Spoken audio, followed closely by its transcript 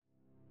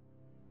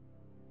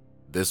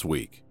this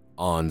week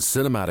on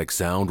Cinematic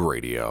Sound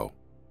Radio.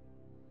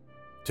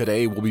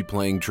 Today we'll be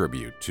playing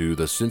tribute to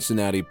the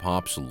Cincinnati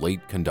Pop's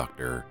late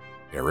conductor,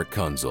 Eric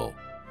Kunzel.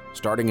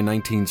 Starting in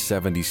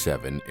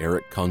 1977,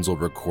 Eric Kunzel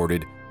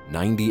recorded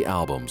 90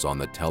 albums on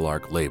the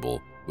Telarc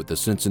label with the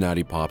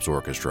Cincinnati Pops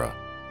Orchestra.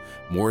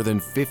 More than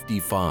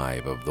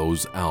 55 of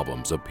those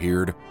albums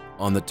appeared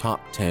on the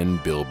top 10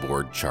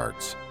 Billboard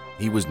charts.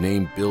 He was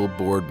named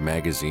Billboard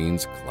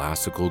magazine's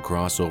Classical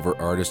Crossover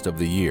Artist of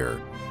the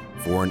Year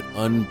for an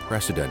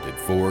unprecedented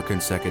 4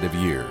 consecutive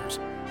years,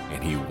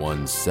 and he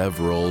won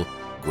several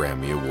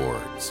Grammy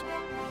Awards.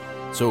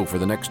 So for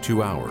the next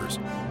 2 hours,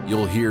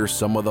 you'll hear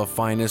some of the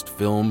finest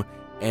film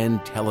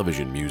and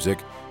television music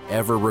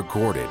ever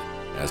recorded,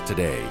 as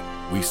today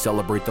we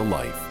celebrate the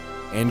life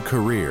and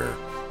career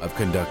of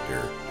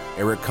conductor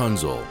Eric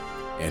Kunzel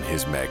and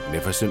his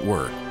magnificent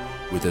work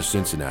with the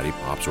Cincinnati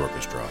Pops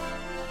Orchestra.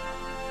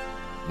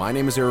 My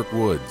name is Eric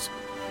Woods.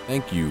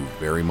 Thank you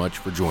very much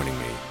for joining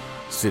me.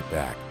 Sit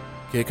back,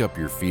 kick up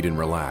your feet and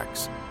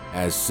relax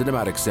as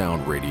Cinematic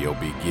Sound Radio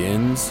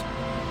begins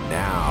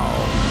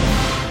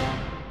now.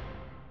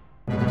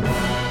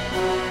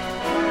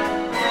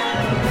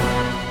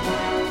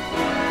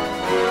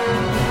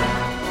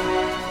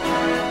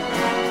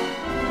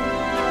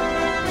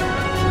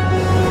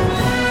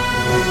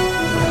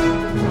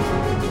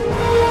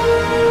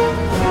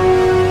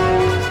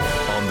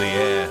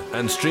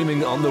 And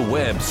streaming on the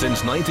web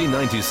since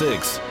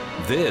 1996,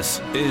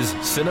 this is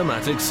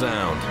Cinematic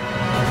Sound.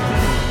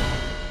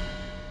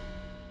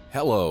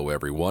 Hello,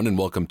 everyone, and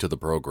welcome to the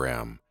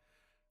program.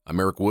 I'm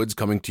Eric Woods,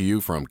 coming to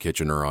you from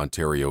Kitchener,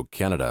 Ontario,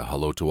 Canada.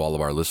 Hello to all of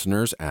our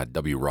listeners at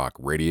W Rock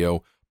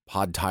Radio,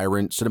 Pod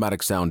Tyrant,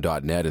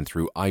 CinematicSound.net, and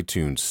through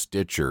iTunes,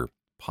 Stitcher,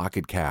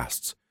 Pocket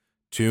Casts,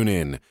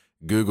 TuneIn,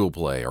 Google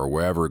Play, or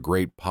wherever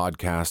great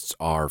podcasts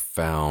are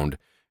found.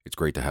 It's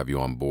great to have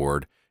you on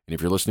board. And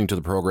if you're listening to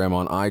the program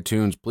on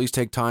iTunes, please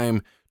take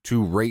time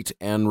to rate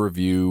and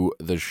review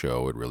the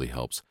show. It really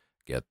helps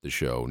get the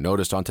show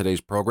noticed on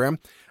today's program.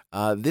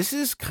 This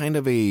is kind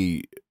of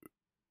a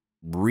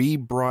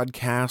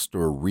rebroadcast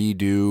or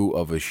redo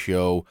of a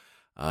show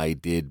I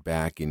did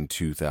back in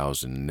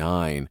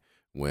 2009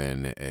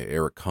 when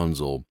Eric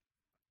Kunzel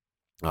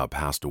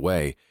passed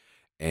away.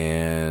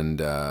 And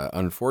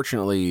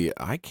unfortunately,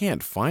 I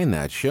can't find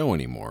that show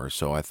anymore,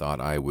 so I thought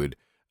I would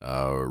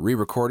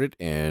re-record it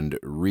and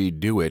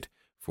redo it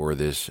for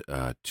this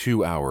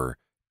 2-hour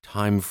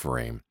time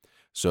frame.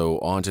 So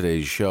on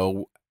today's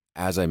show,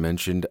 as I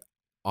mentioned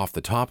off the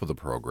top of the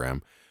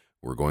program,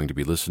 we're going to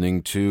be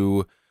listening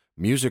to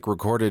music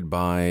recorded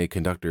by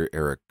conductor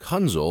Eric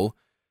Kunzel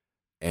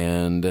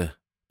and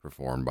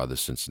performed by the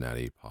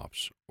Cincinnati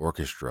Pops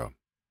Orchestra.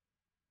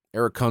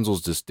 Eric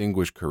Kunzel's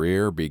distinguished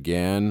career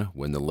began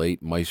when the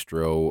late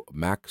maestro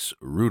Max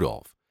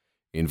Rudolph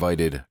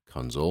invited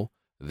Kunzel,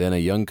 then a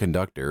young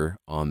conductor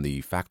on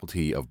the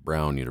faculty of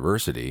Brown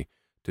University,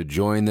 to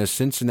join the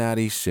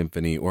Cincinnati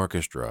Symphony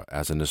Orchestra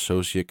as an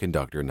associate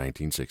conductor in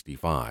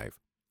 1965.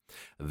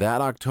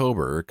 That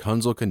October,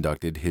 Kunzel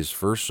conducted his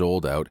first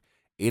sold-out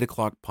 8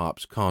 o'clock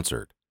Pops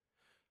concert.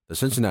 The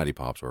Cincinnati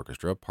Pops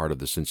Orchestra, part of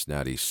the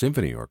Cincinnati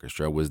Symphony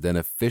Orchestra, was then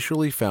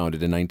officially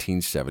founded in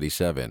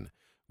 1977,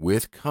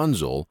 with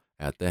Kunzel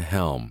at the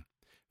helm.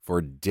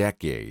 For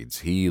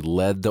decades, he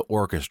led the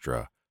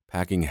orchestra,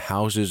 packing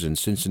houses in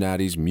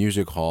Cincinnati's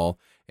Music Hall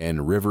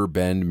and River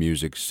Bend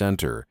Music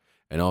Center,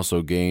 and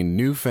also gained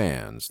new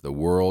fans the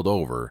world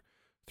over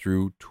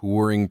through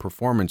touring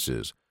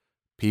performances,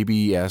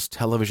 PBS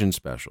television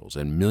specials,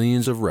 and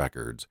millions of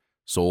records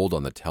sold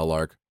on the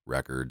Telarc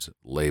Records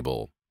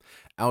label.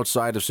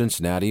 Outside of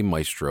Cincinnati,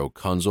 Maestro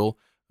Kunzel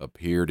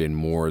appeared in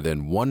more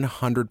than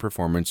 100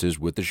 performances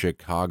with the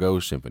Chicago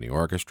Symphony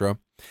Orchestra.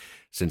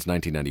 Since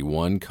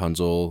 1991,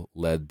 Kunzel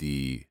led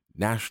the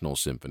National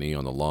Symphony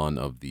on the lawn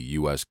of the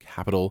U.S.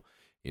 Capitol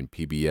in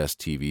PBS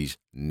TV's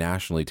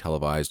nationally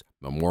televised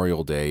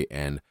Memorial Day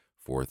and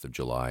 4th of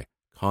July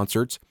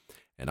concerts.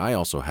 And I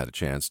also had a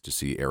chance to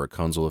see Eric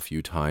Kunzel a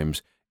few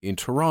times in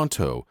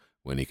Toronto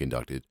when he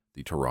conducted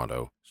the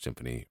Toronto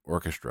Symphony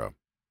Orchestra.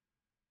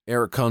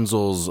 Eric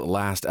Kunzel's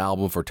last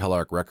album for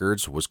Telarc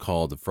Records was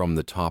called From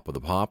the Top of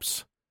the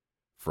Pops,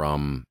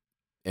 from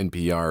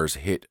NPR's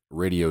hit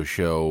radio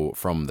show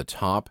From the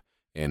Top,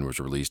 and was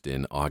released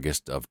in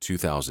August of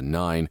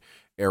 2009.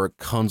 Eric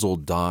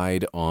Kunzel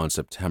died on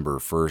September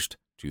 1st,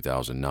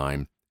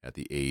 2009, at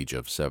the age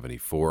of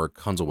 74.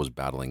 Kunzel was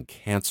battling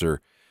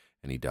cancer,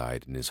 and he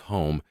died in his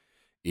home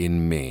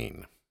in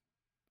Maine.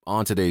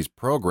 On today's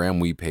program,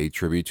 we pay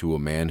tribute to a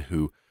man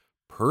who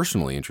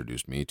personally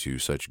introduced me to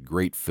such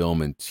great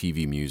film and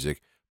TV music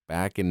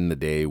back in the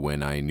day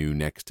when I knew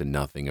next to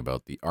nothing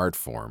about the art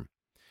form.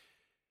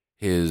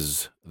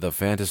 His The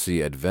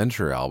Fantasy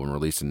Adventure album,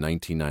 released in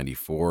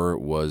 1994,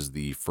 was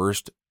the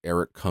first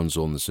Eric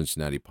Kunzel and the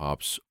Cincinnati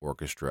Pops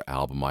Orchestra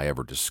album I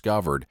ever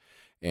discovered,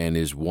 and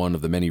is one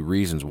of the many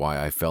reasons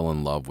why I fell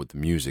in love with the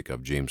music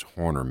of James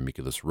Horner,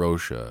 Miklos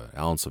Rozsa,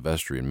 Alan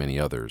Silvestri, and many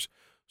others.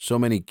 So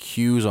many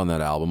cues on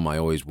that album I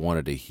always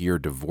wanted to hear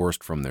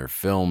divorced from their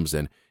films,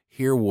 and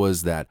here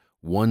was that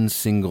one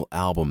single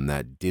album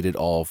that did it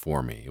all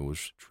for me. It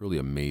was truly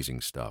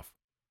amazing stuff.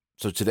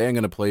 So today I'm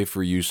going to play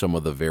for you some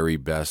of the very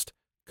best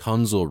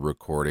Kunzel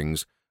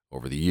recordings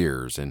over the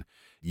years. And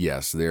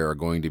yes, there are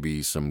going to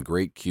be some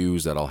great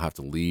cues that I'll have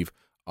to leave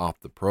off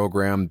the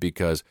program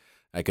because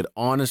I could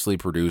honestly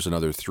produce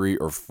another 3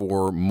 or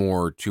 4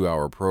 more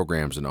 2-hour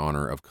programs in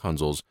honor of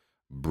Kunzel's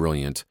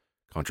brilliant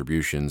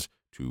contributions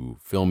to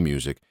film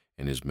music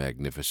and his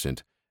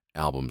magnificent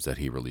albums that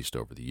he released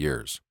over the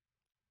years.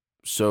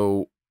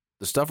 So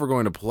the stuff we're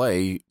going to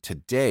play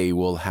today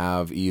will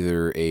have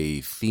either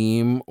a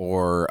theme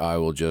or I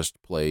will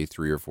just play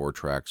 3 or 4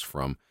 tracks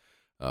from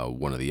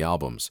one of the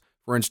albums.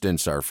 For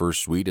instance, our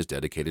first suite is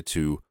dedicated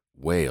to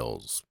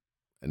whales.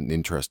 An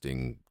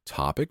interesting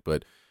topic,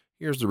 but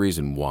here's the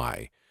reason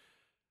why.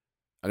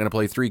 I'm going to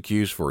play 3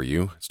 cues for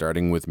you,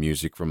 starting with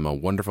music from a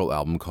wonderful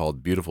album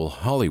called Beautiful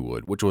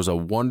Hollywood, which was a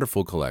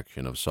wonderful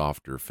collection of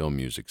softer film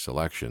music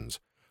selections.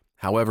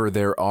 However,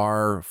 there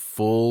are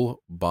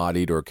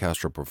full-bodied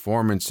orchestral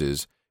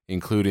performances,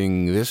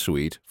 including this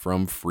suite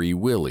from Free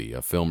Willy,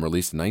 a film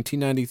released in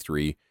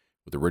 1993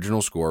 with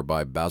original score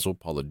by Basil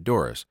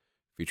Poledouris,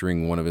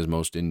 featuring one of his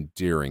most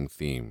endearing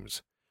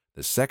themes.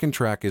 The second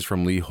track is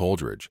from Lee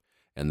Holdridge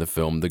and the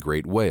film The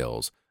Great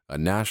Whales, a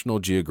National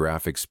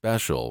Geographic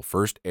special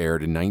first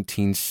aired in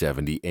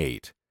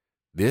 1978.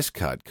 This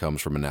cut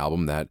comes from an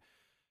album that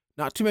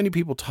not too many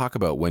people talk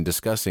about when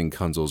discussing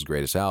Kunzel's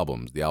greatest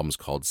albums. The album's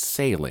called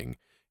Sailing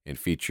and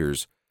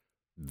features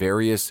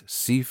various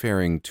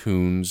seafaring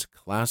tunes,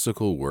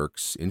 classical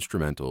works,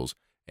 instrumentals,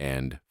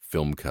 and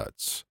film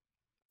cuts.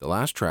 The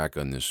last track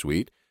on this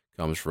suite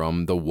comes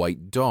from The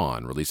White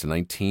Dawn, released in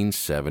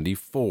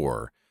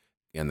 1974,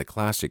 and the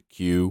classic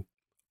cue,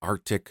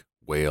 Arctic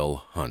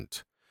Whale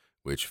Hunt,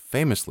 which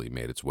famously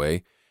made its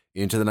way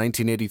into the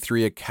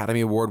 1983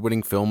 Academy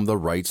Award-winning film The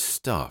Right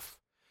Stuff.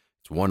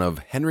 It's one of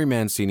Henry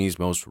Mancini's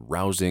most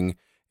rousing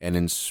and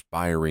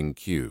inspiring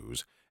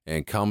cues,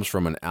 and comes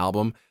from an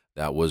album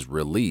that was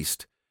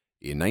released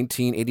in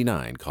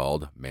 1989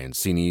 called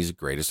Mancini's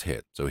Greatest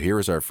Hit. So here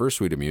is our first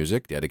suite of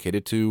music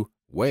dedicated to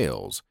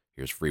whales.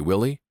 Here's Free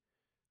Willy,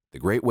 The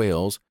Great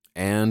Whales,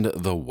 and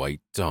The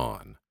White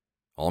Dawn.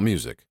 All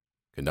music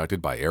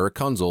conducted by Eric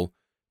Kunzel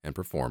and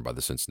performed by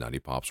the Cincinnati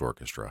Pops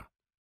Orchestra.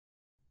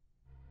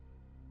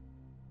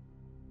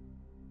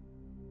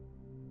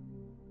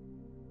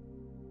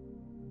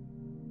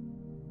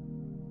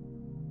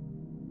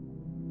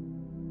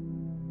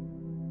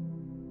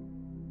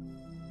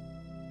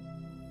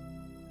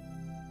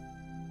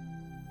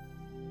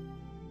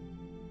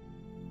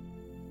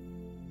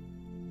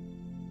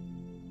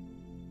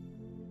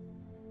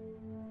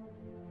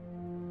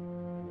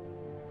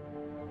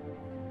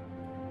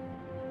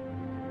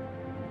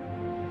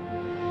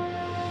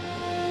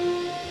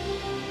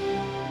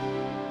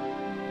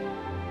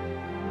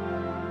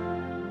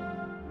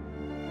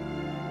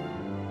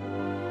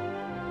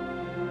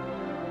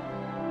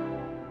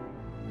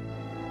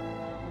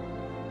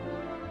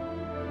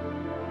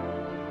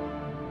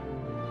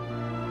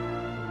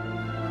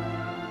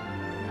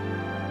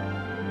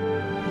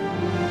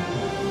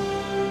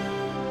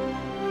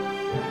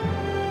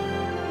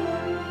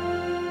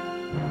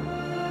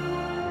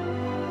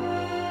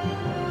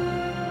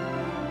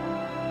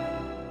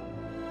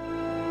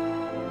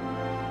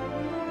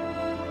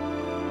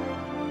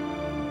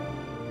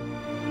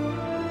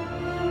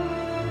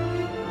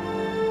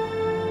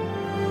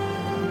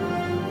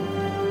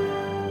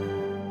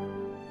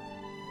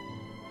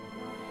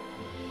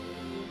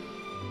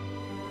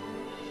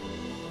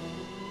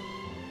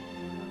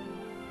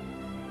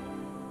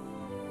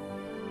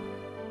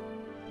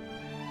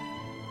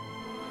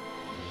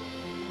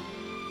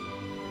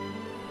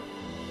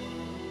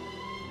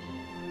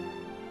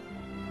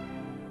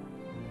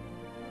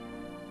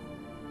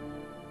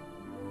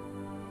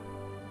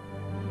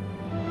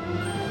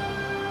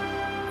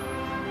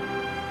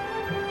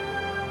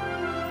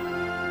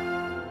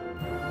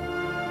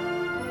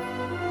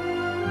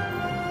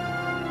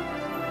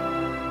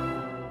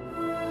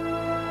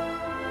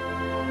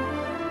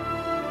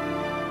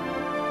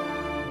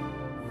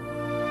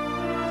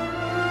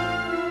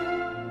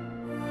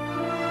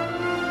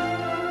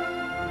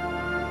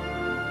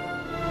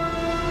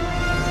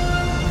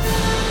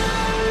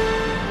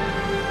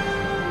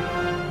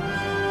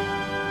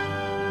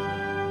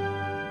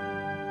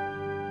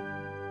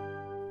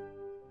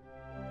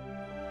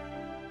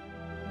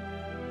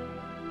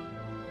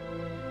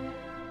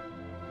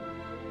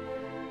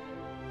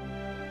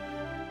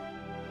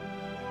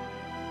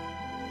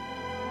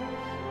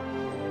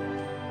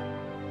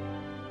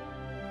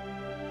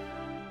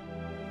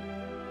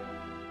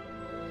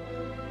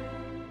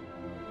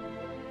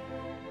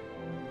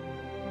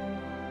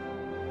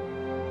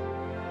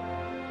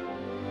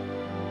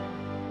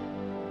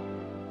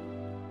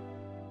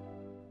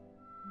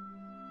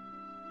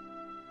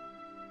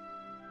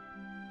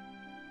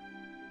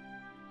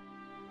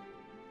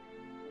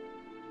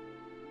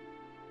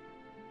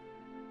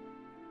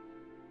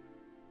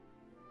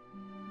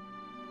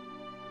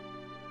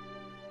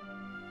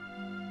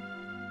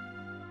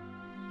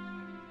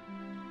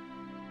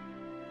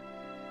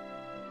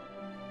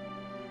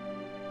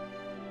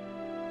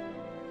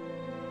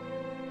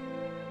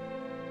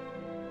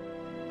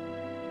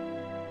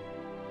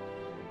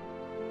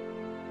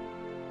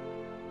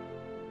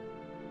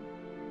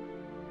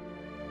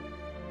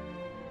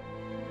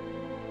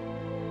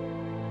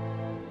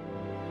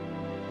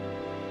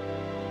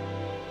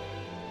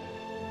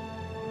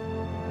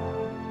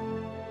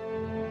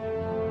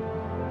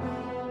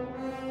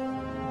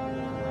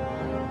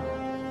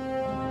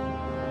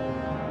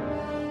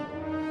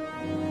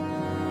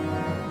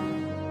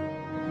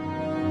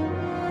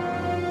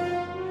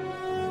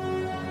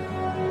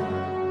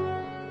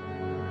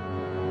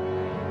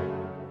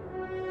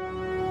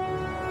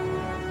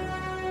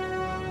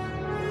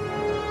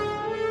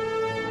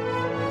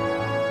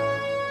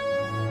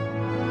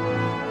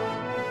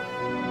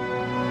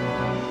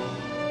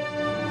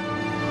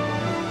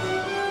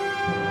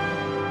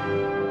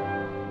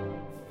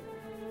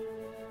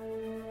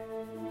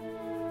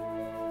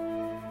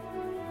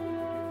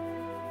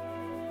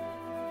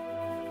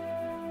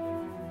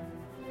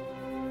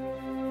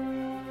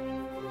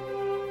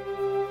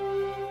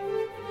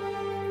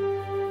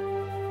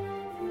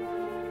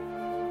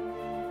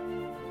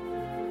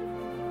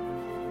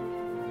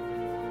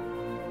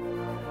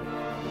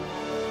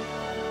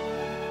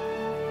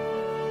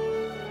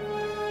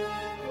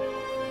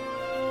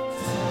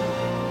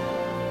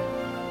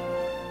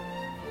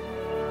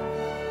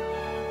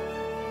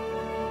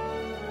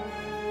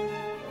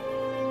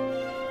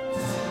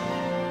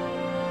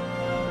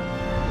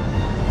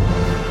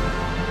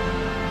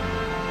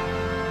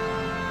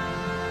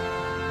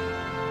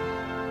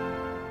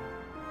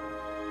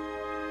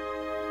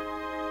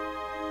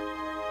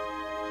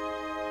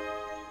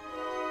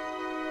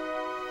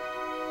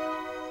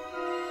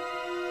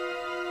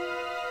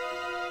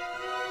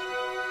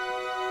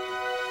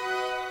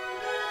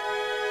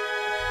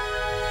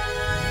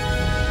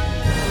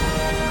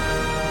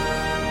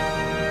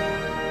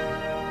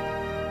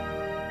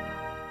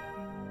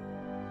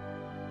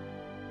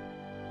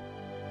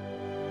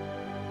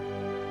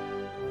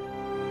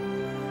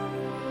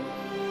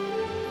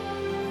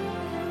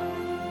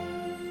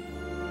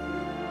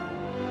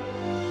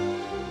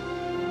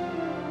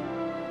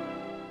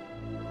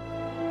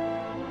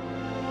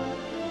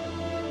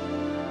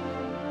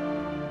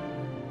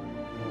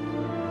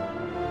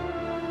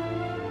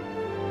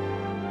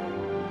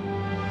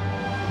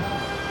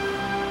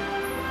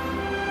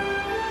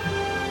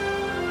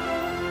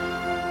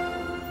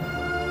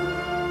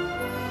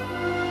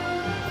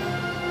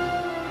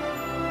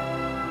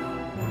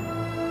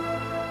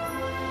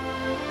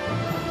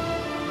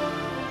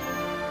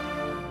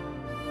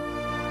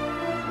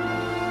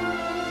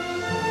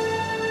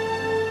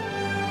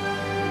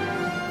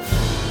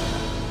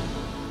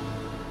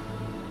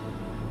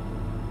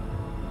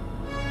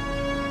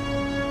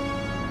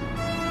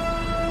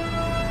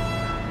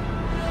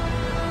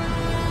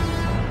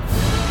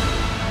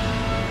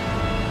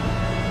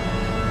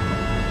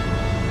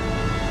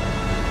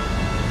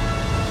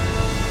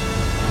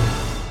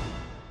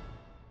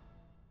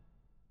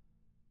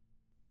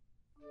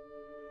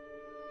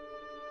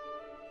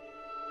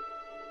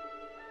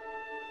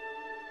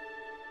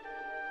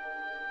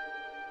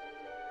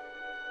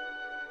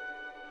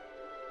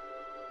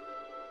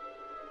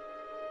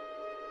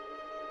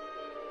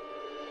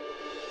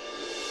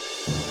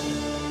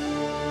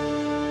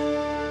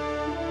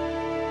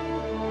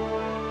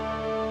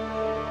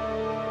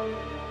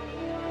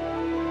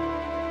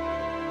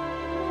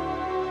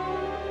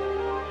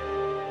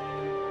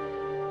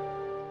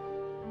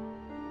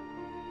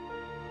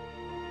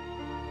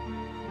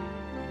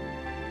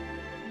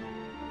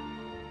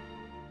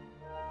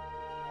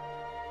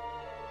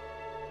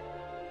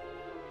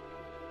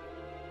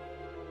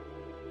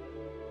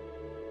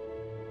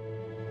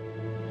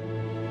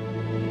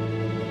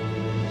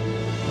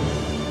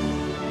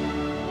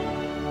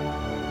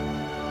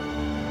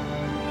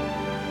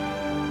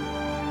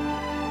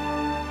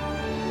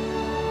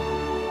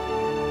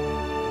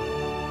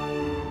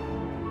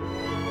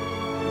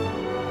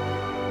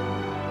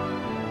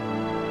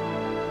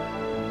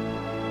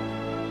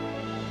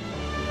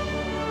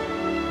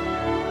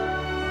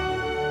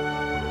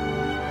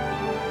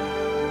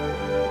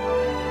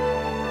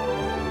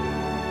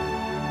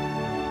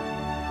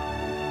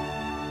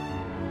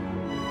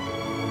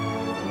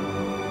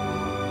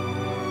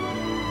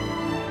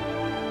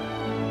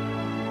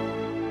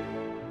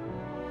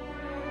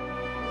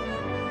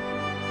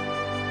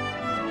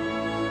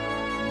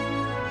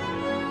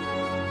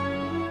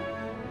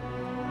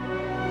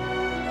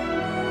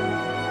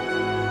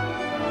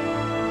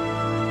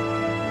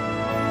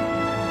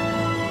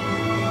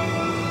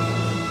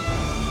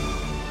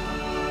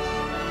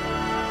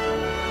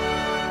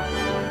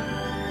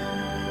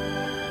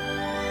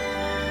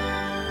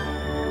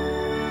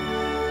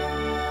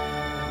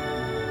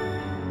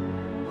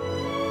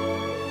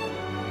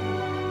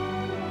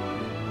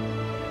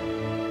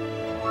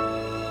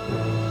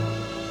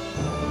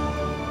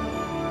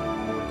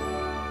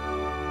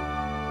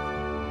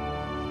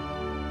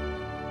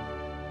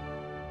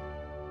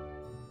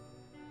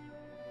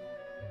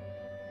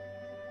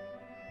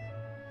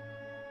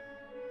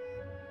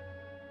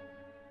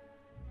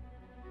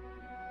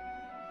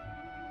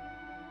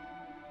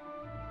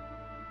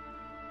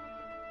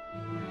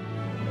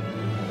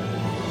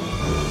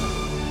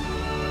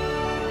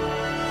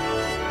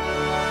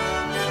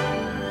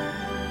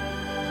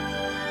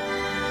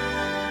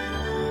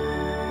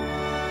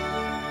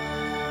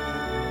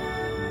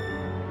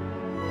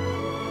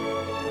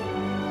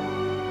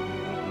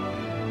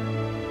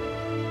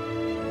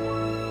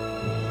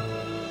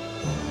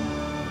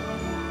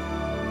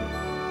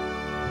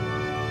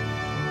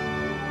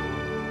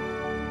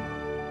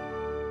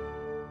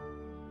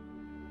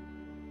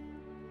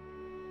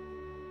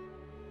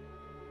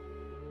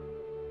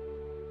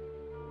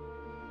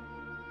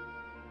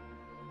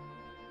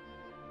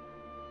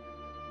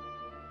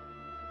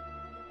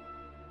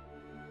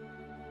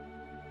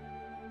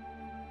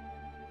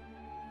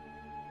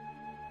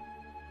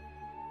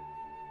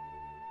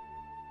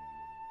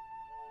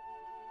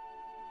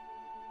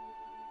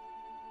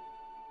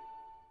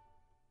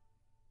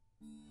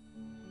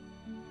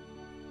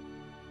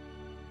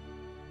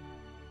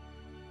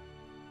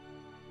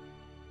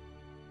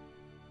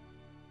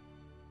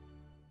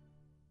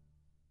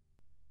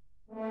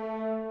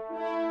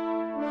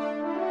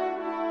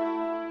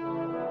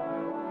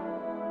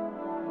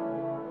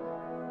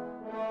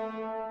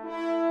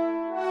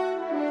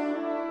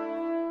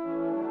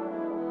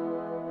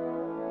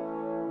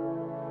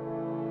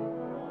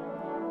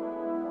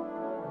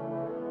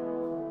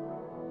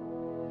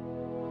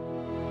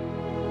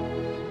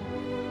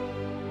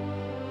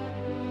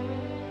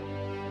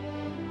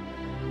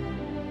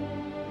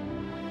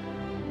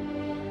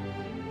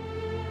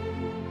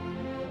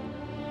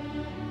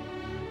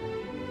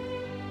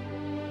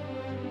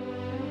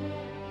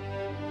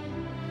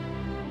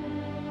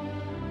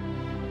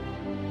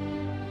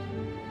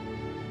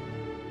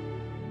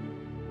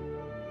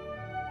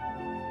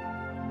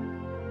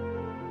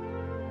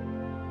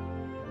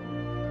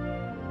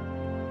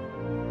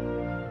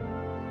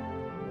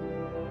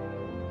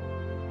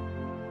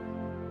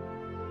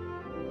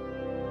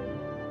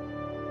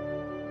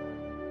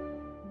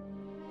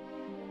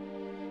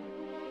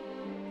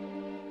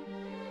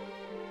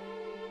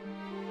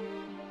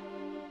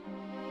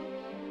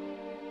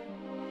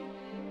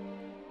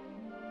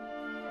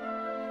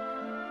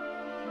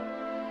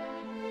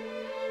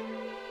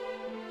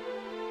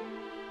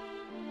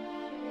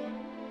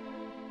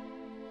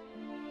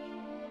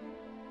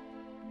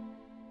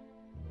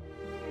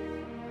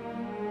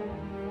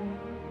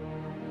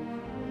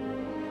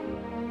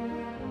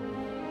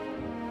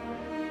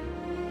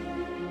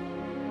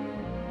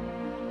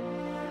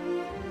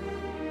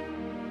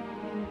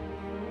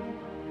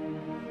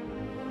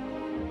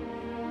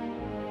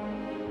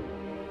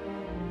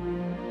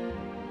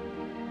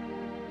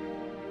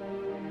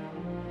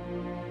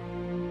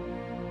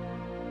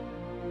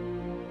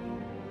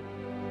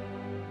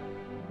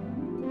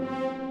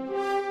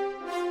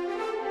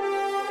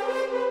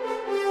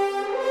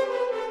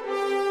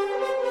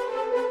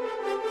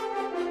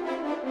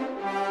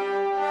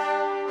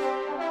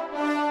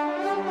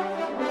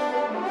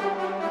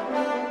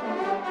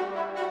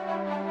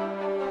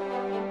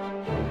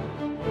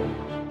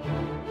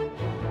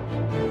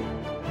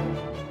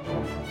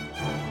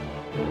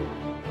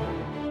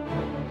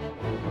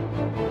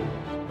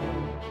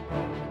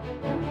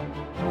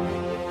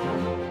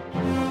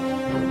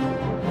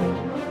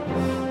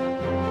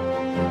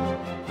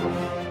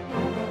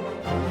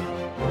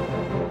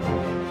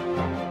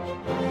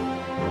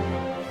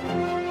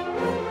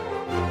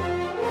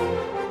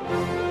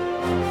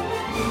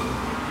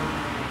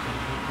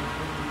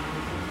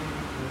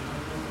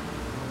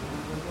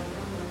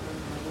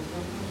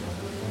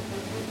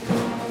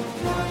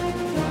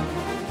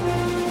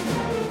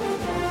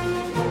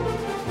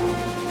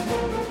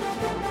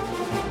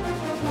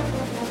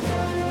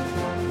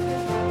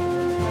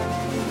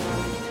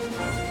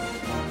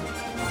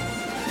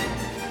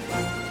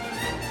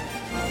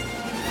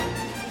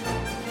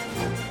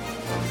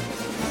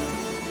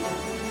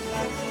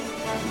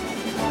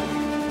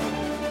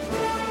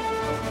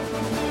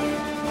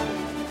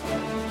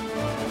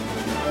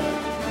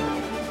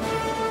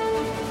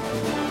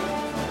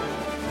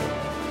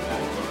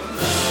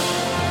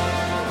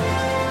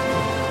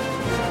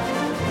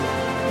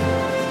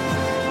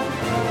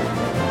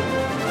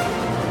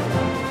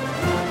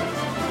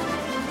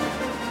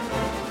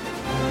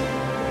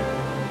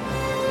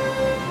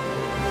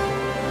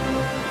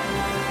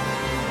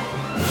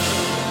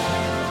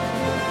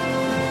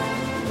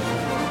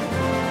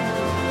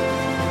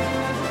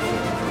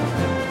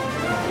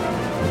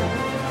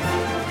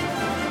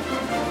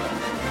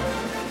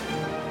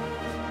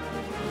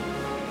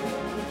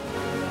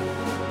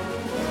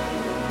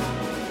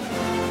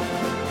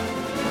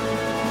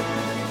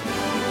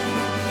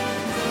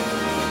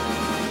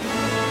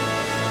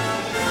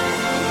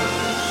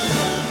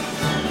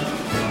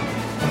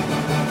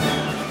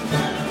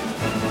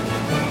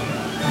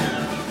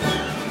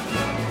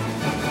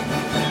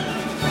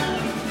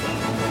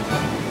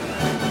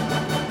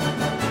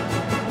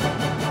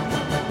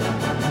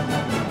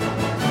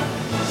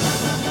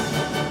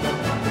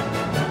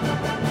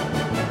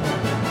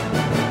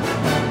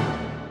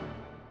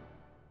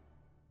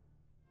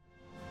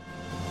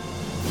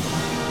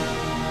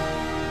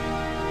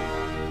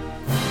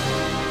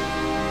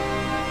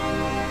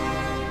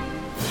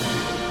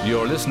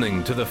 You're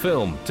listening to the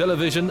film,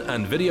 television,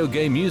 and video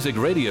game music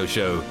radio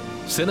show,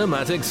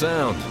 Cinematic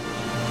Sound.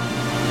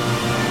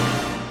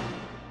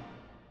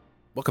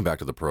 Welcome back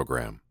to the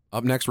program.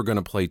 Up next, we're going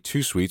to play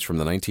two suites from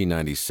the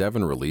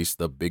 1997 release,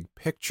 The Big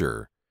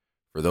Picture.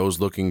 For those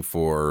looking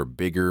for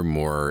bigger,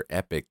 more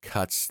epic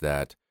cuts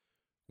that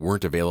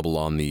weren't available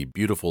on the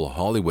Beautiful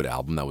Hollywood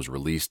album that was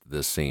released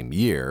the same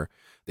year,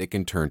 they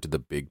can turn to The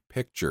Big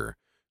Picture,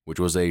 which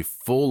was a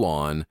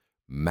full-on,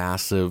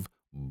 massive,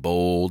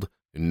 bold,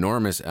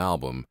 enormous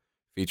album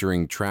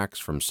featuring tracks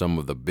from some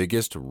of the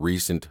biggest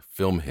recent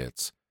film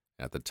hits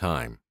at the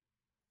time.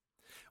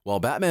 While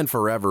Batman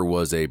Forever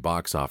was a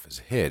box office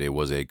hit, it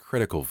was a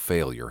critical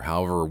failure.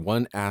 However,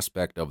 one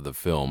aspect of the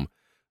film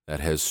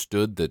that has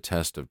stood the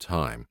test of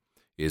time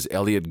is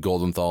Elliot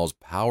Goldenthal's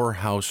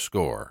powerhouse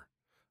score.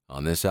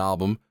 On this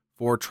album,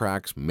 4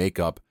 tracks make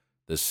up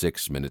the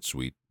 6-minute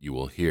suite you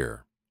will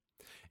hear.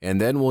 And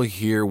then we'll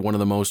hear one of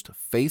the most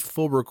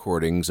faithful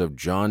recordings of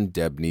John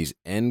Debney's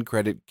end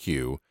credit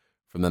cue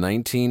from the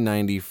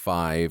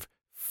 1995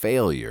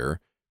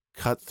 failure,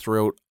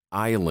 Cutthroat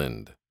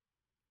Island.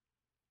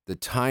 The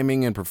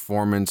timing and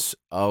performance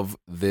of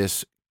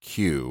this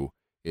cue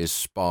is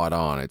spot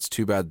on. It's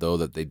too bad, though,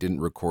 that they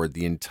didn't record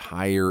the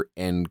entire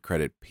end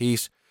credit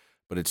piece,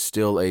 but it's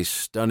still a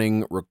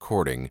stunning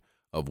recording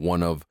of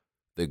one of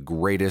the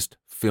greatest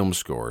film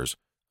scores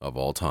of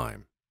all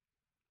time.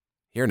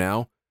 Here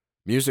now,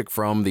 music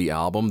from the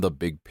album The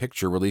Big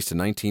Picture, released in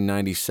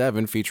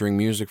 1997, featuring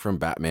music from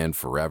Batman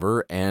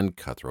Forever and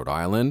Cutthroat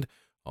Island.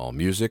 All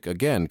music,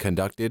 again,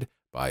 conducted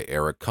by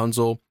Eric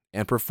Kunzel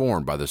and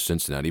performed by the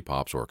Cincinnati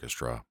Pops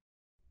Orchestra.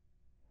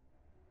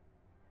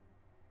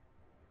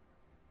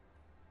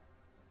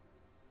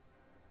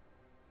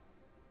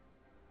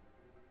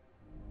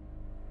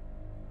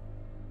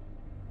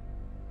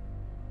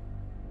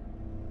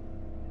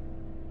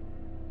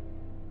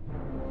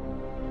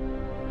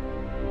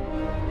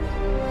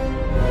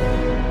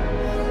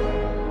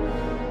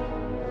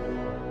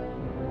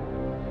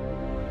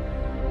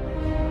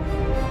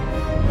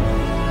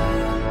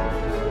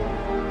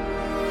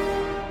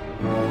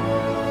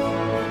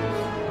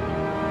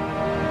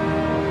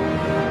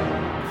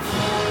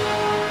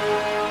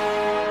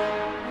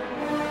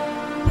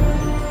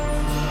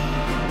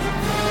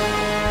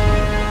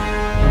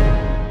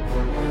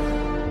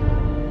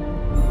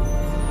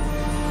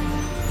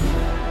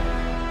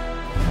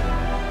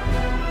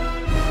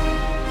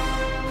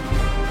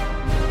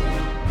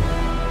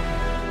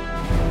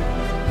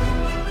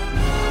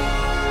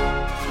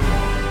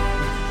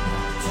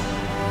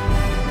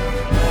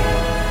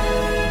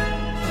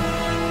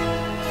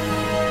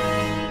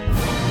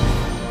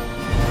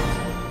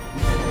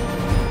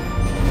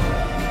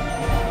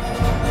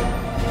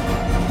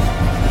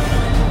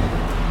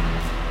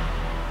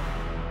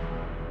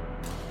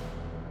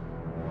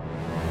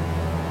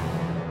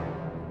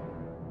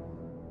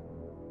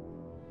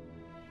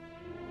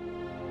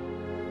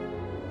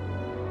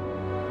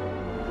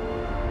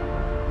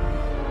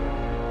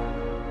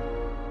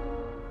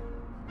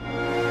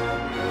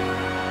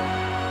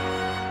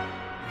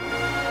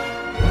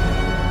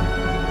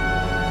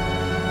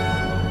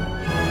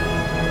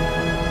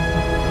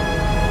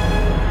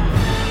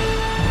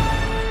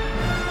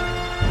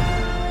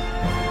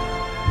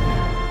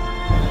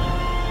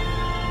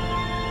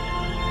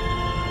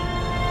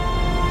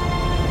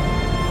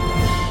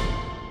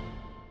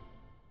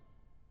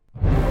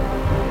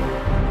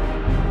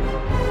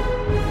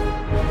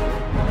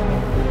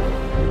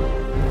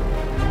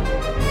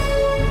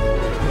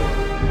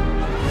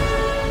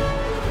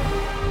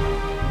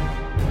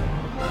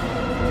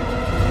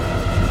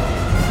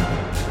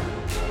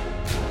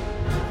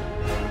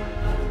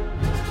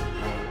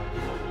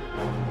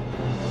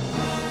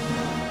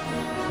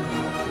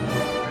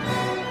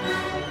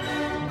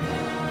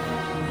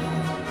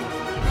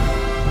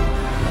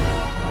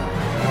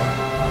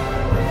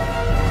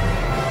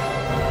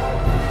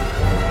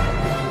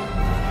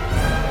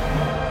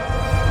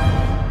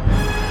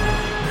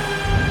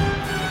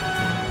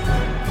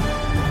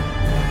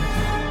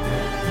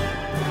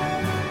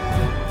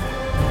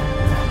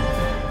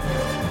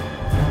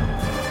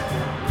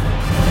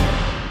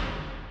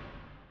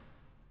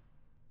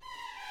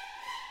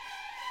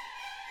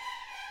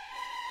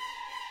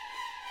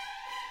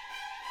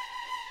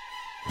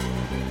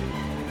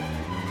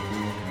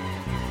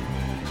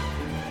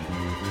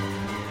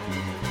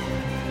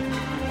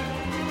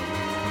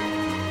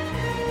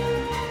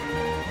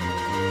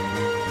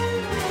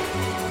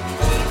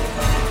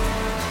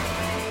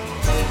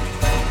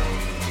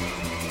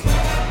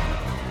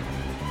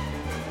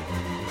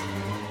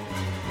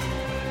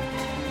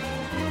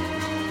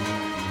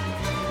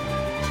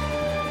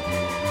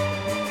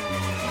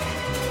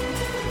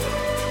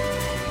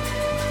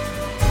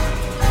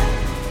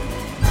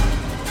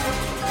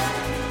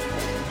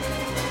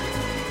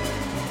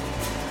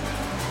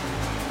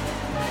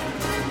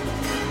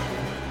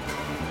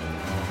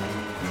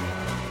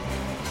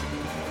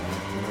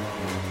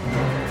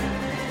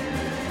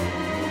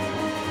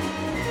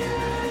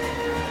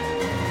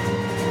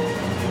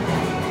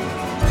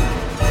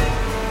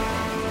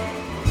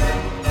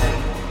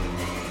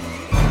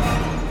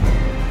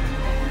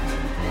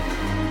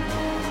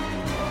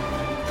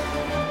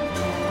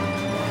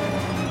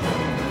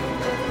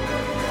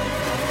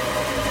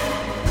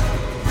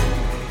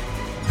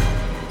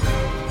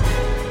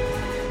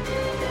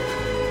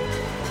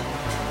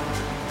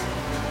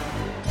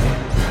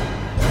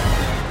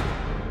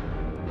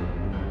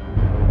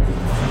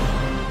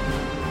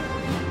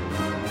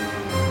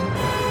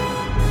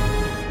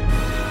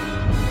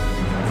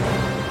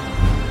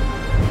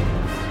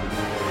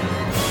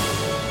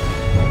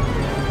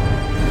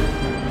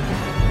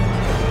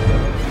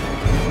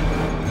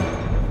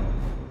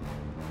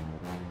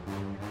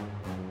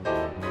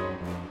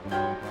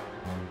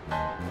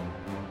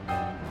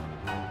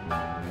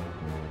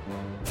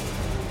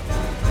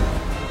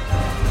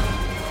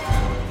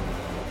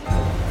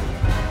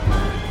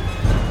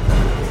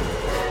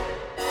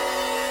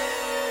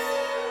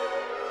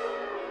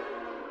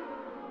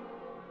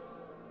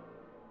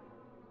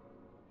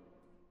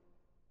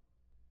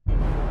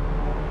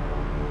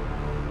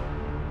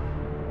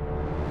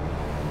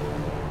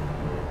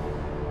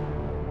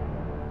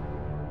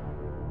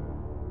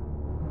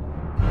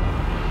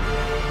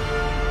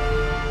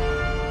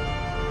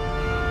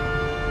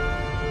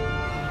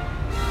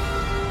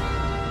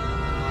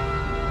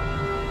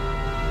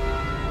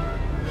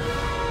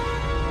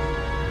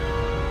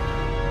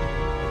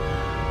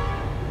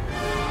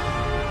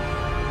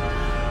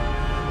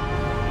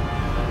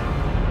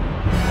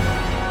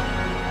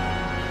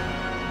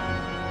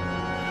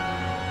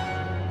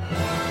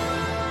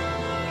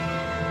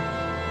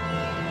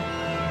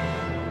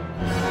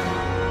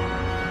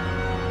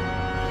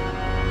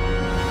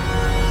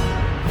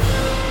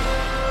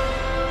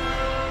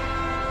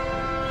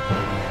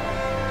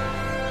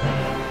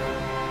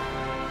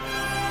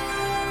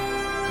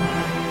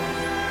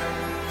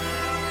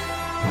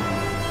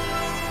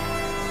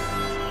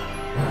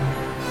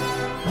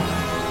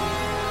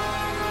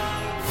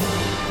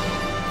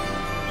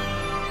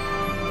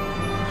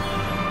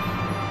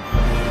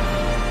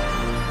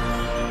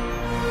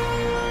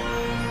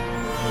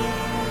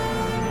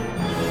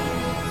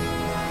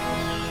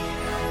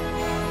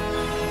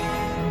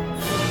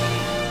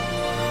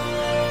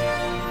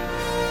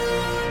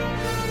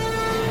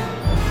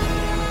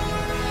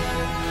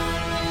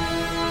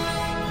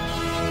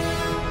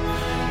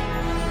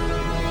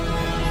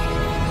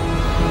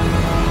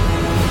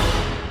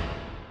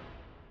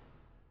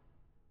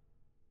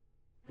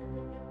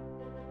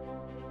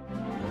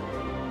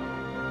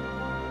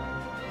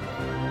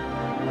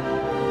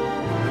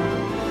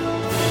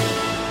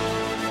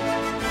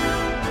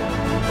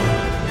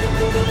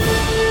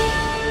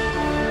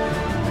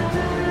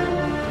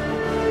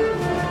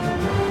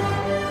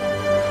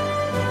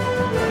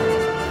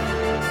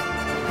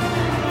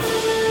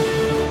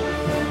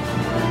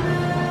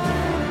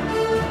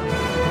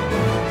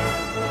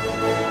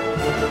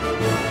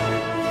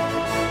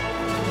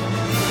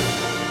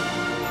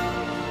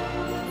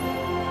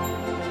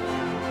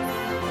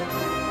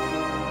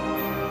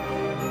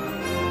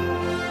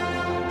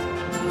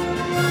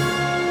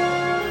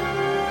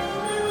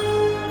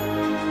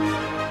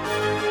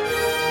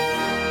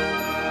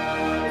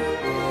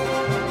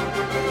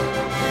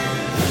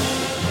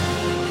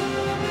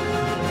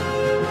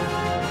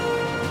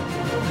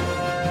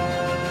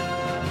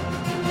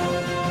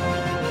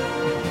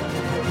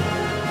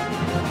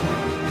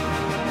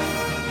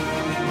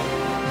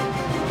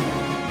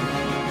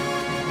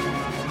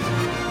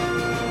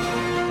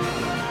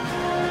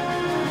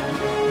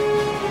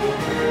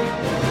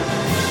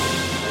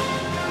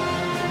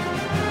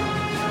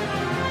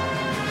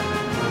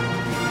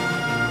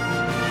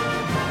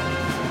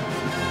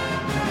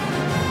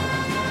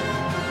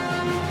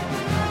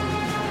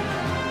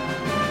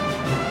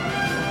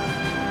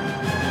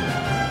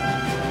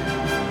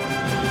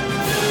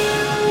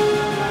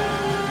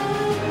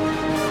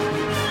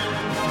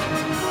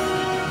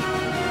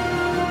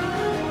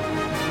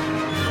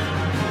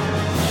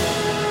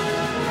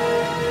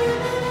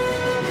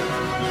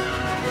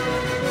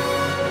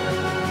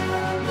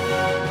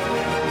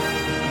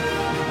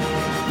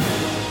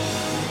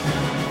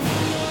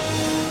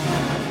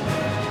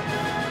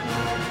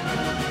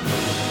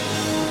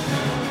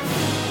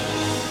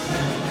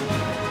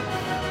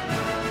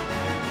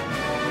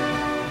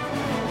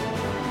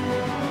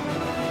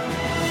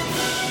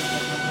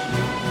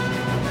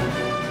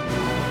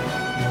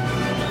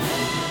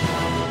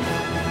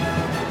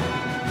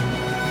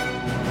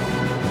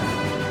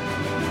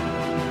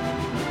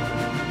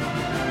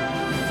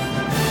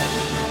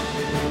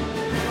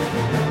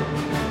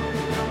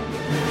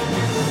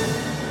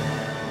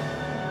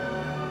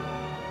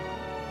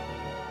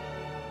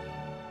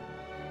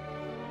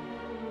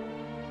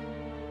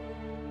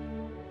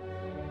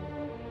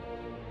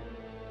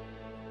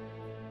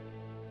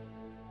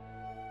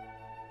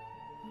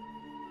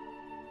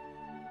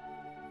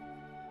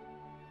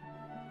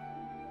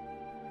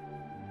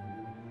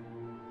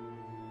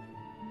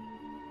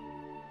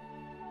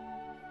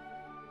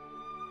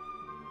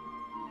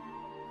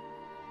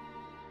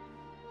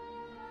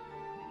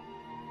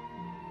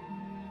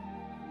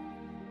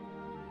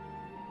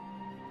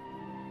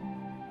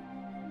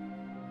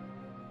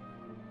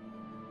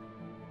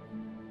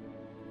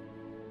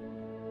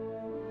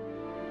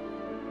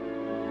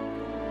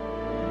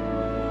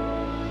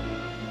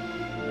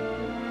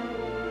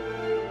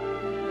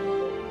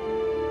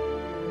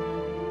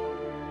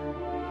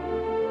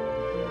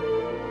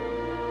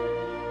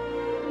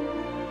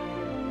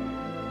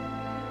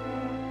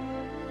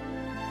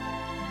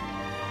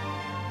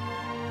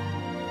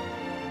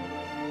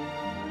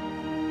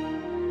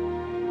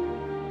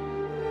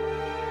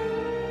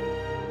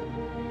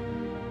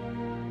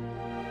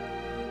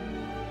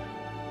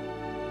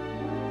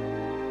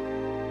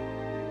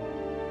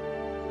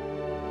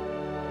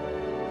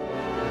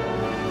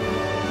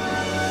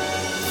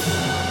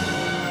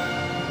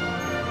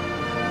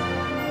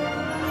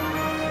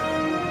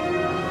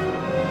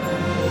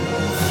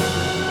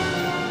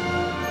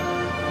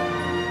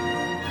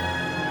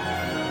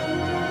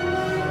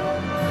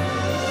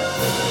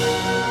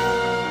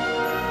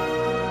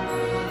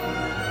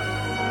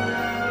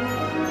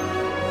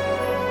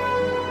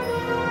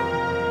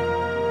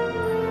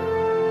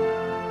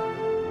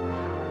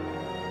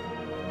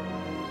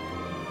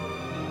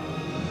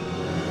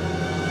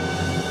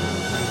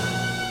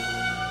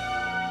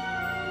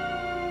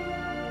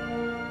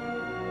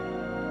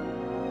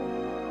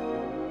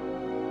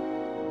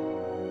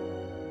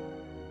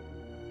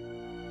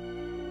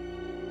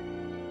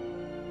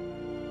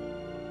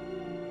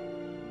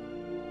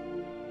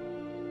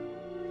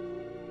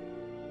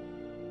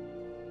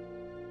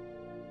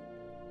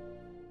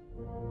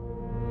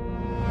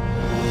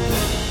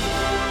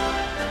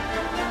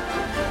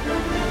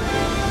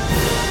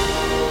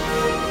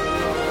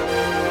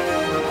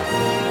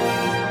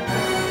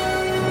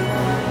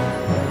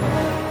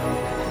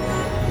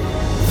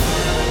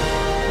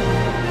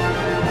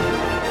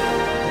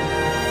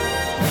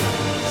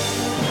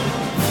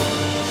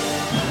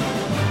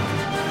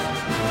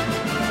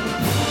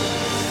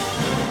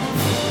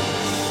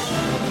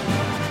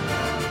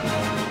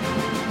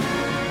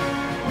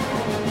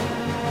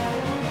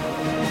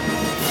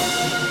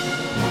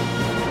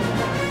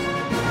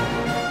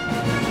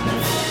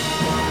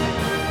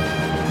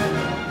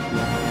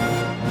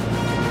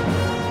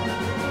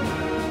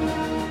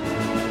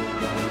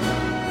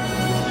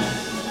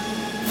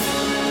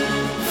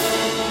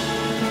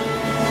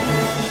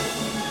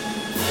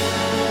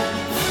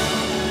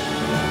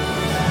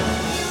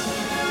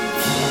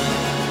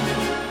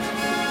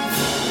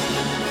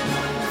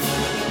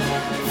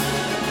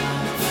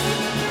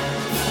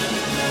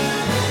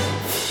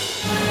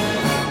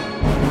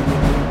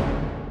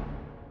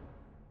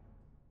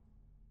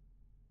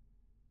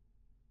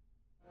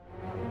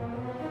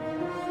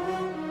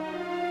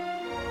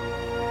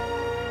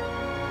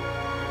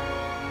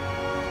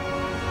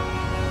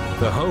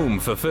 The home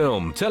for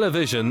film,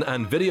 television,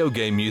 and video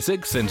game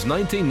music since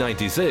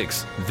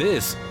 1996.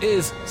 This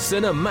is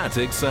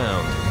Cinematic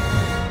Sound.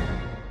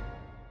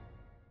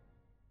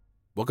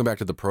 Welcome back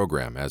to the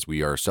program as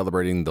we are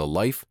celebrating the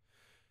life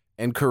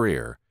and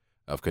career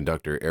of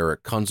conductor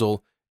Eric Kunzel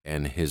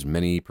and his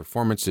many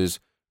performances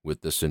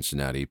with the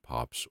Cincinnati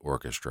Pops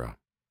Orchestra.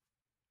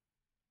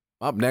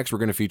 Up next, we're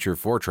going to feature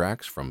 4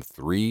 tracks from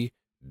 3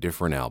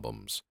 different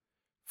albums.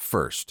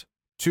 First,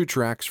 2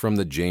 tracks from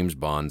the James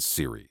Bond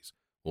series.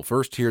 We'll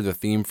first hear the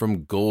theme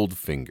from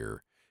Goldfinger,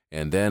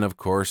 and then, of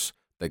course,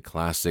 the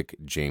classic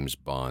James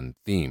Bond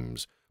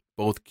themes,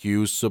 both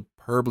cues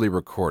superbly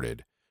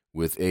recorded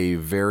with a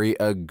very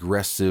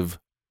aggressive,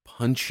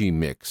 punchy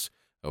mix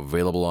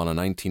available on a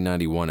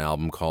 1991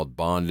 album called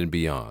Bond and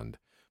Beyond.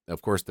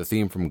 Of course, the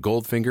theme from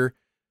Goldfinger,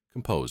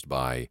 composed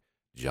by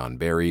John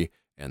Barry,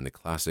 and the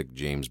classic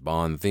James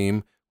Bond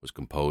theme was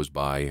composed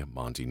by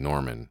Monty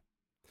Norman.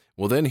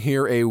 We'll then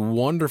hear a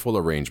wonderful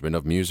arrangement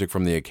of music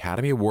from the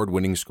Academy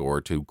Award-winning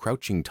score to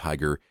Crouching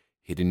Tiger,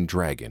 Hidden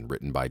Dragon,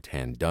 written by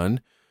Tan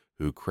Dun,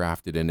 who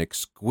crafted an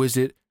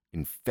exquisite,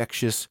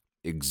 infectious,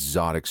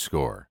 exotic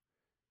score.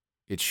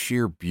 Its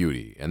sheer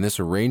beauty and this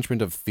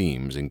arrangement of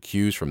themes and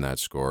cues from that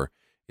score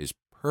is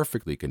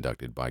perfectly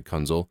conducted by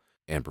Kunzel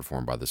and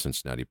performed by the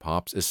Cincinnati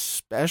Pops,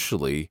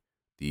 especially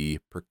the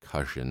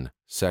percussion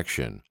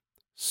section.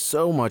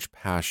 So much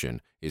passion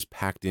is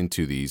packed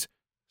into these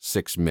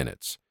 6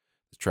 minutes.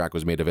 The track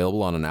was made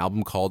available on an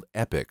album called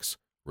Epics,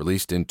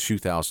 released in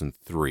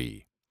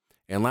 2003.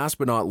 And last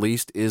but not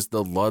least is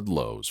the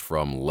Ludlows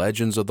from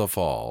Legends of the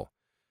Fall.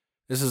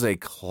 This is a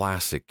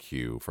classic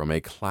cue from a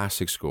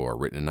classic score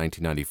written in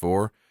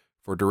 1994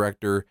 for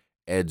director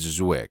Ed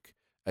Zwick.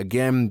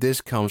 Again, this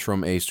comes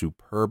from a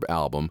superb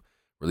album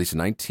released in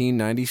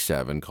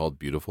 1997 called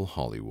Beautiful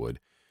Hollywood.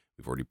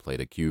 We've already played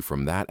a cue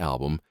from that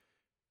album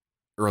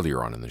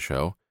earlier on in the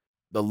show.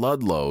 The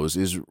Ludlows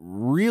is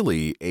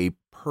really a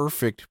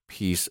perfect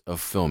piece of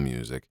film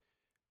music.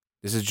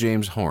 This is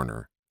James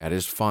Horner at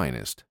his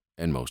finest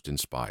and most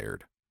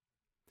inspired.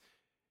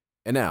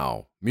 And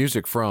now,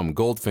 music from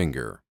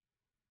Goldfinger,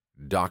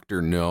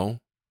 Dr. No,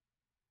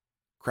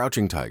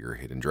 Crouching Tiger,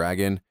 Hidden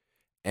Dragon,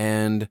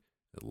 and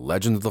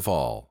Legends of the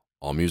Fall,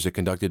 all music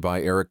conducted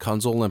by Eric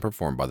Kunzel and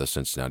performed by the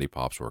Cincinnati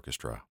Pops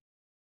Orchestra.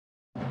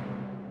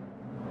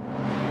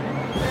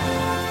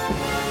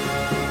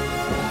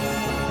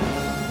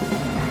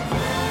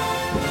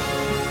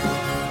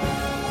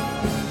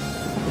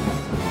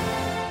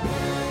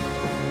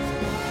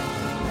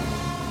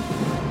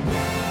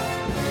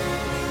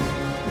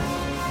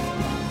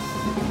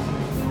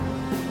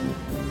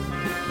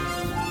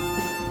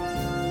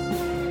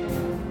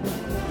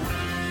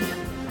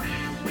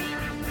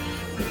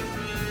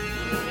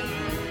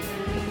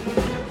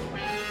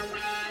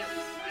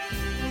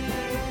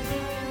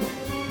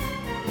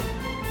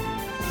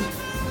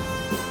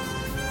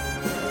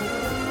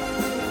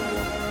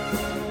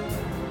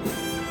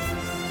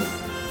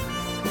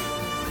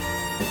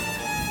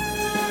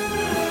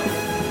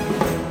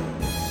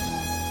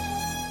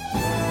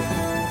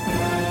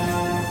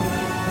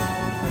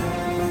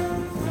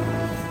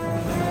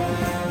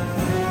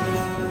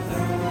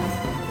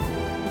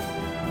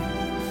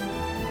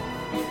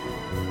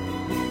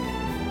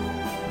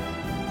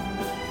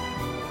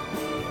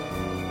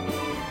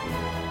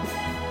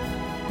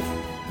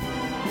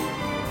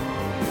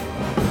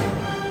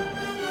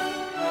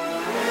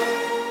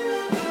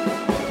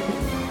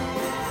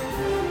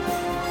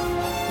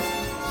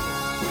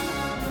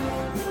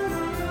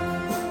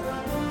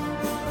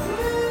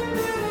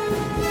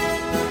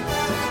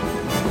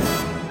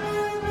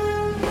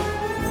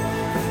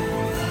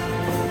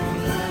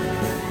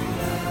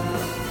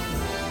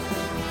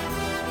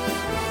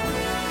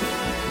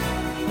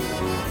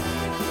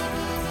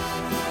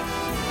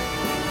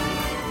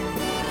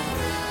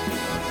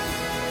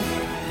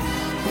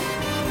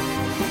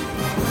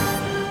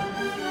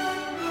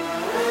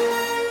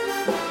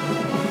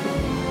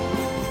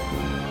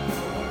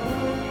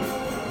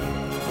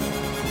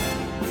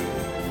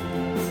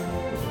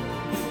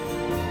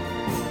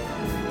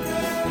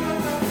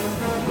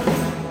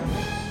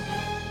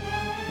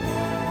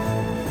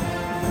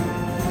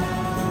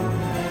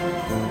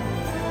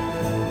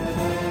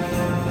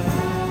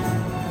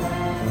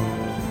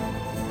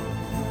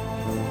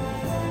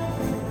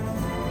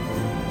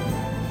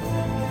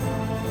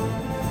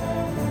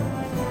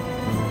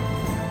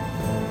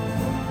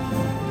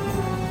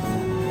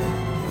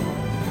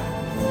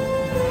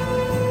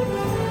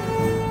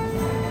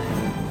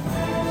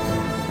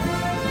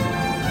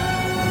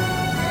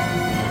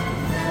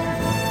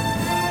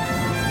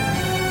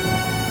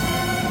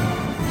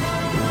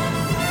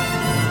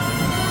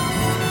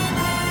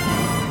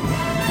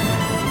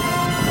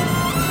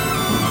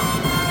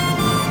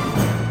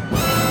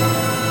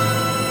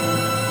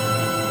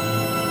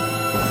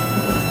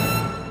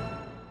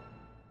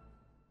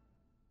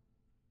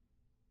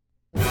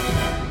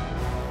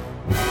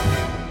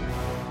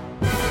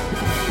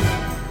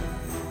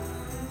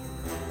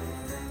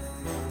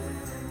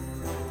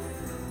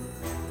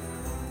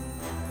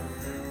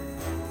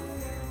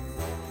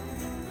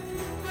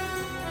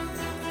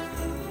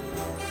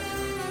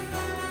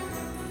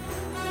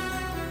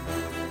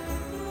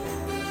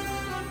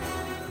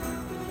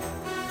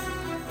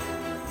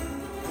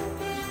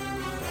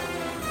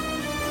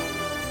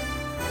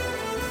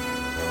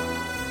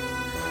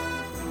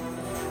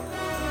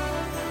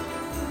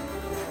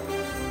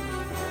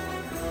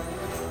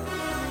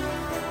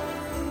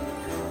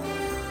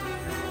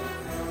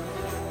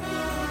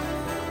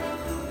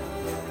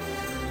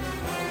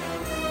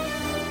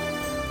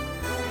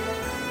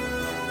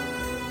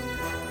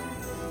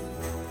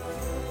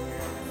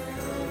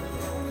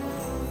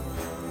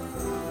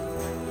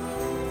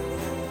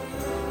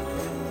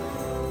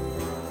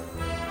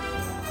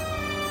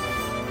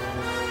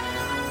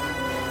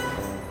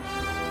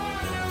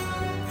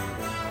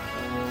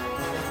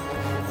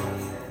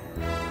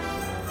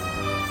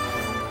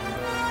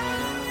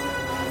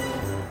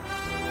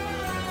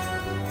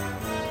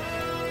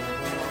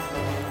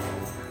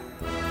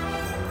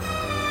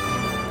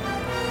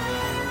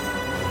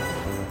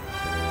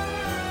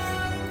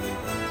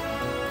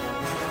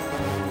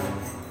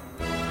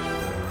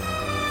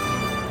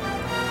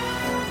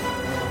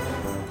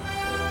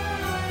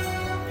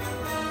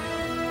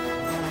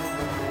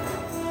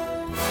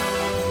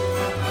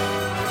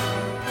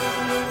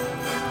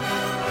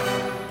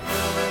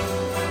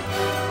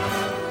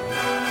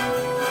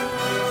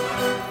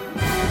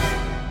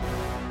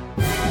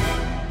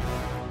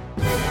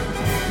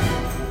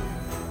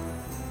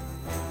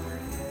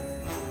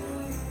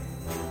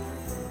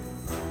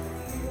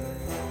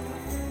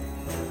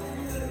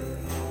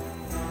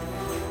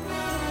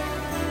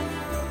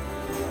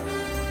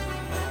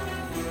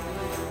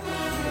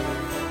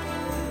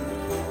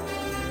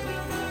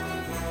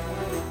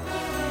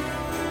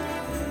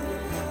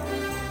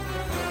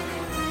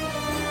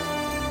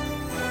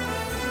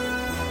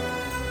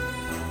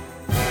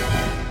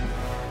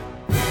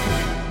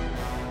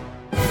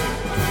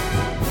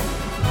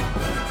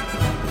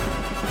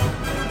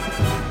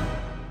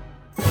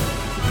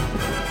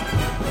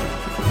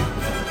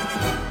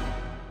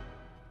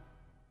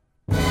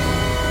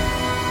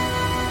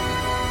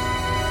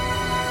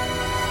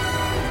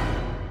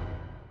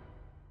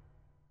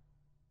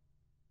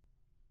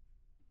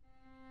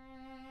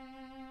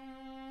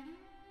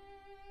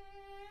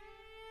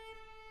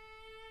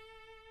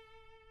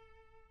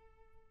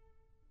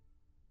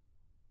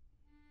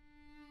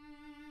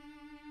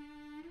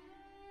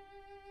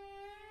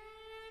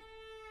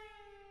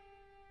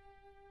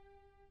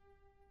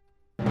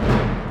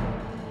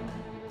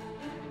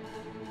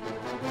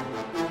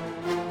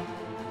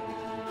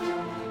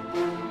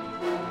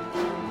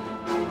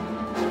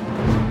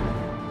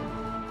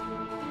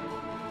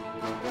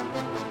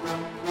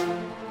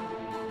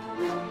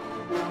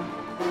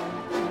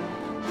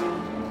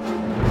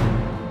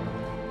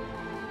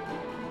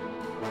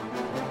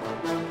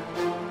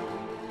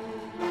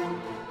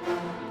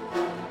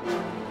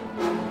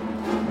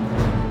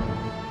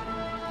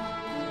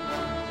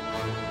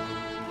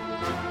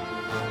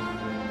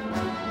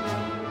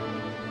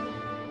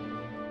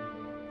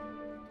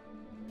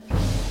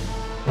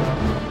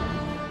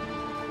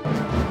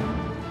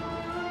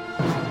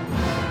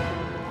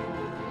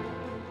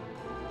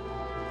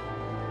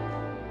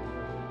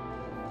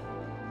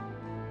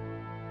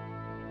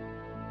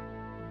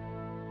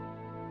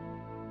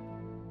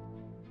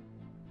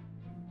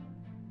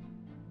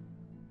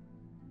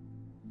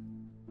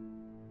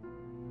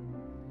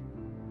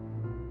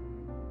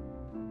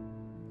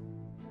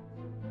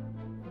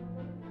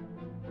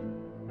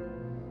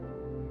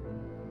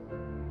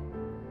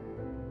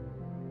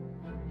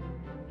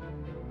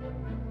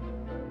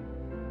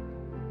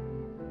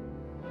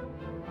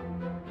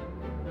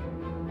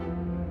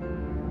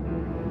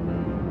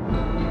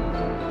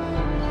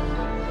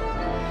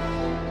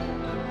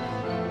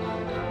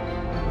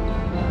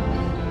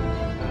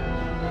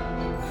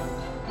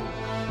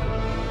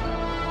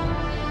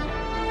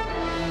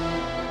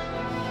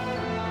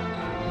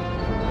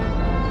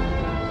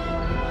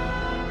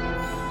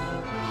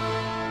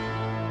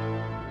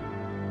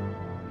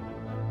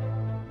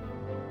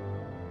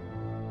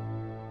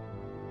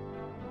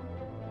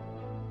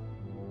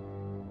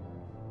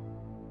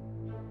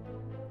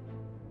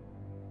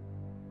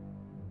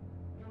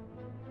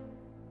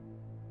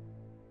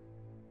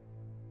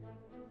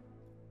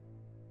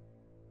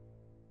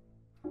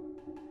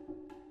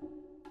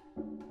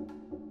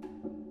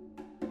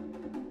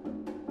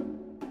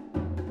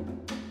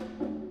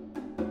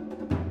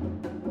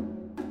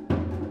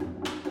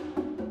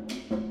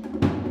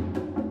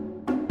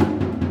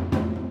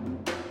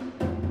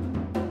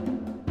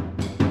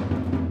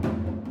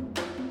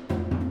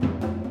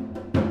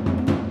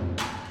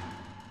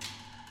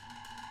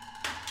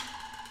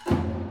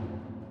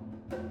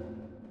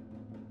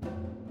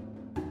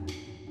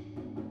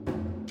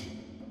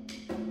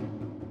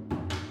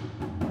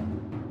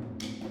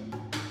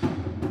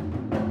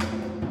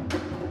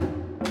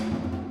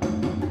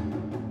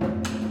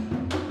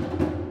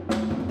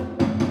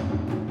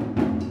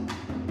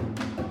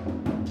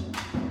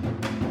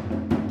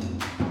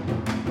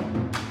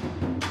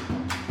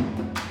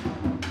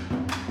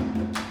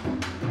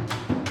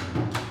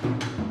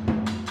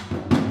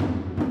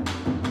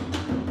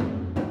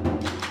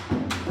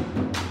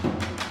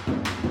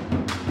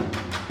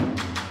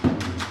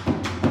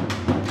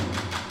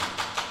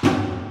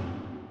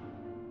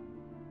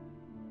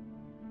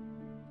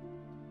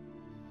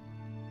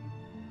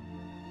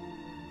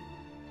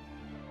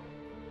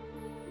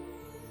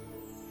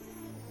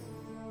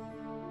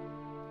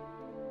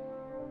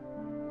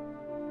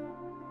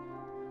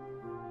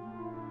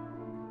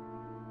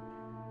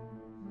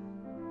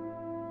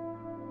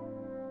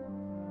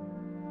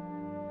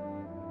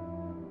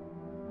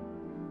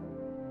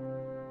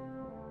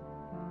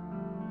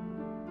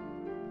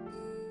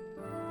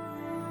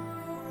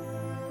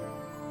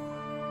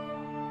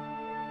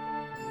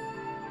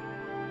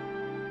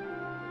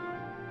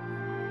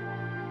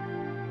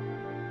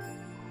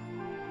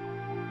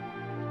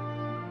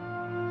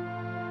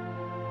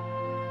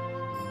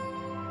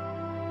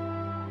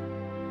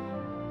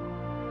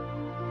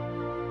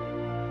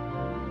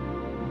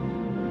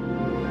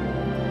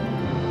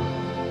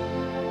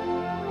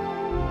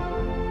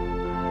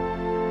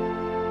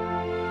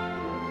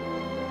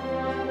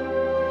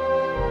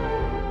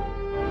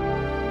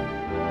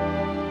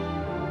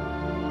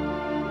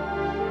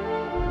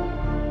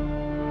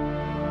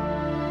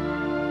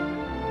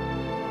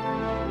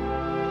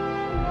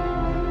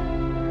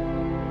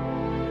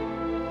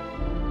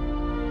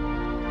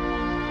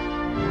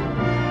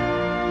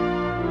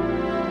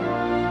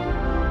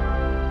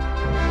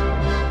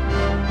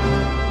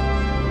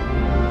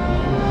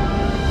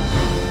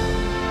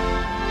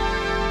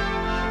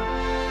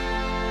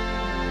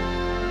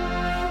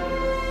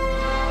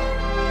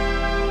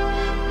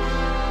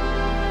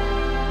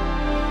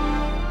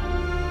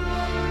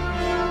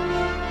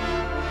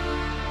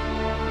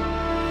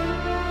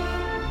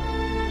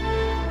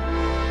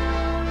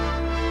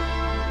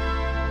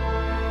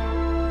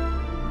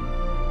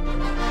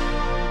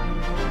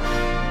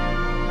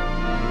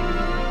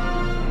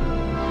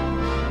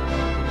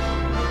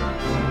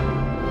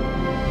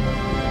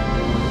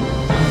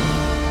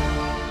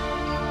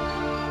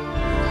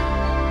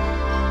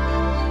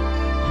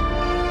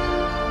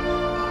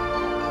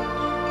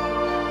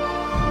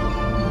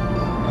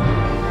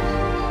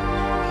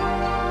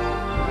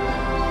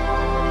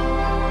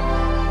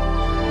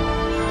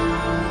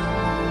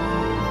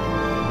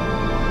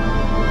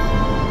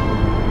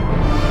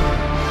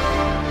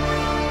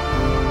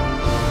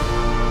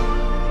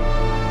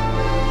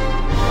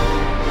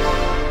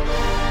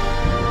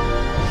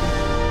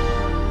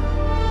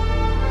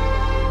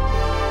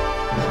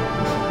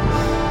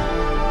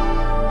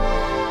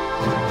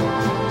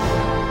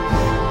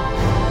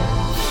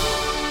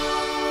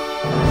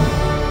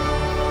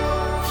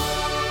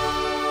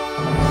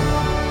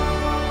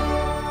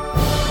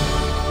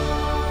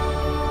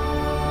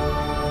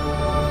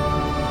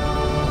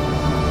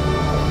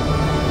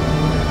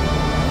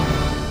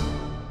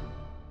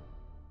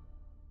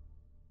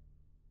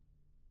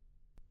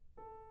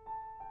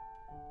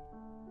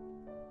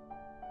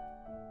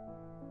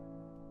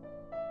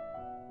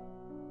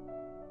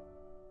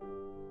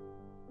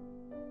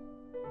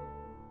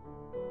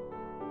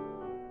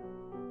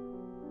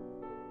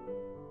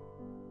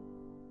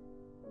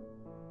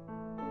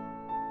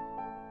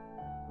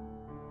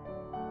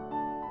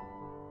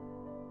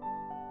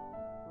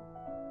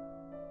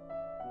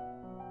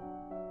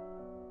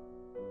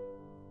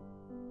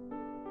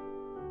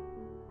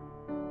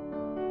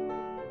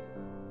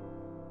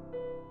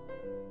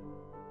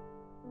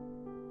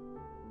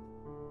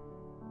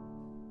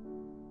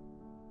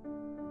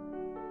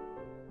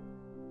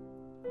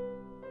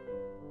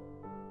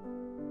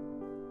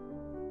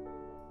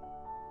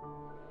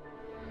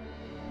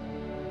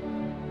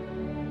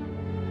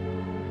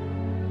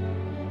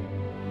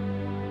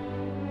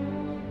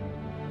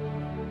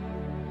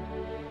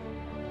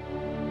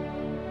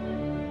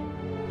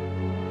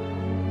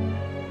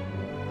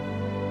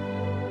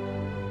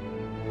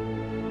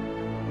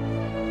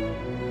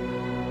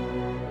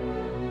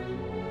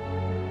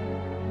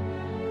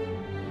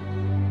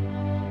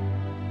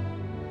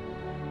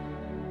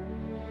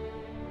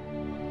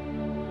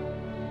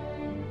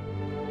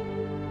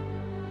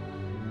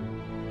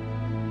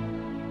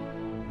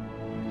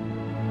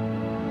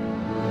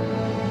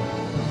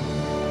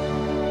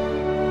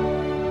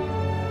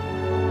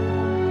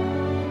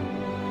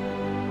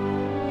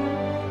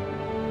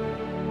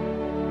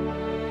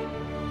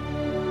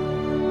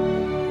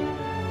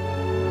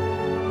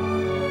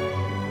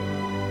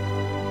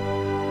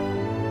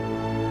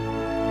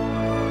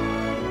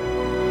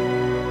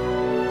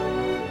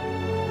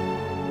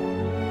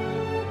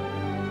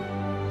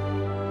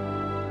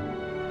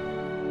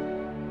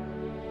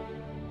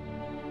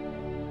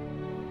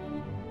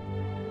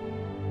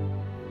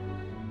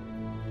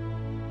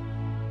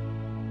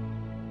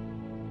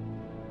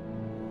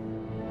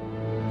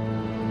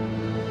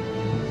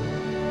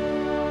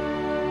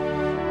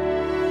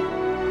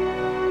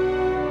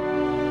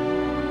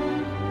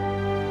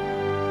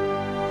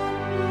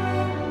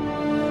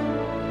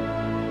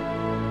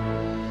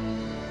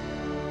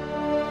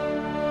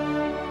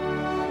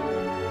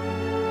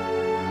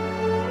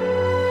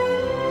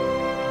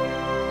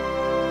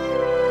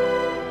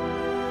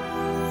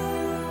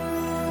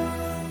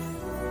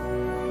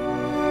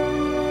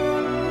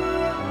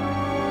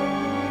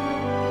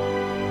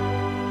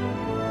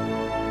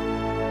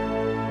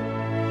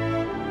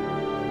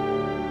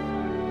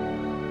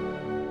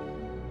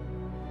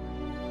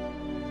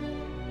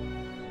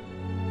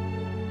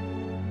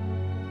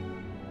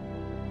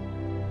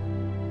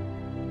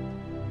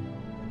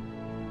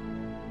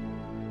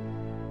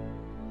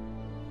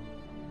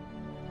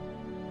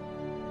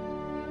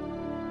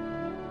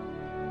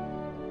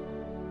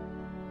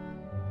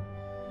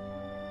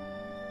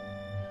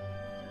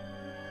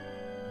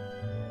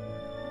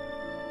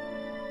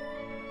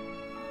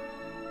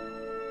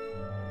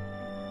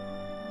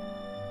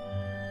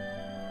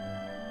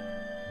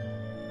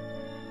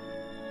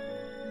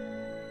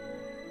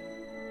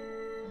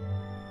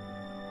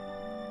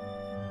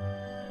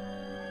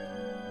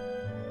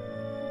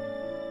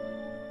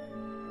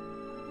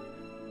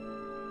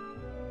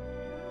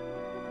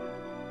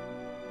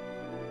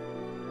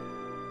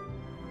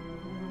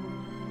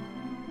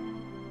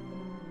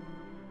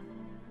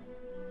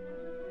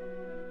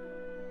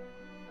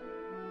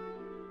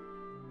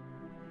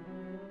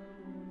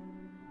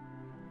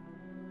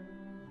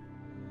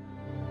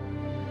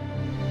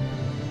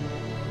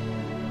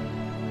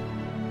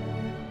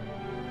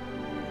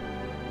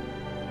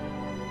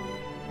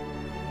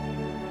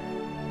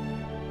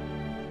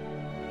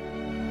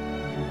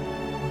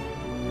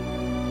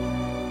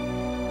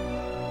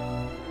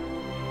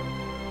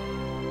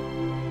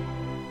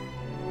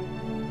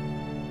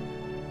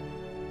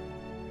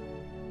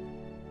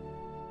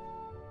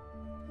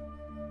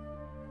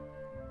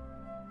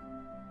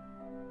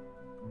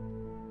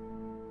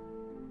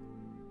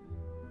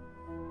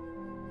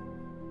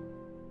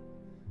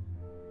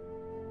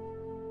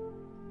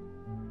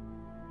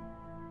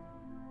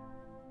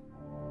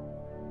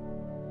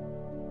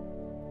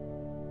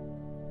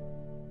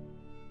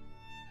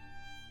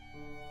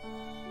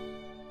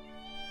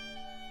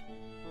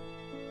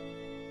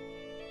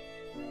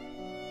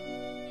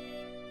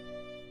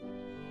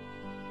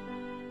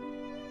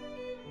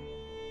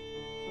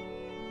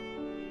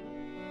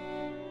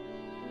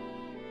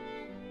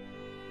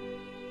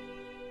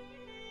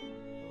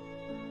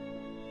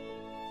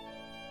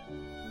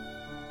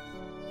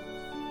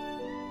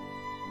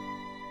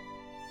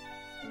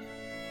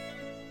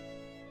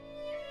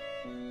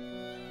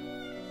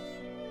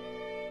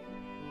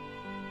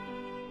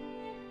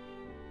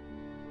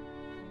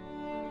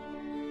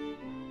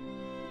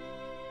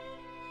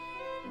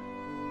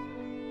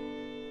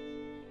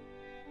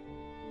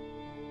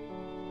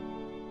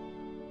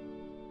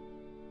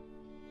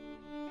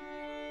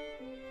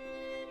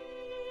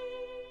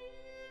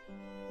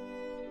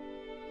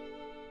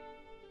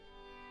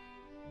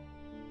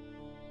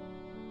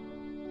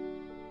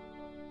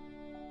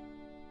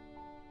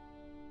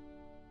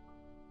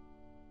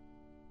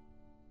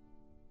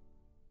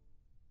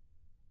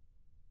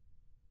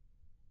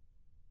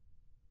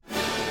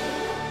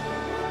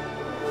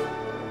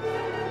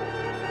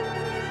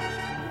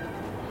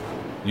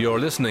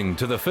 You're listening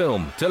to the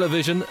film,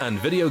 television, and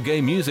video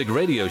game music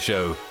radio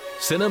show,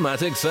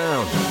 Cinematic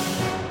Sound.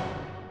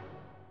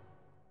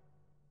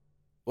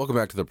 Welcome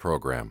back to the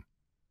program.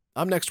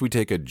 Up next, we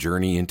take a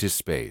journey into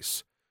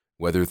space,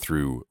 whether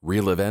through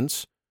real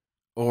events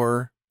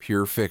or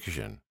pure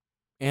fiction,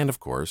 and of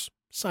course,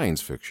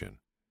 science fiction.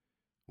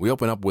 We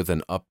open up with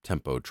an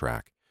up-tempo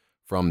track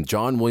from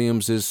John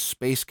Williams'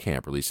 Space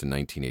Camp, released in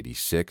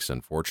 1986.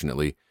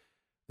 Unfortunately,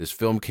 this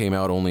film came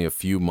out only a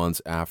few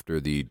months after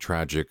the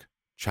tragic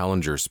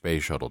Challenger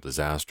space shuttle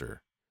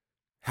disaster.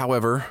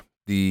 However,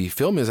 the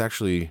film is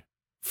actually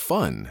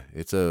fun.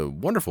 It's a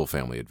wonderful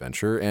family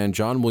adventure, and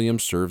John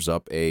Williams serves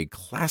up a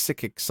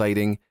classic,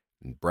 exciting,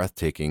 and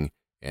breathtaking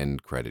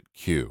end credit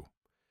cue.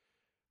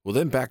 We'll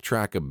then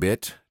backtrack a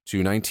bit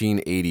to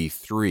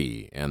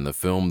 1983 and the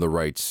film The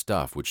Right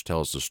Stuff, which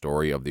tells the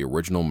story of the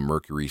original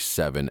Mercury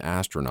 7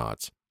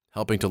 astronauts.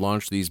 Helping to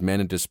launch these men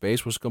into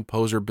space was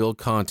composer Bill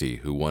Conti,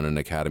 who won an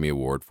Academy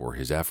Award for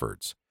his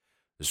efforts.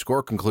 The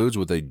score concludes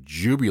with a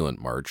jubilant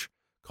march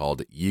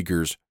called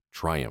Yeager's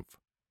Triumph.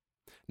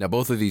 Now,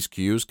 both of these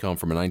cues come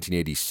from a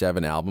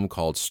 1987 album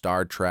called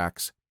Star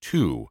Tracks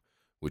 2,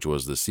 which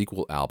was the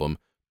sequel album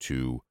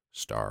to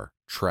Star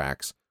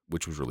Treks,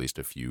 which was released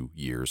a few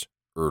years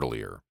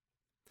earlier.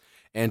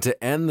 And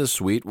to end the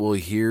suite, we'll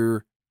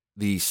hear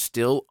the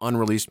still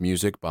unreleased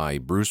music by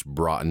Bruce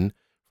Broughton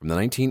from the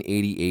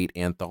 1988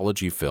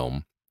 anthology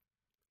film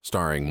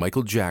starring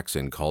Michael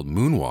Jackson called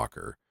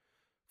Moonwalker,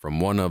 from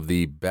one of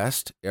the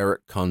best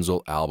Eric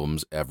Kunzel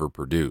albums ever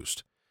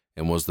produced,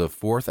 and was the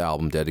fourth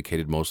album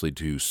dedicated mostly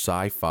to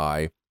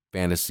sci-fi,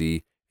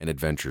 fantasy, and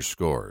adventure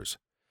scores.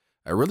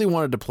 I really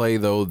wanted to play,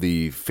 though,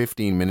 the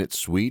 15-minute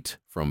suite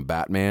from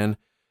Batman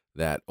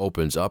that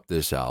opens up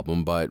this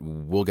album, but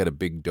we'll get a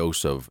big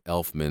dose of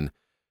Elfman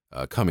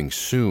coming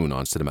soon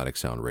on Cinematic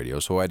Sound Radio,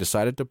 so I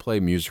decided to play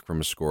music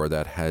from a score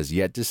that has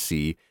yet to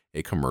see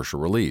a commercial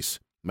release.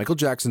 Michael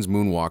Jackson's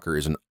Moonwalker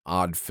is an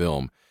odd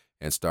film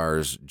and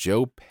stars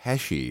Joe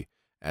Pesci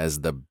as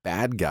the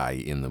bad guy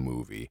in the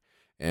movie,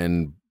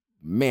 and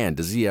man,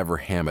 does he ever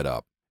ham it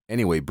up.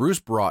 Anyway, Bruce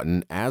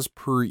Broughton, as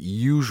per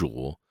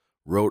usual,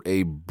 wrote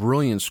a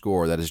brilliant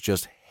score that is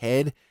just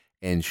head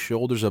and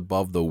shoulders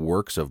above the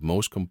works of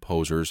most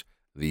composers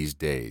these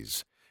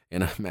days.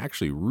 And I'm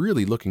actually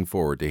really looking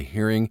forward to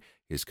hearing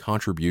his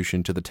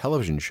contribution to the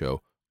television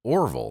show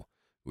Orville,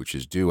 which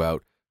is due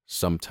out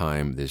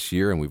sometime this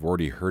year. And we've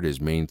already heard his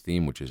main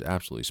theme, which is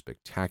absolutely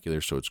spectacular.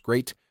 So it's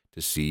great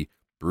to see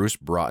Bruce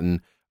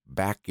Broughton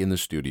back in the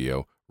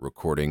studio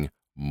recording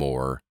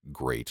more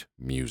great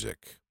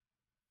music.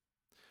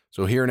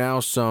 So here now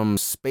some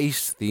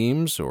space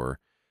themes or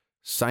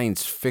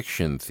science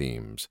fiction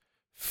themes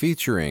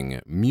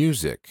featuring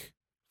music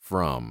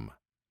from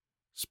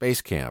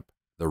Space Camp,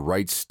 The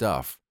Right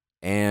Stuff,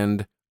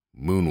 and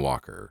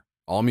Moonwalker.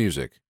 All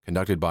music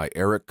conducted by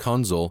Eric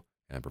Kunzel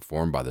and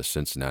performed by the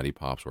Cincinnati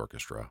Pops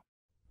Orchestra.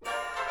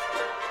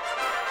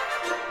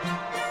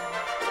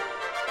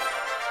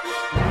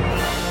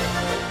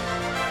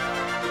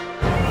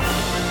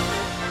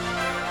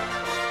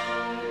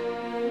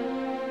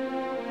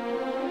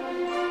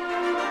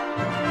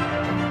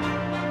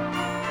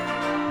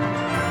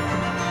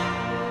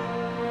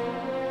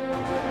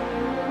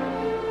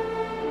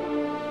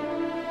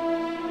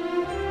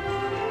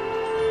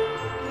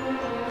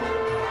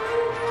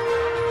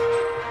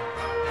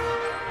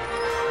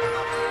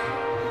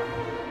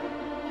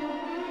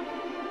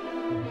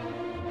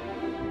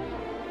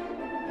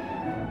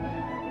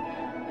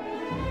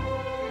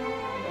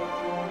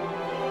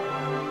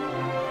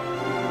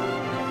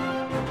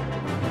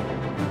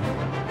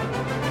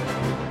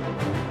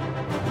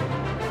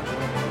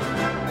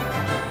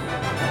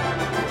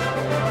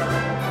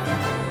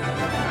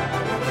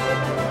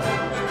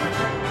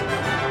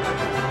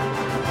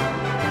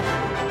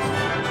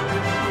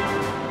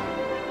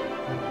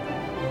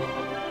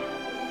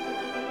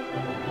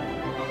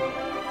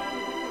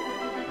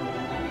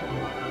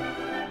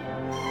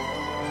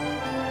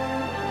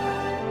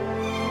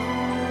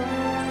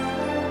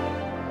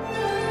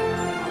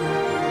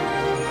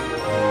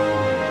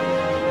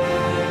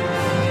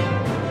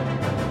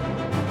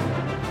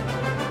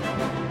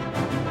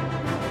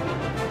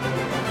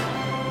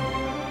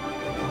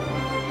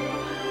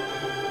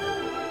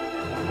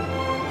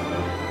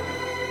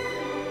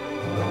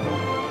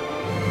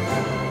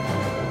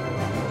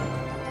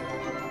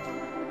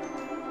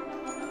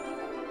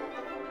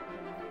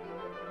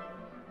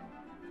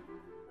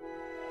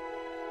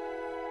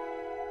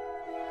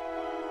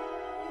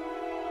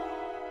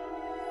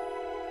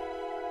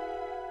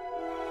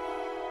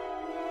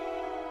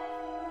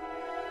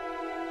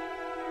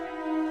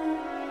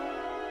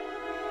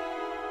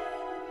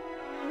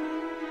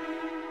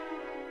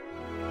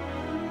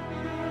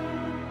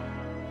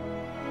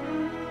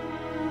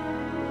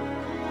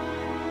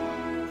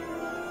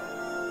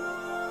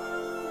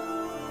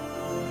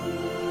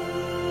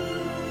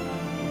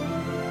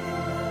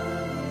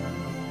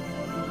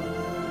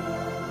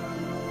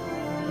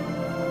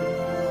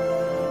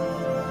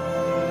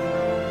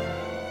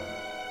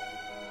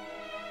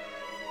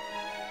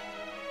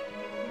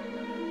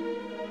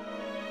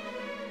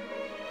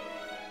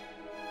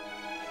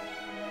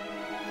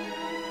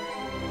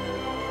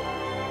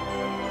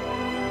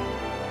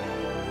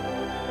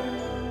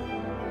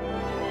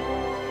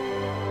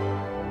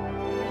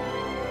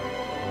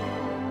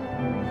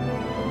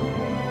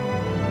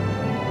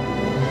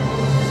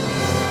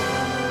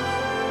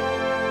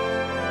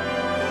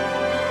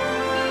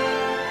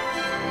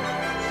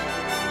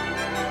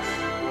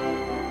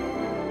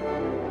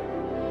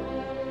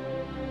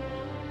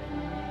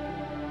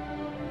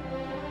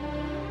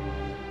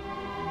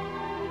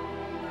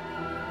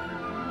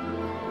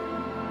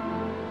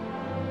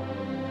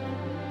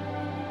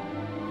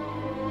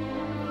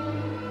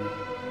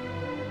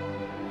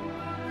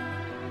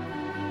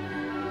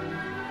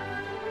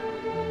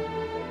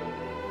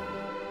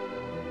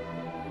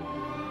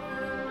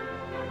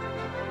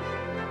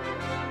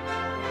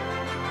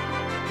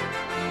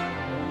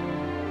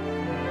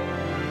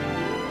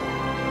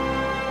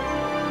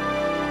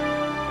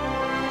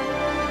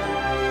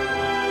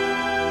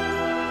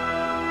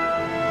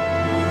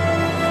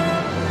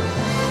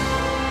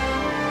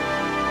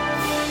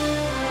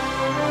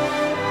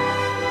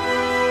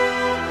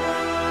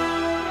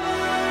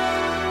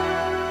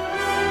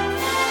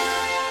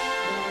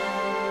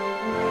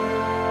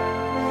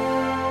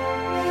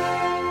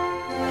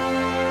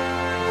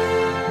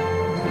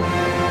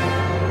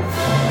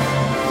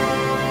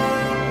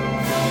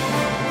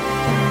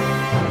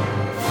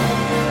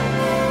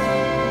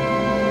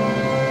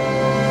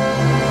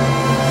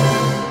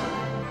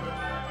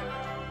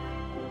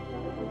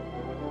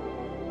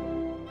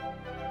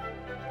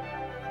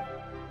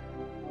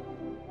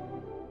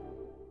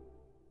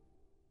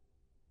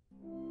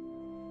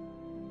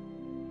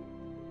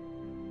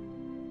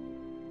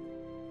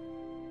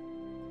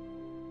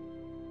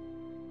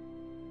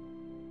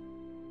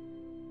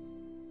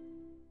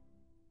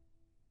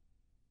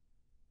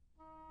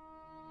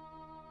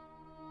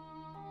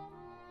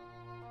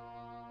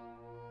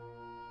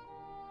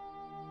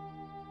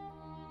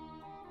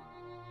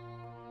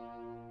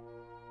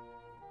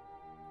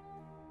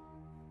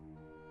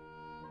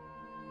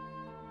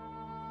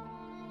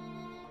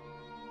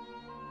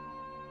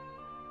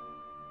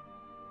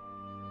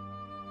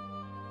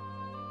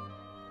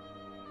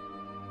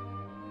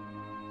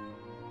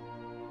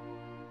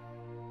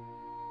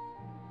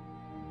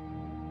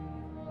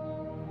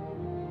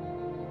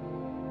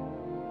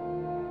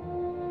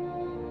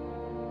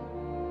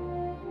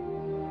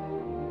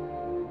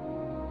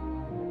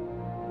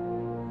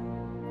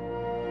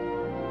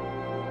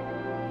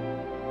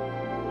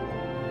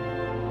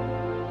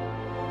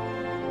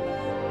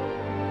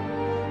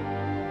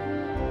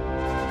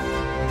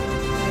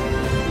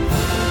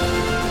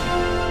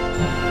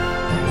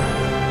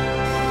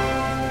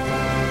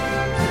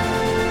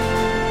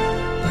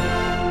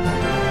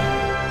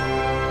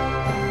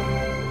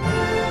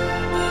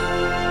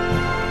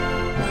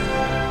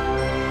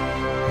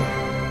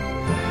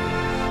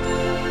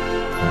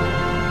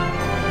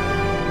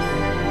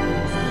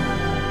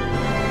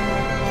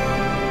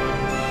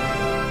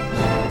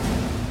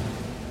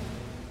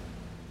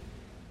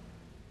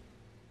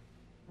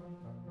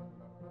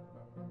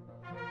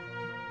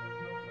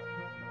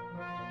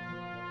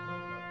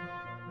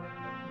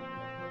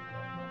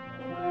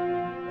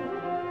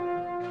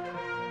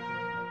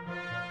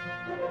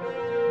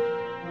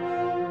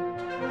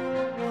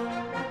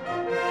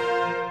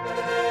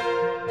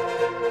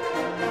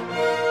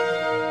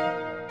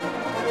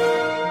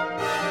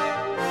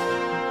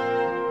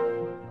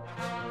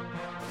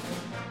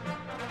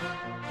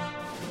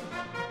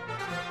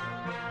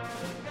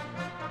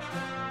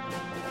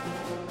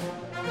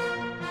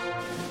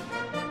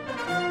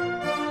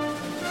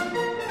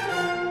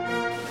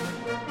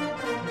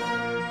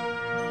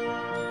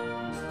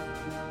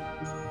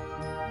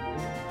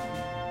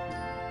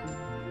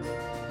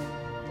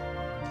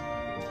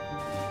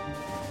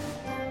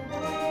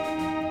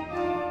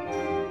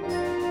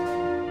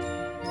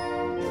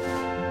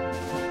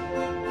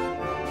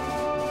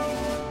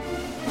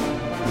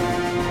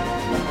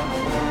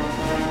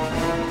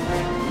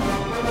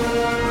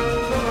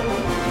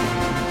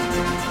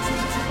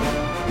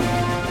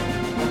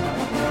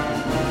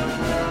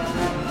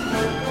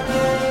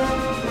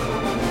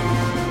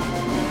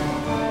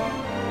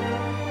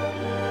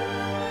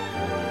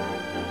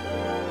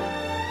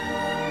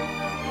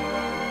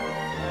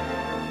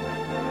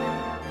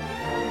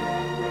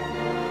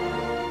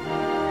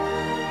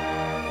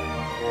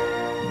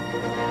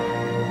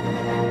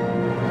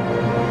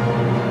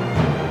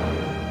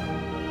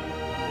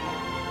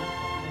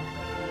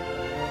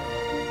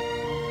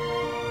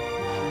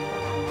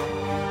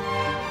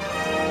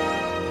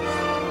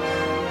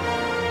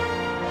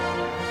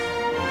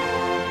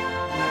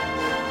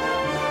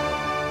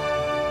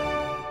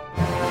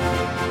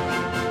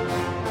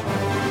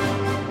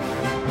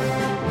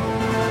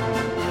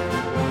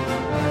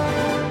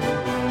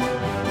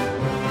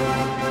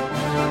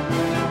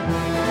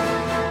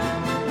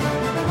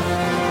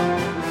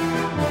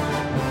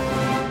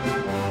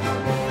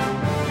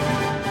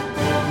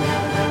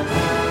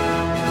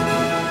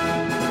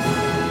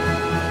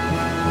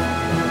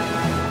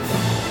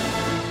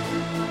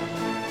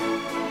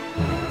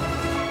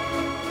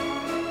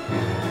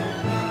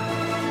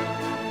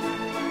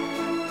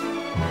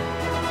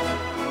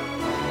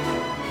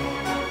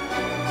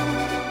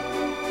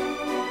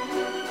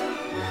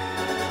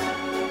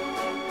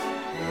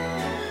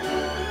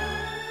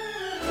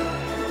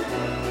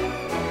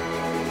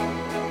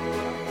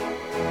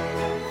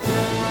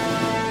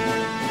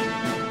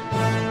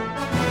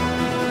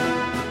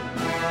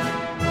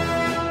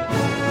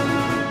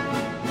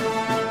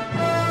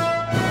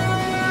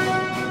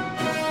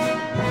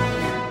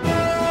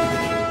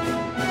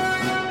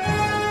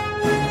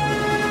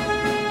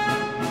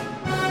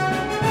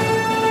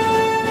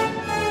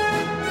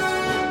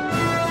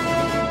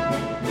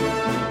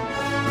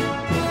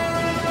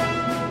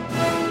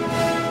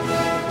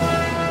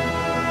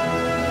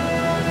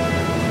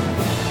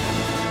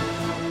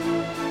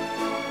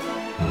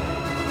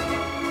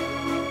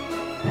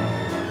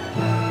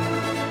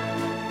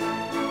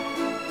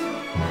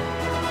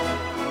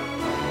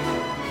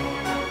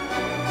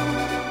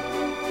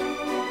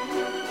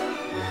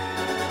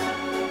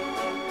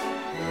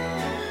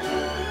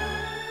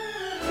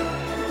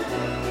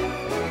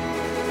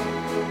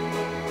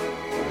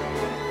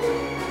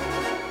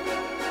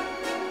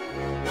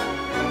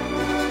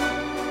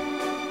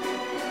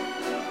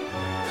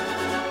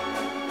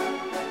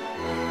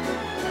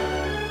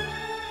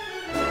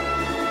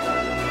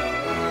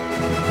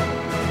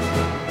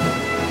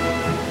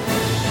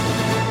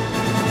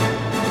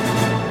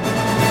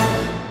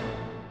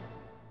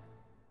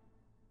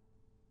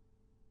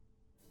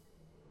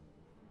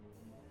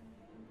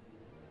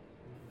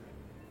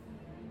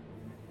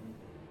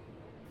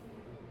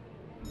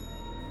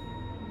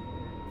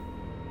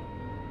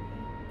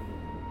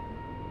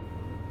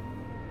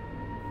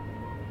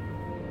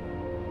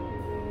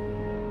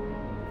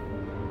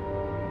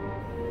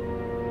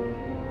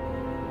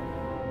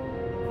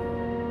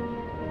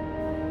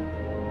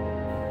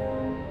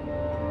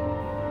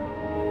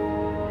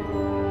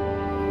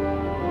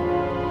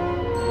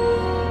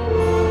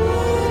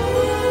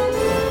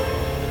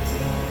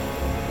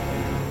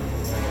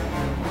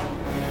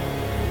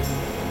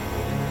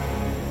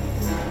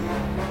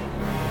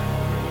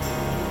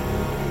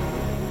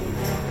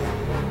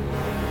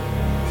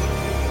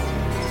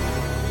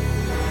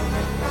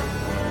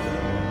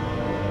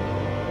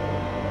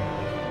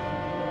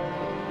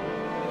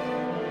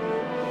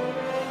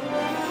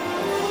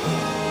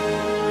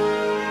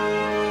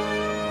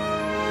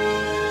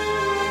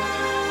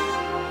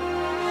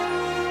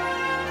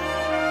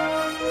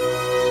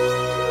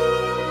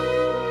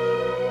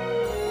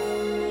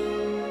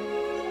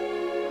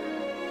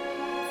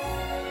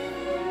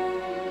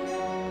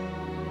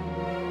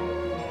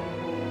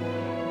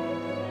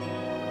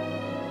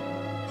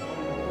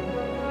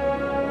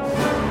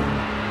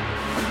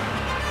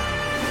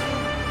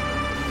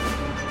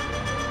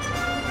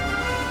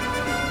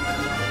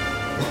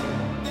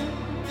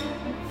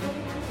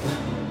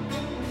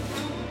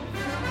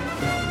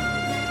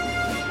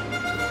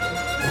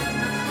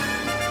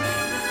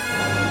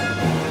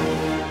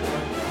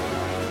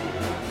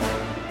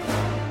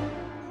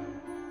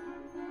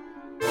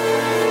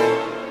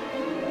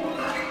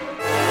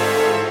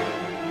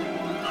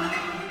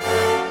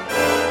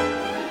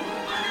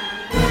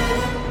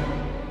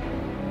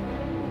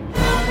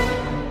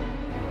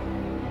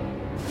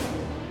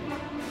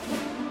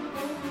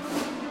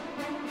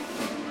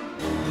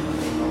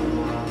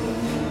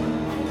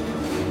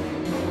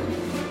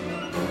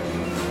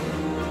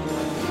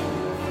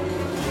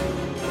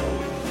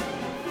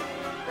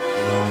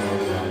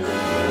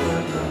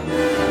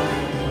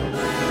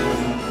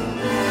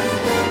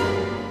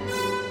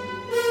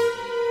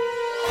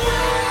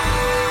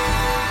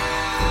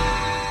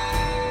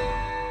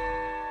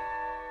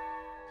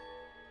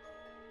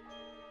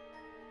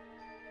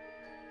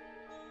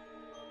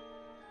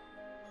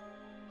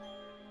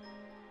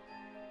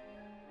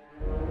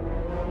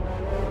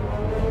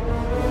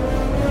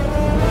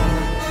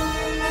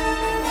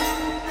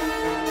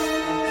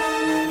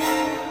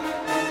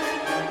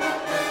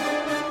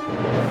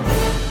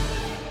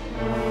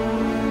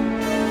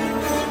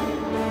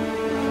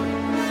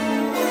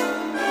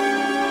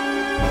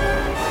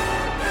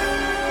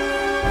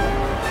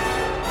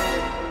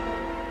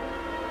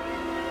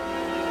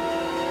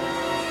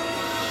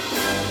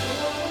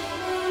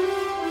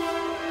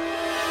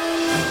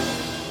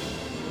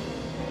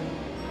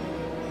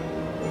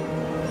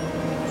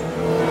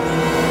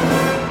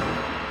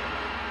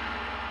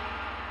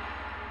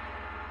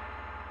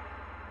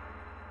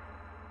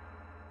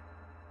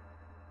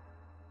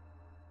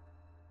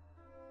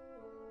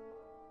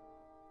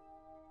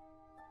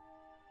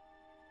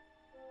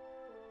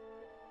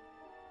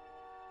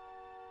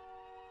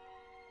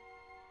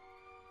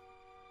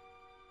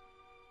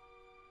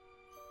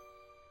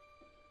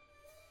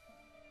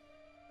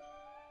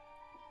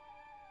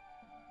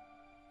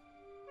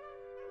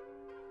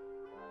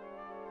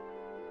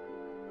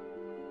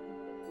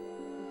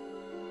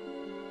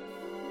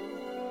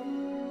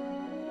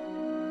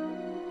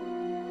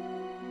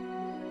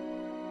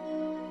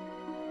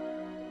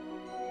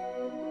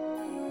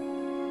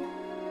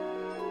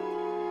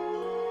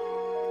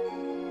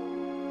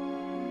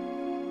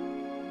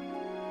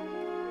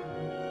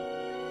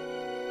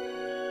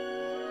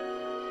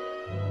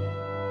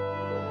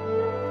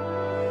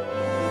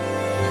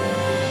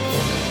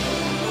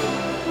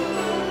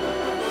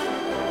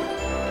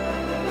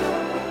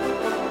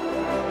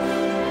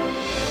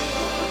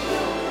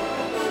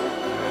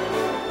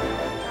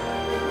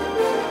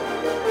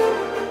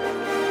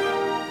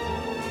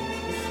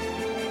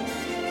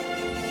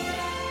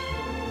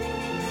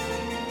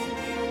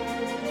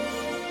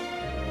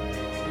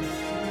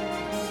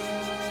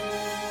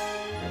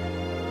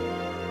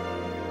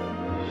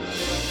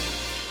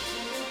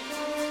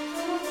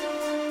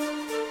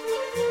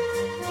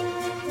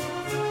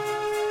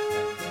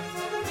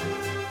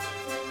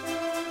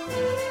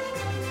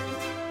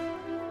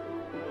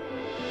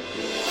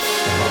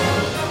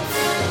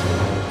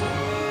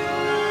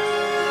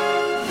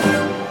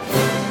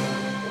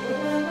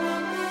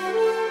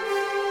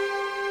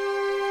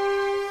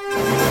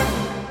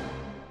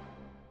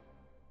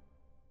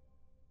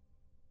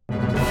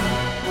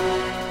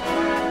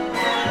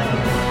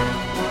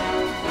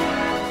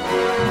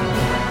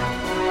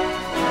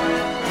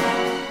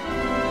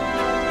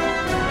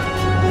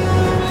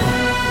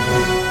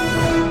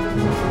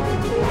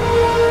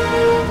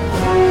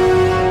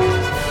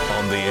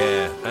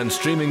 and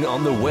streaming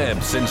on the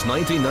web since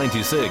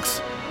 1996.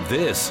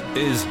 This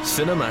is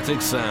Cinematic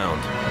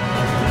Sound.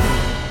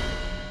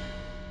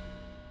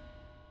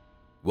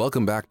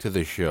 Welcome back to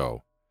the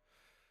show.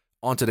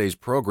 On today's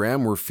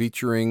program, we're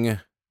featuring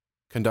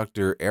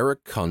conductor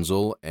Eric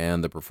Kunzel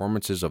and the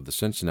performances of the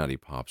Cincinnati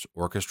Pops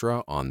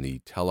Orchestra on the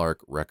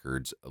Telarc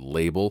Records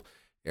label.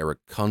 Eric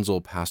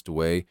Kunzel passed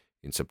away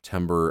in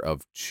September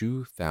of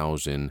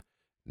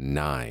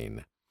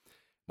 2009.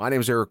 My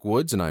name is Eric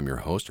Woods, and I'm your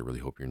host. I really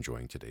hope you're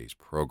enjoying today's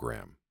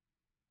program.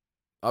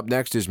 Up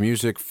next is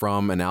music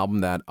from an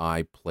album that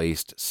I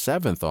placed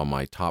 7th on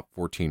my top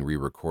 14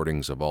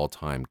 re-recordings of all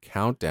time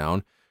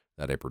countdown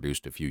that I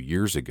produced a few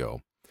years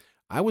ago.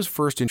 I was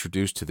first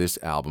introduced to this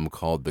album,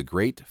 called The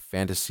Great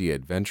Fantasy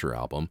Adventure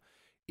Album,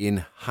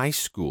 in high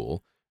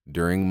school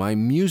during my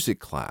music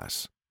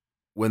class.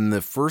 When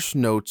the first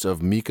notes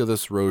of Mika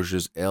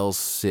Thesrozia's El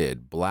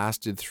Cid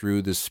blasted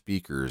through the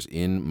speakers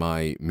in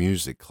my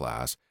music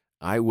class,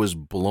 I was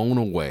blown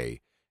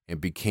away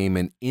and became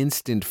an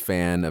instant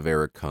fan of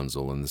Eric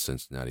Kunzel and the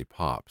Cincinnati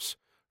Pops.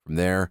 From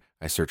there,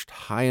 I searched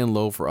high and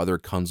low for other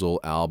Kunzel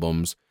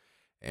albums,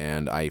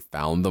 and I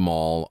found them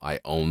all. I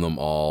own them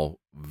all.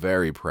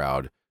 Very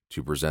proud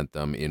to present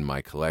them in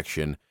my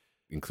collection,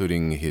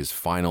 including his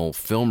final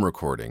film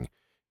recording,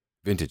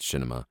 Vintage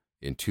Cinema,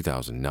 in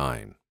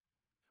 2009.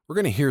 We're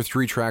going to hear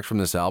 3 tracks from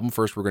this album.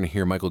 First, we're going to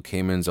hear Michael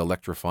Kamen's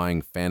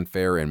electrifying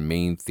fanfare and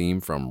main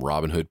theme from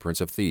Robin Hood, Prince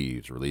of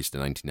Thieves, released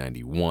in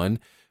 1991.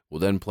 We'll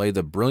then play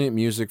the brilliant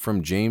music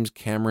from James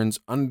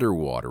Cameron's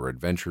underwater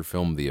adventure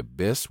film, The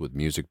Abyss, with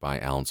music by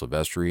Alan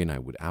Silvestri, and I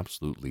would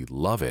absolutely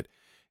love it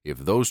if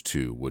those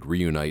two would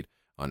reunite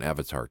on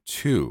Avatar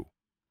 2.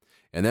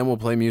 And then we'll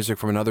play music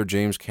from another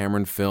James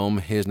Cameron film,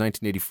 his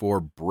 1984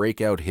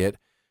 breakout hit,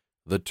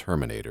 The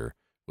Terminator,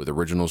 with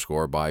original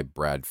score by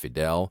Brad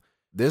Fiedel.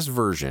 This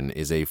version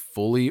is a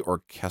fully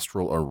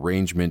orchestral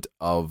arrangement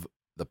of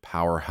the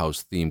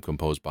powerhouse theme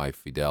composed by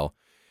Fiedel,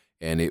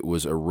 and it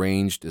was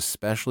arranged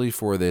especially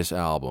for this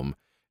album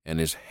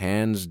and is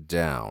hands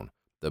down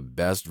the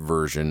best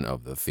version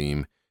of the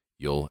theme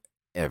you'll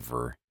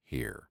ever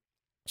hear.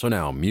 So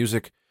now,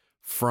 music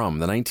from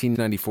the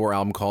 1994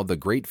 album called The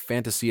Great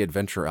Fantasy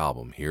Adventure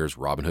Album. Here's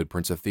Robin Hood,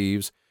 Prince of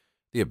Thieves,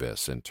 The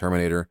Abyss, and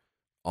Terminator,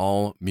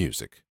 all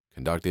music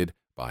conducted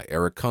by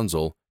Eric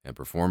Kunzel and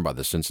performed by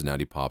the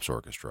Cincinnati Pops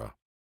Orchestra.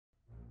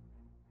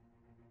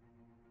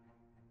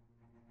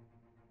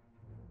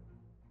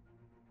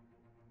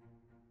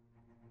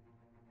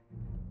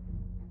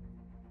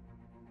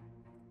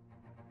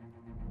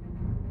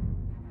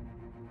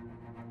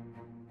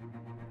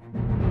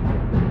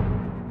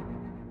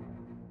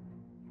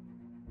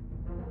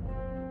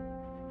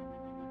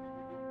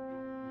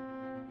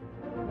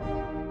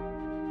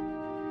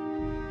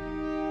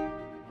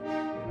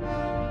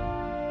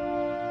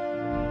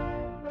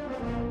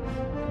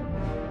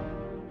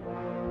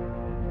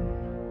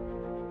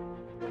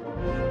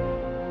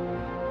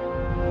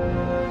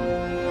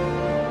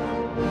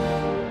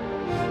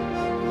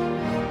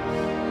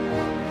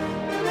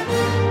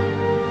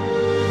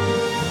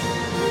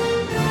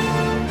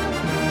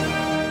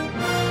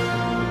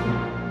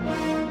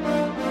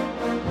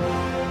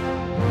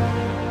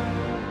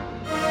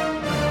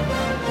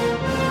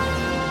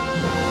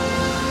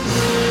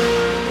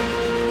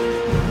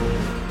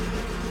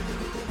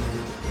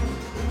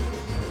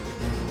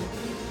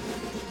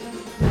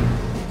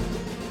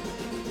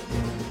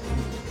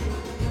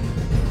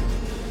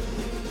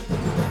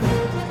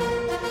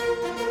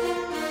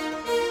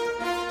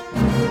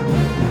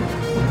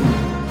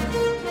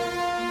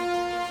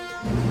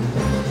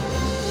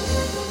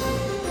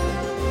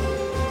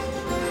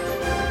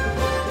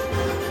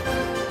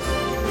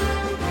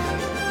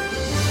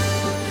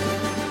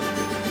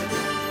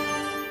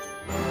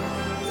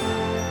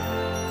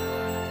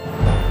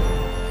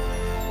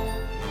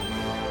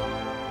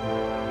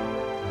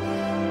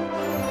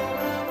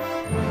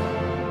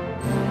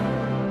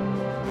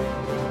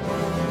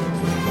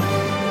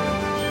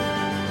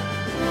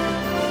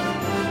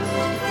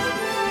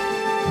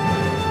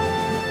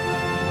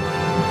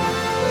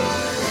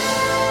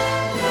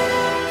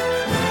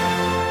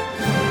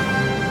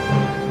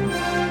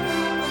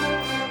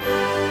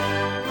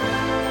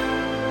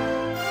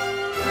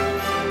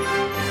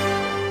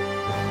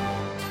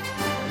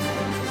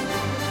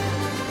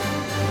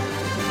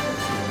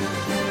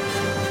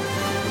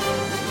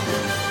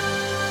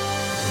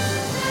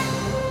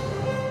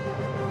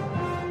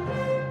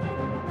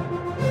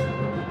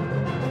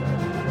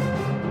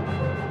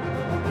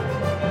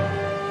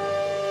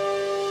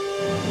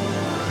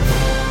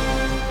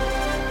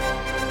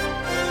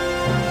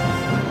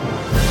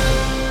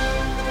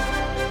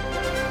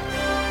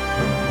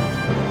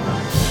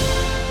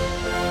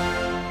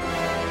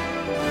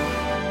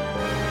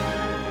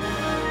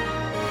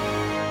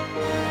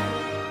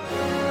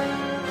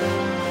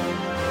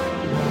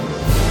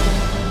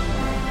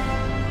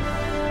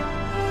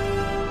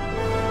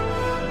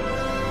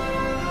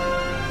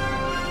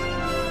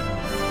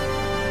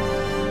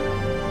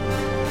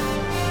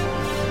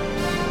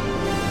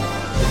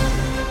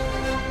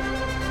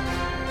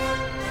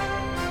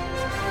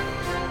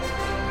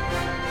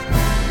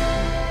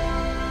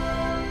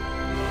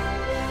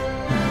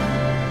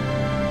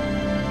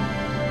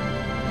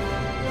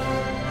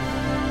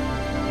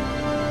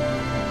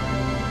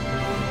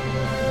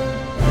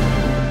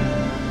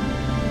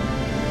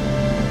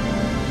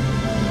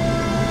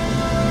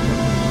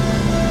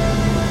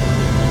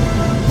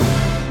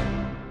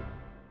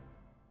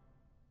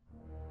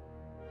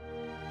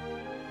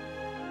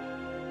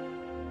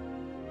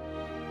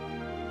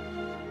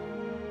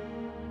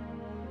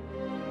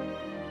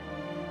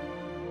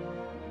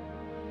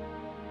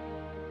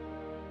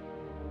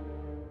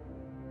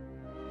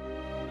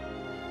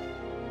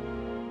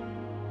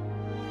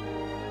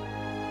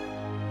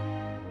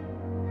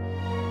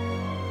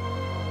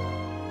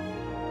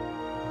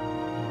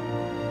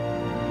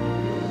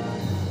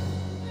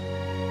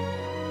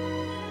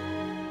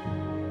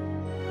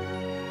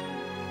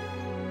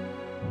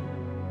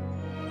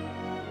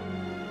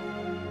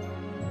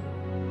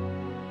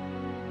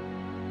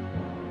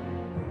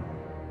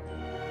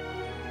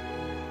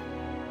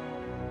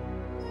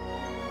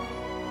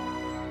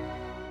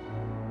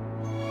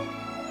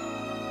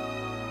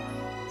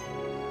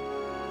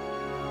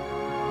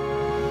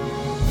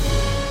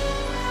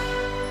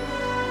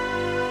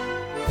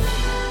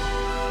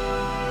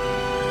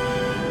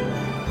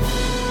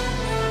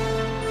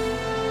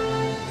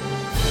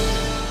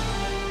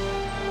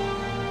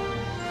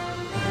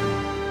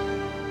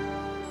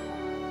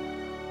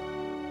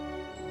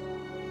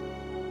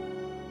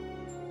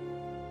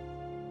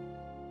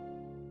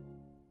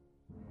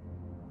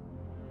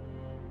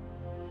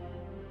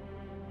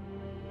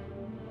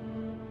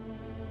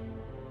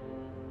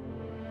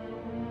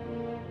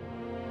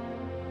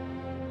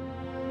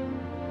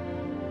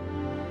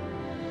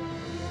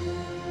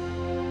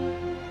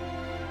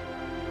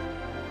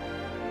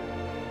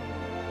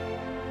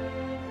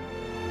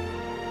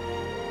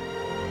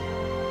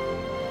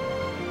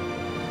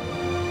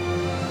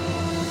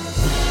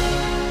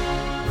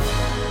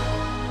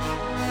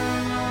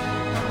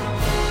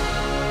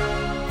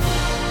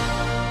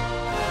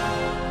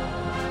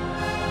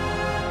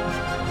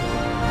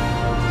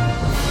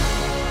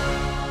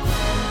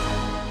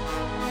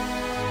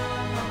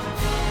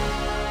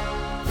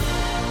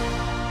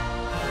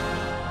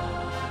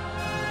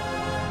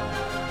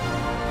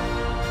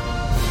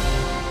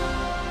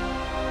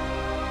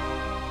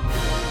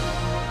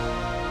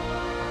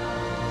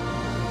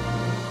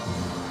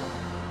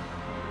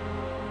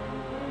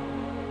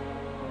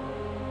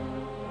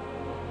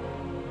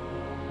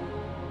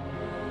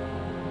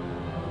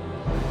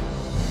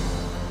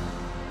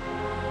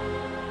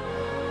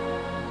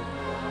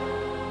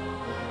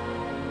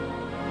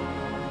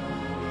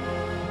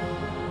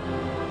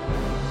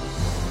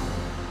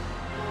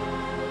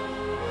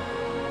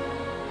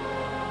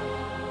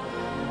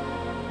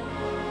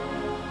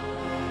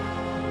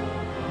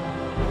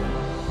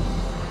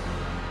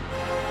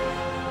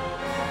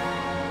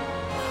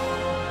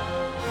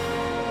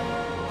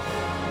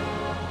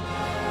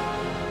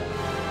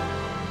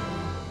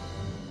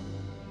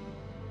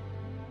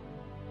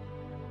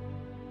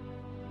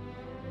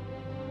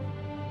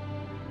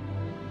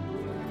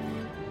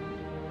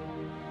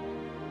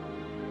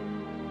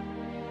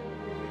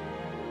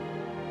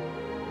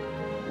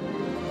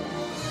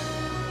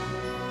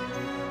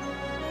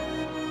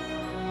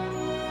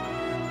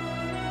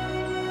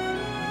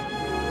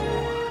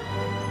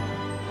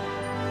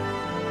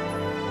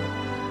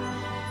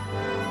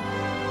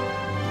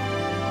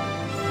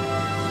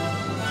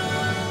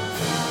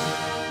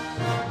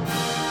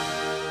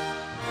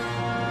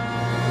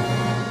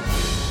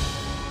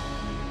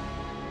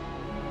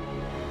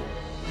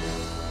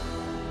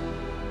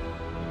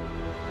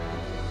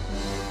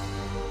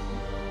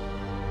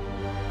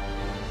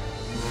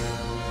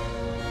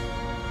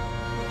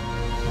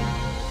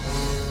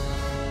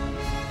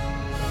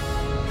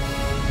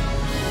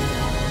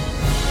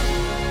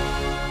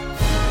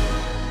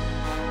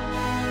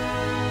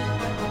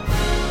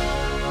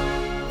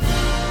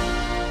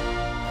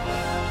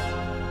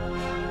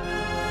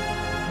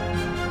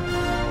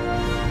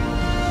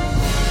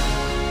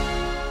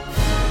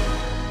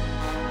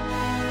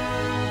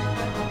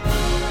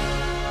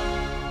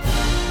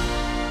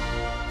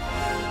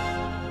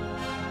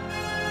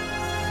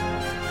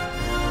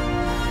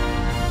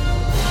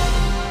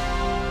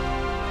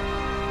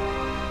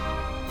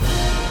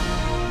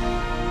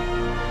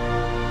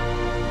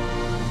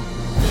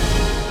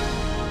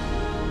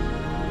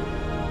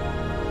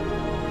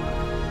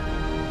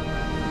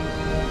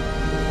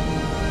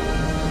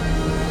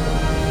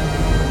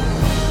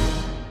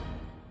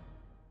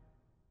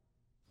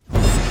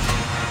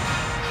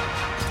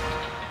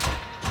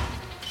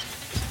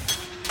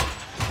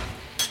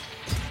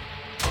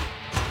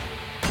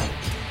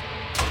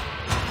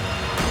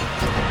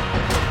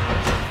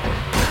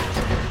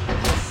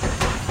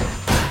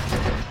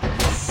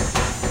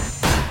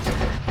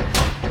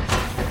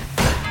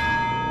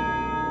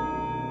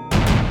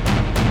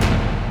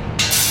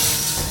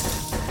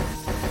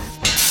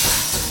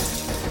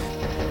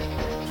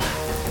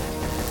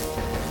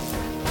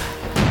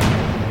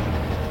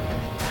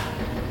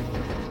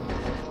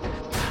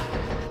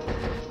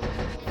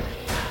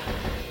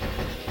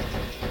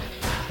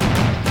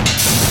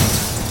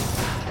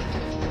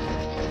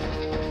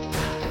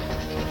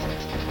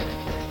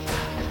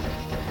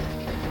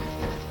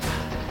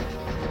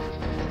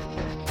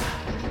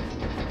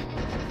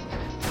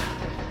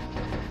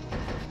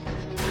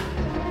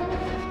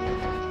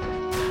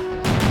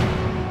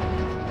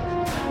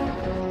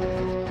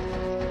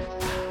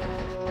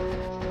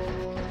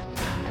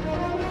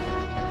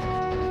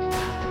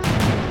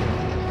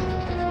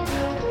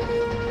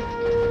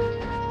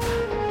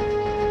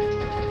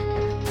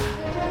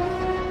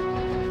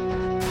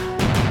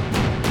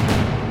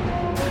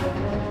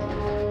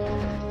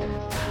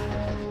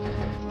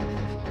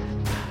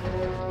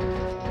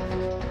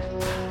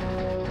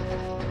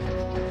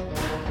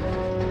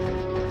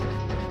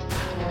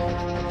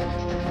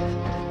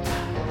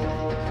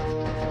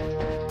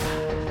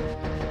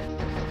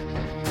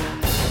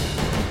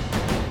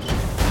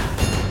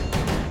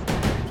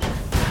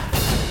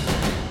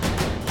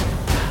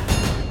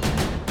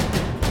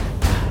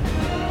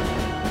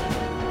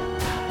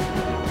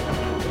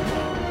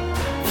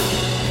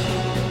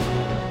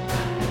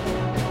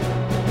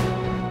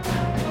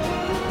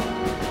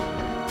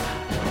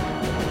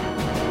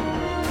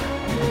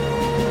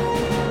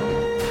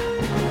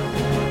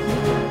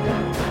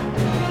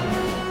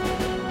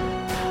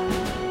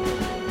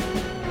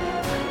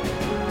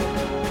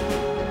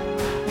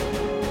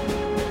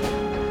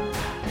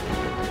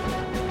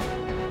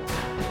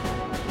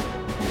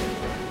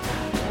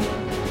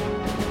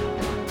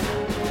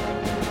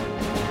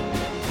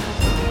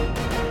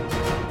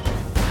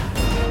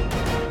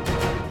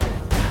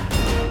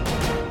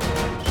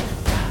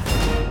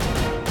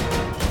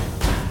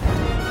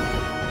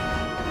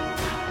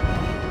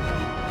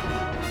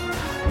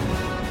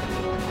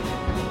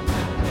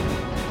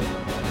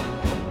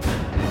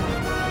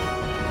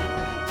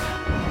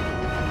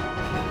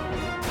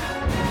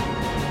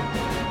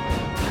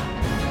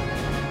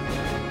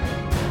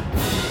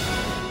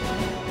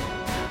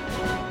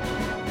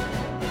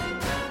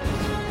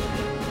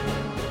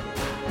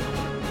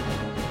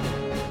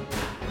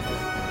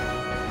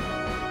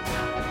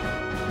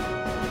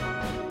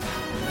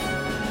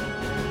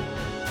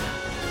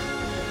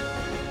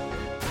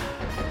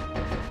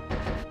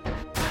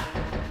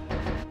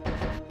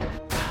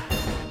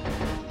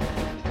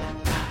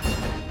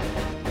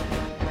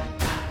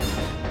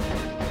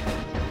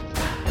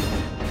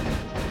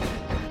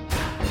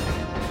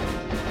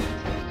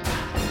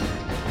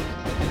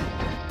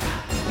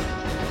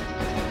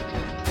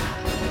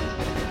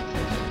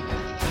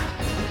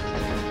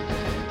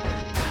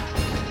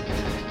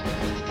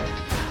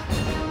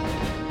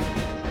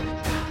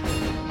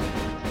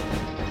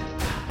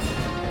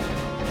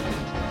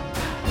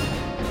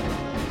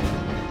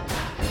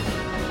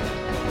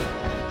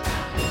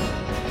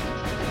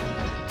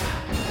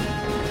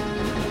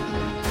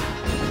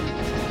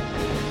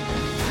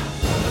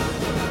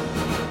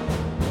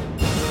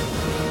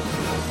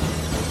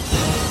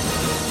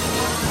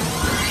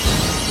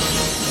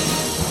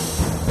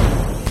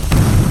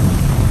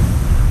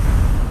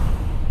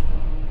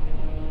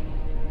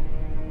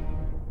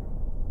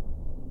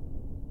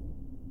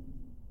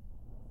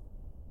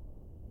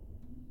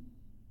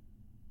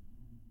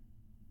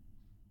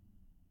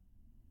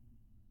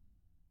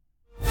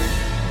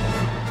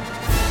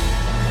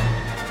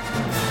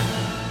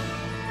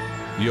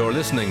 You're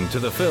listening to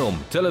the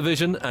film,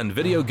 television, and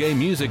video game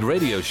music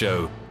radio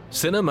show,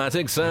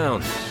 Cinematic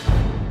Sound.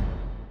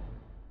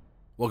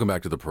 Welcome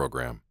back to the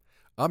program.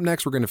 Up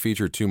next, we're going to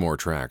feature two more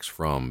tracks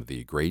from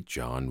the great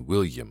John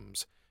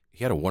Williams.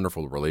 He had a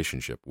wonderful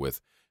relationship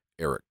with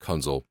Eric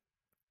Kunzel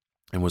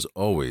and was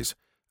always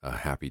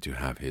happy to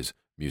have his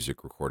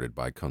music recorded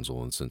by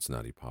Kunzel and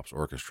Cincinnati Pops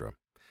Orchestra.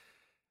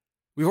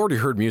 We've already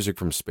heard music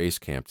from Space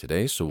Camp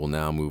today, so we'll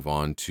now move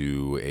on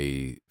to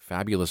a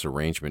fabulous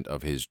arrangement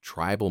of his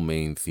Tribal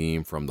Main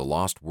theme from The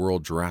Lost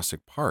World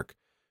Jurassic Park,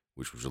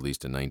 which was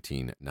released in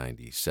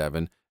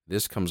 1997.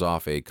 This comes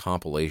off a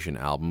compilation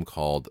album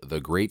called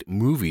The Great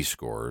Movie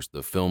Scores,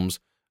 the films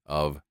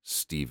of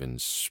Steven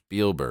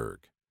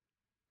Spielberg.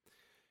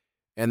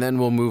 And then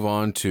we'll move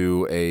on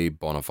to a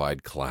bona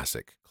fide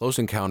classic, Close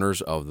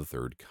Encounters of the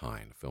Third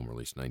Kind, a film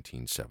released in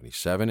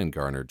 1977 and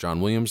garnered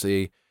John Williams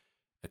the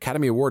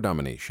Academy Award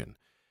nomination.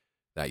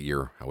 That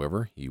year,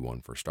 however, he won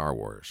for Star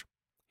Wars.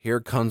 Here,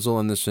 Kunzel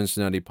and the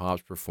Cincinnati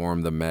Pops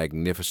perform the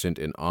magnificent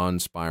and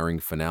awe-inspiring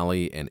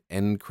finale and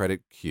end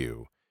credit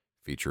cue,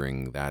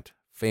 featuring that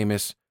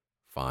famous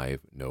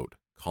 5-note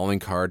calling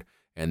card,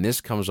 and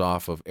this comes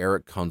off of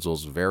Eric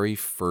Kunzel's very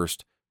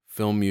first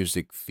film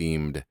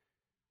music-themed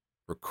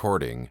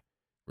recording,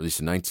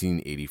 released in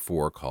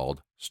 1984,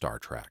 called Star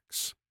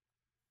Tracks.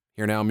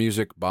 Here now,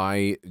 music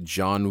by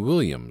John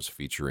Williams,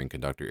 featuring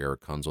conductor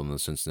Eric Kunzel and the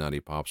Cincinnati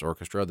Pops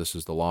Orchestra. This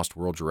is The Lost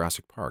World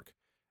Jurassic Park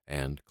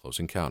and Close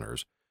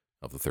Encounters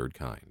of the Third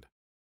Kind.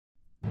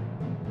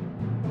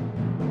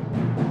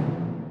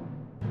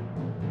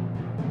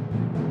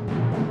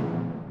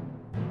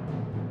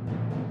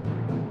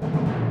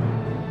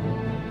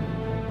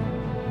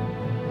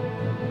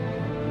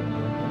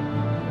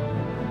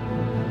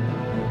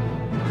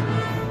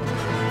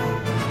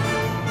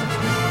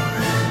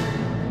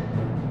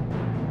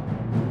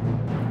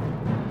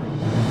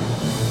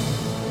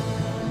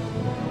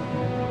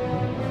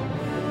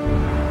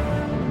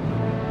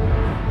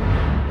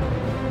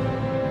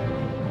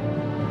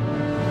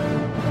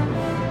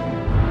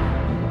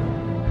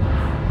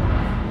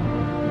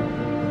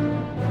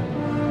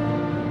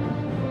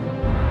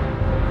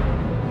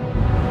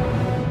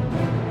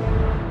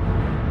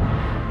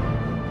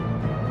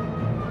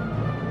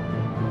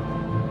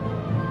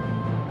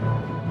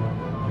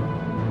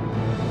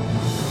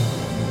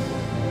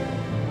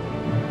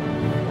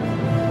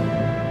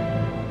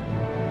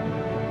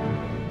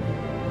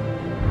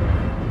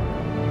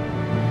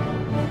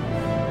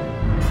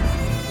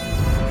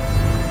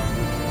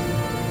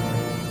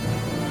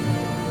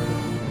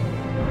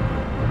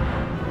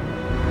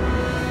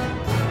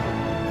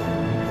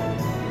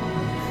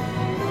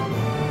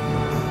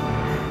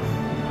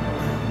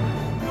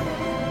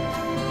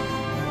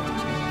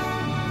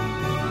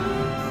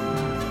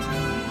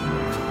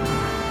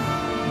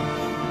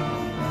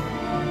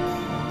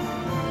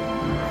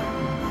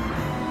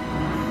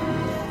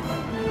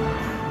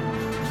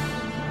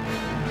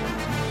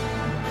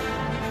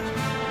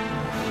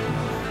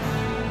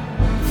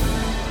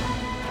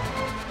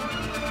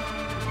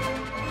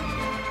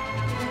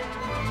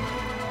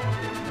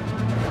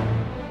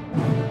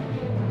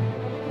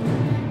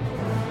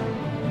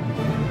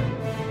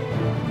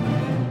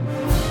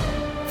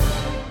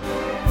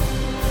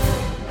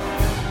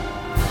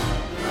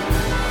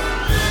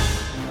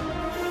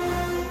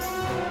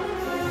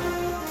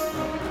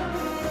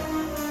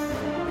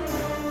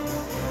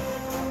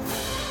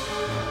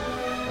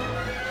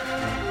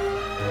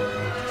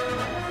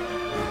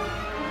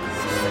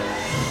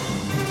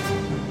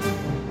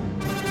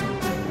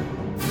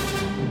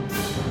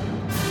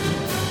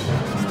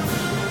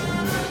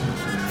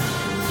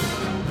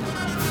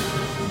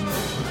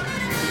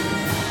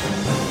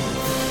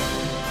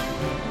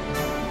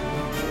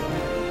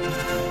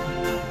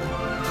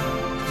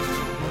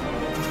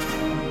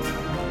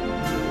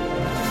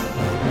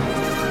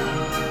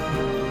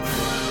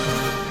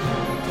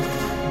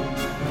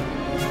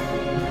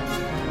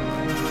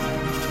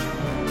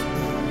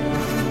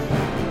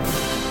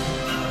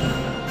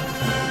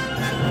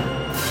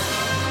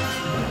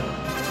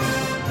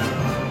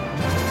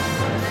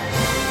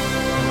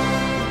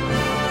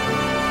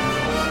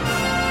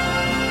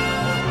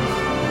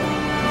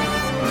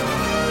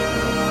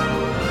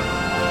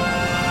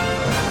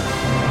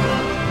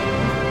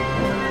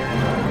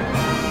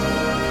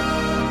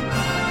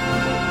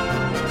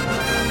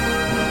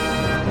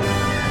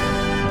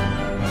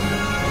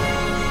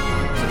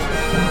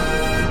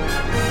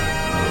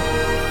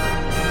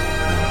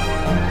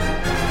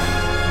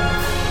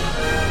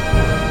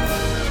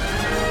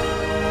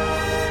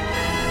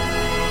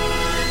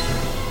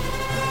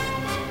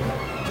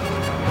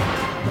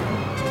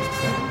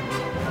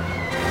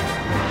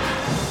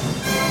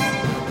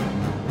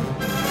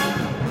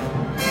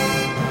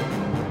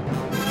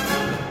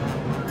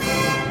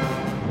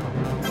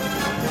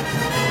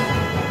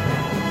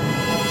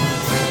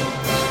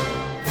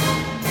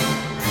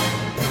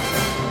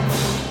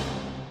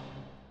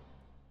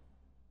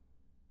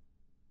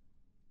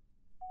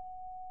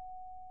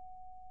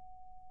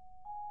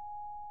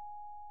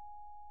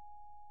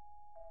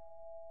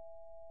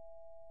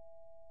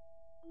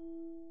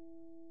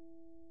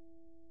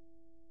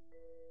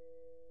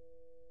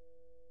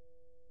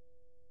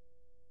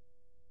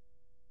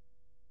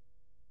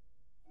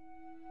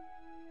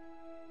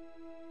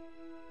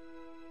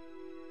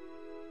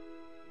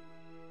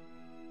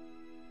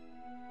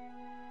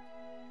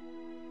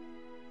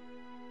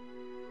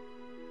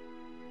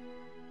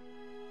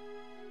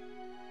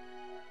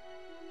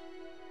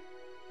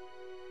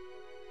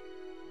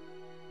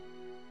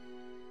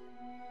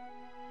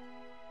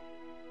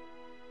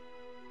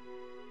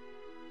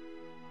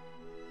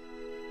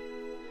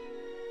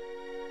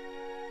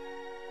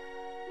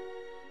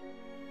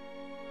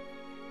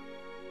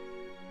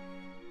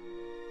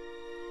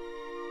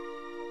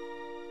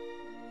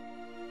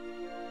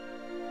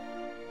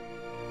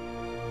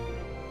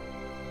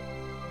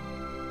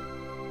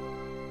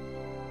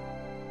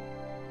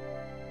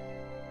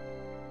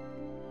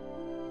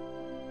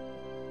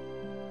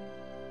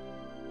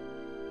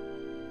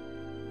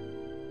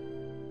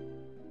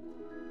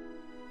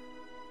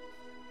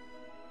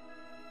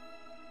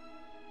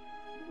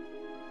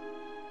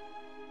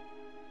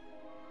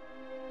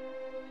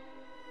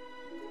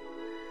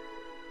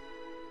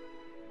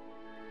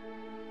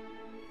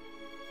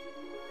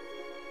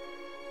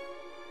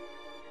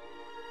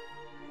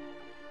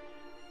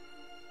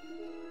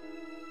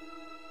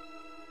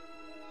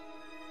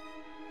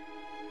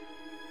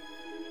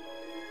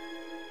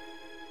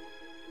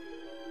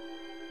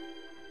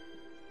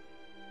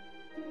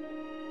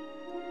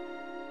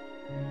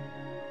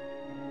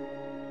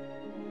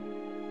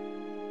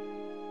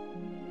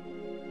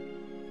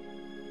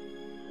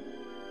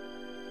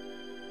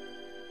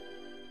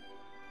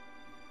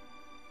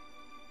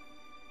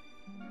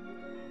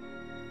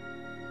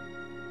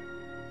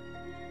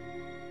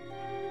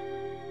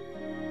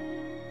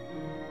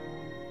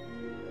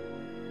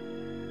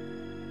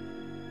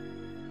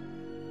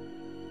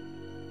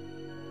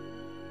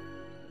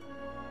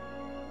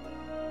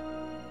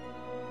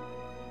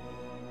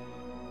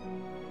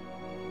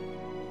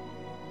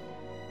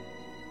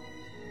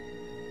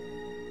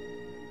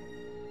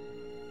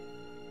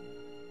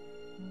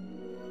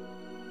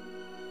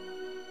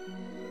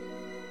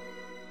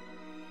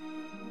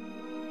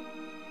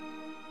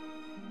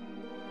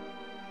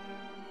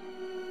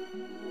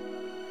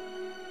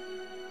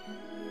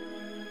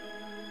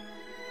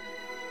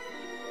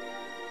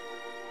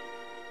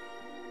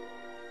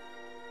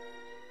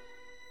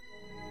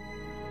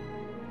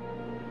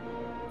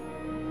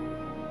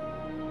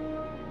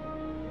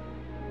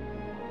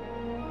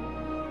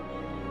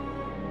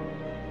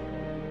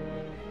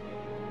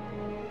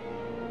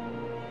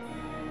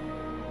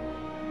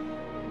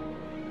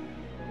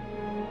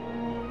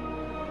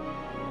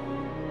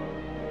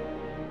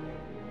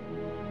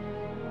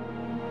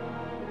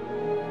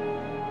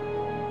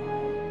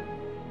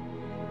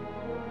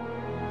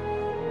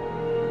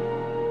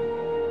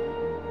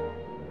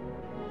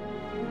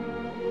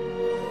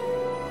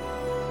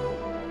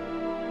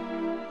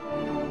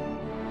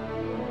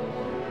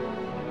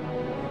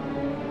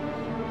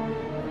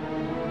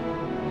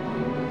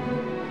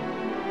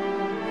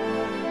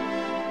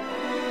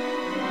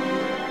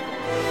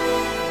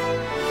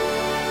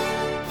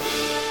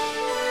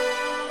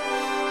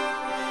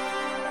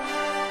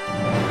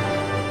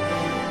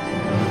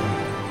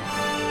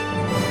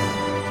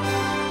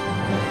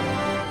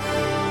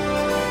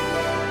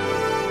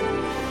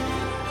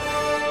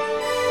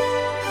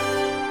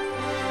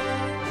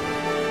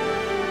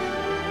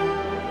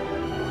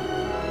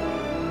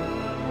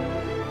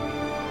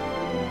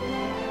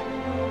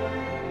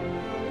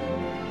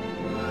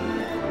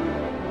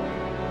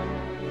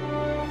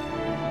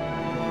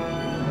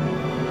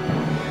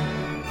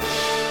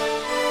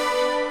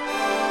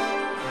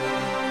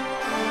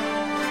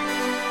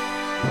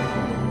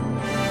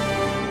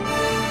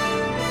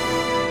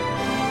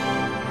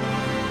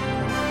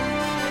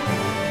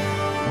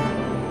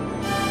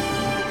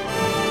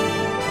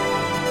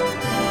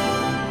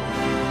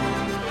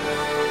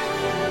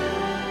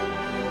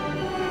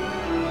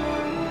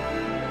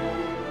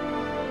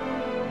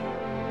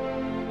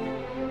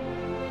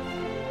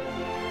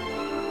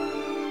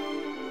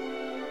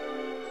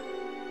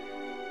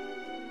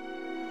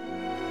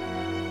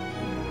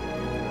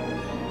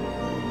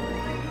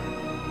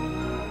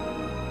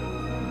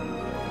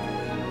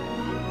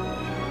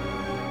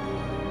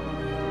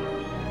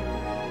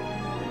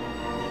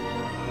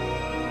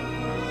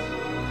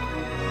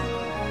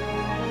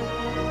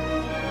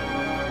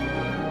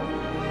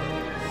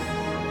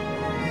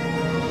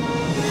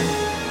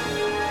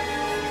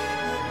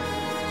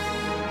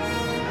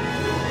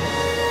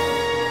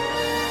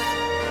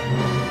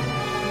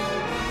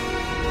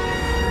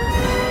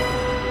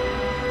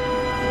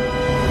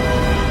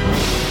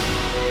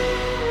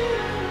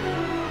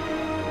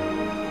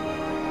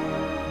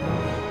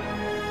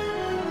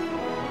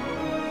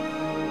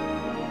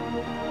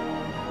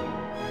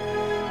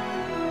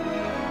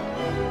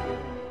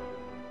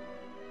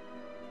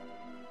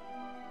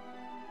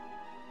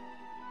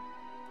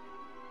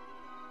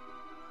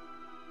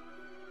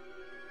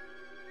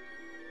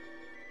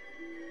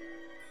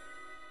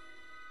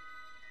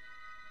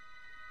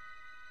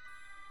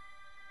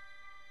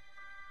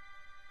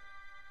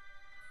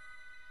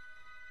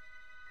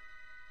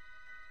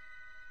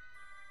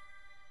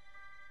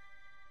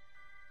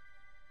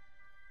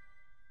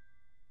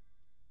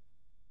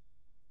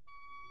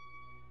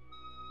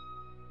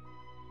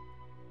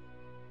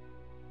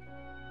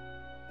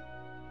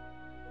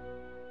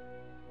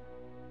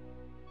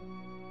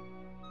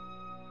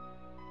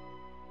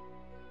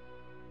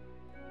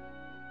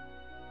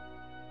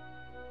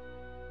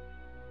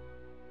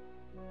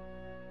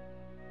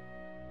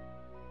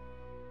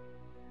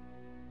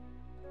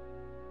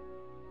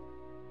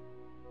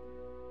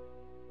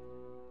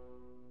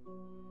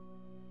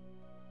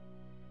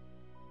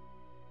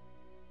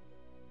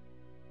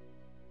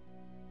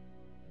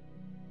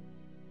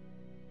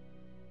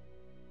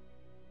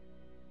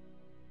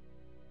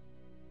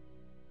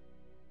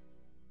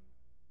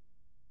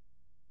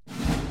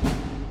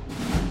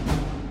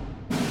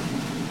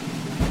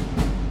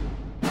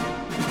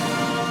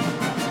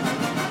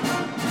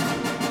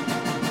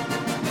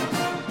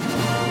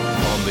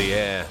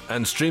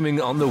 and streaming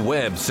on the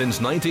web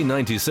since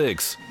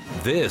 1996.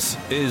 This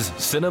is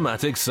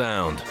Cinematic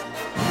Sound.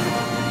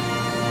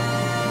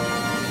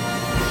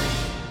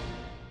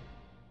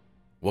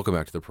 Welcome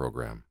back to the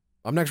program.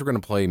 Up next, we're going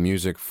to play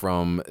music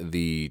from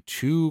the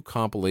two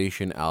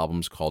compilation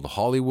albums called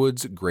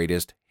Hollywood's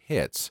Greatest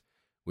Hits,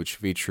 which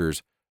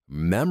features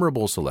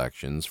memorable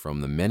selections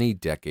from the many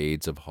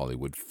decades of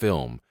Hollywood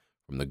film,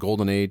 from the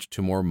golden age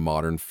to more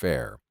modern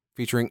fare,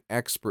 featuring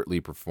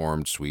expertly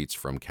performed suites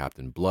from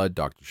Captain Blood,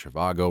 Dr.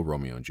 Zhivago,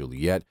 Romeo and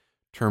Juliet,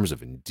 Terms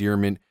of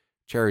Endearment,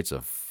 Chariots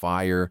of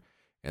Fire,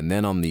 and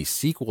then on the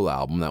sequel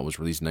album that was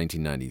released in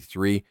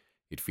 1993,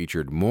 it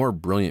featured more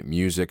brilliant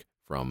music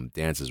from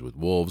Dances with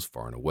Wolves,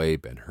 Far and Away,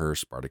 Ben-Hur,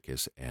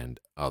 Spartacus, and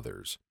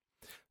others.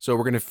 So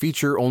we're going to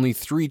feature only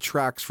 3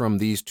 tracks from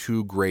these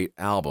two great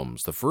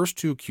albums. The first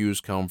 2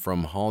 cues come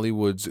from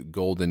Hollywood's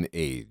golden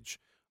age.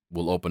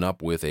 We'll open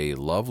up with a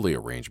lovely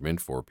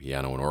arrangement for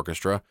piano and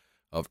orchestra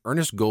of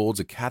Ernest Gold's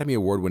Academy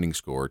Award-winning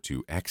score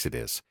to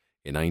Exodus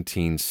in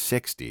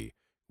 1960,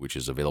 which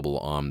is available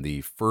on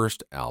the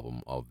first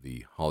album of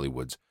the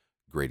Hollywood's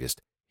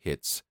Greatest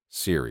Hits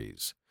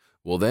series.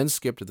 We'll then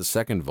skip to the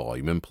second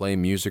volume and play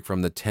music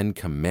from the Ten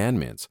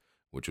Commandments,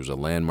 which was a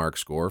landmark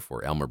score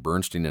for Elmer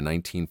Bernstein in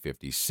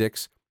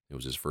 1956. It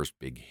was his first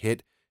big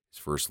hit, his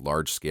first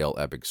large-scale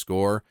epic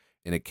score,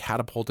 and it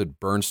catapulted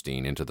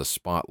Bernstein into the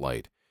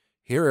spotlight.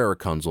 Here Eric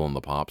Kunzel and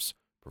the Pops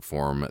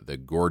perform the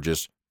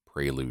gorgeous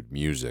prelude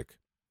music.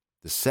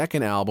 The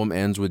second album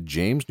ends with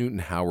James Newton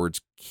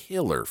Howard's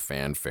killer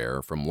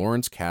fanfare from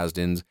Lawrence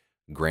Kasdan's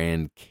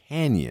Grand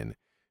Canyon,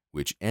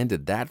 which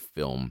ended that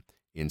film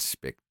in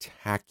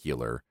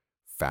spectacular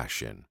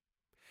fashion.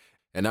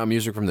 And now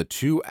music from the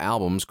 2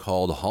 albums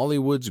called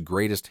Hollywood's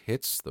Greatest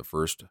Hits. The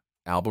first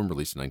album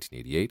released in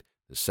 1988,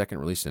 the second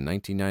released in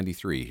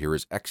 1993. Here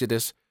is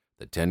Exodus,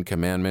 The Ten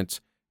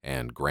Commandments,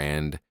 and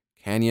Grand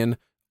Canyon,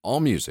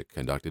 all music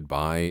conducted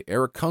by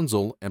Eric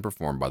Kunzel and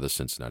performed by the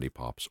Cincinnati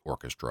Pops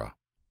Orchestra.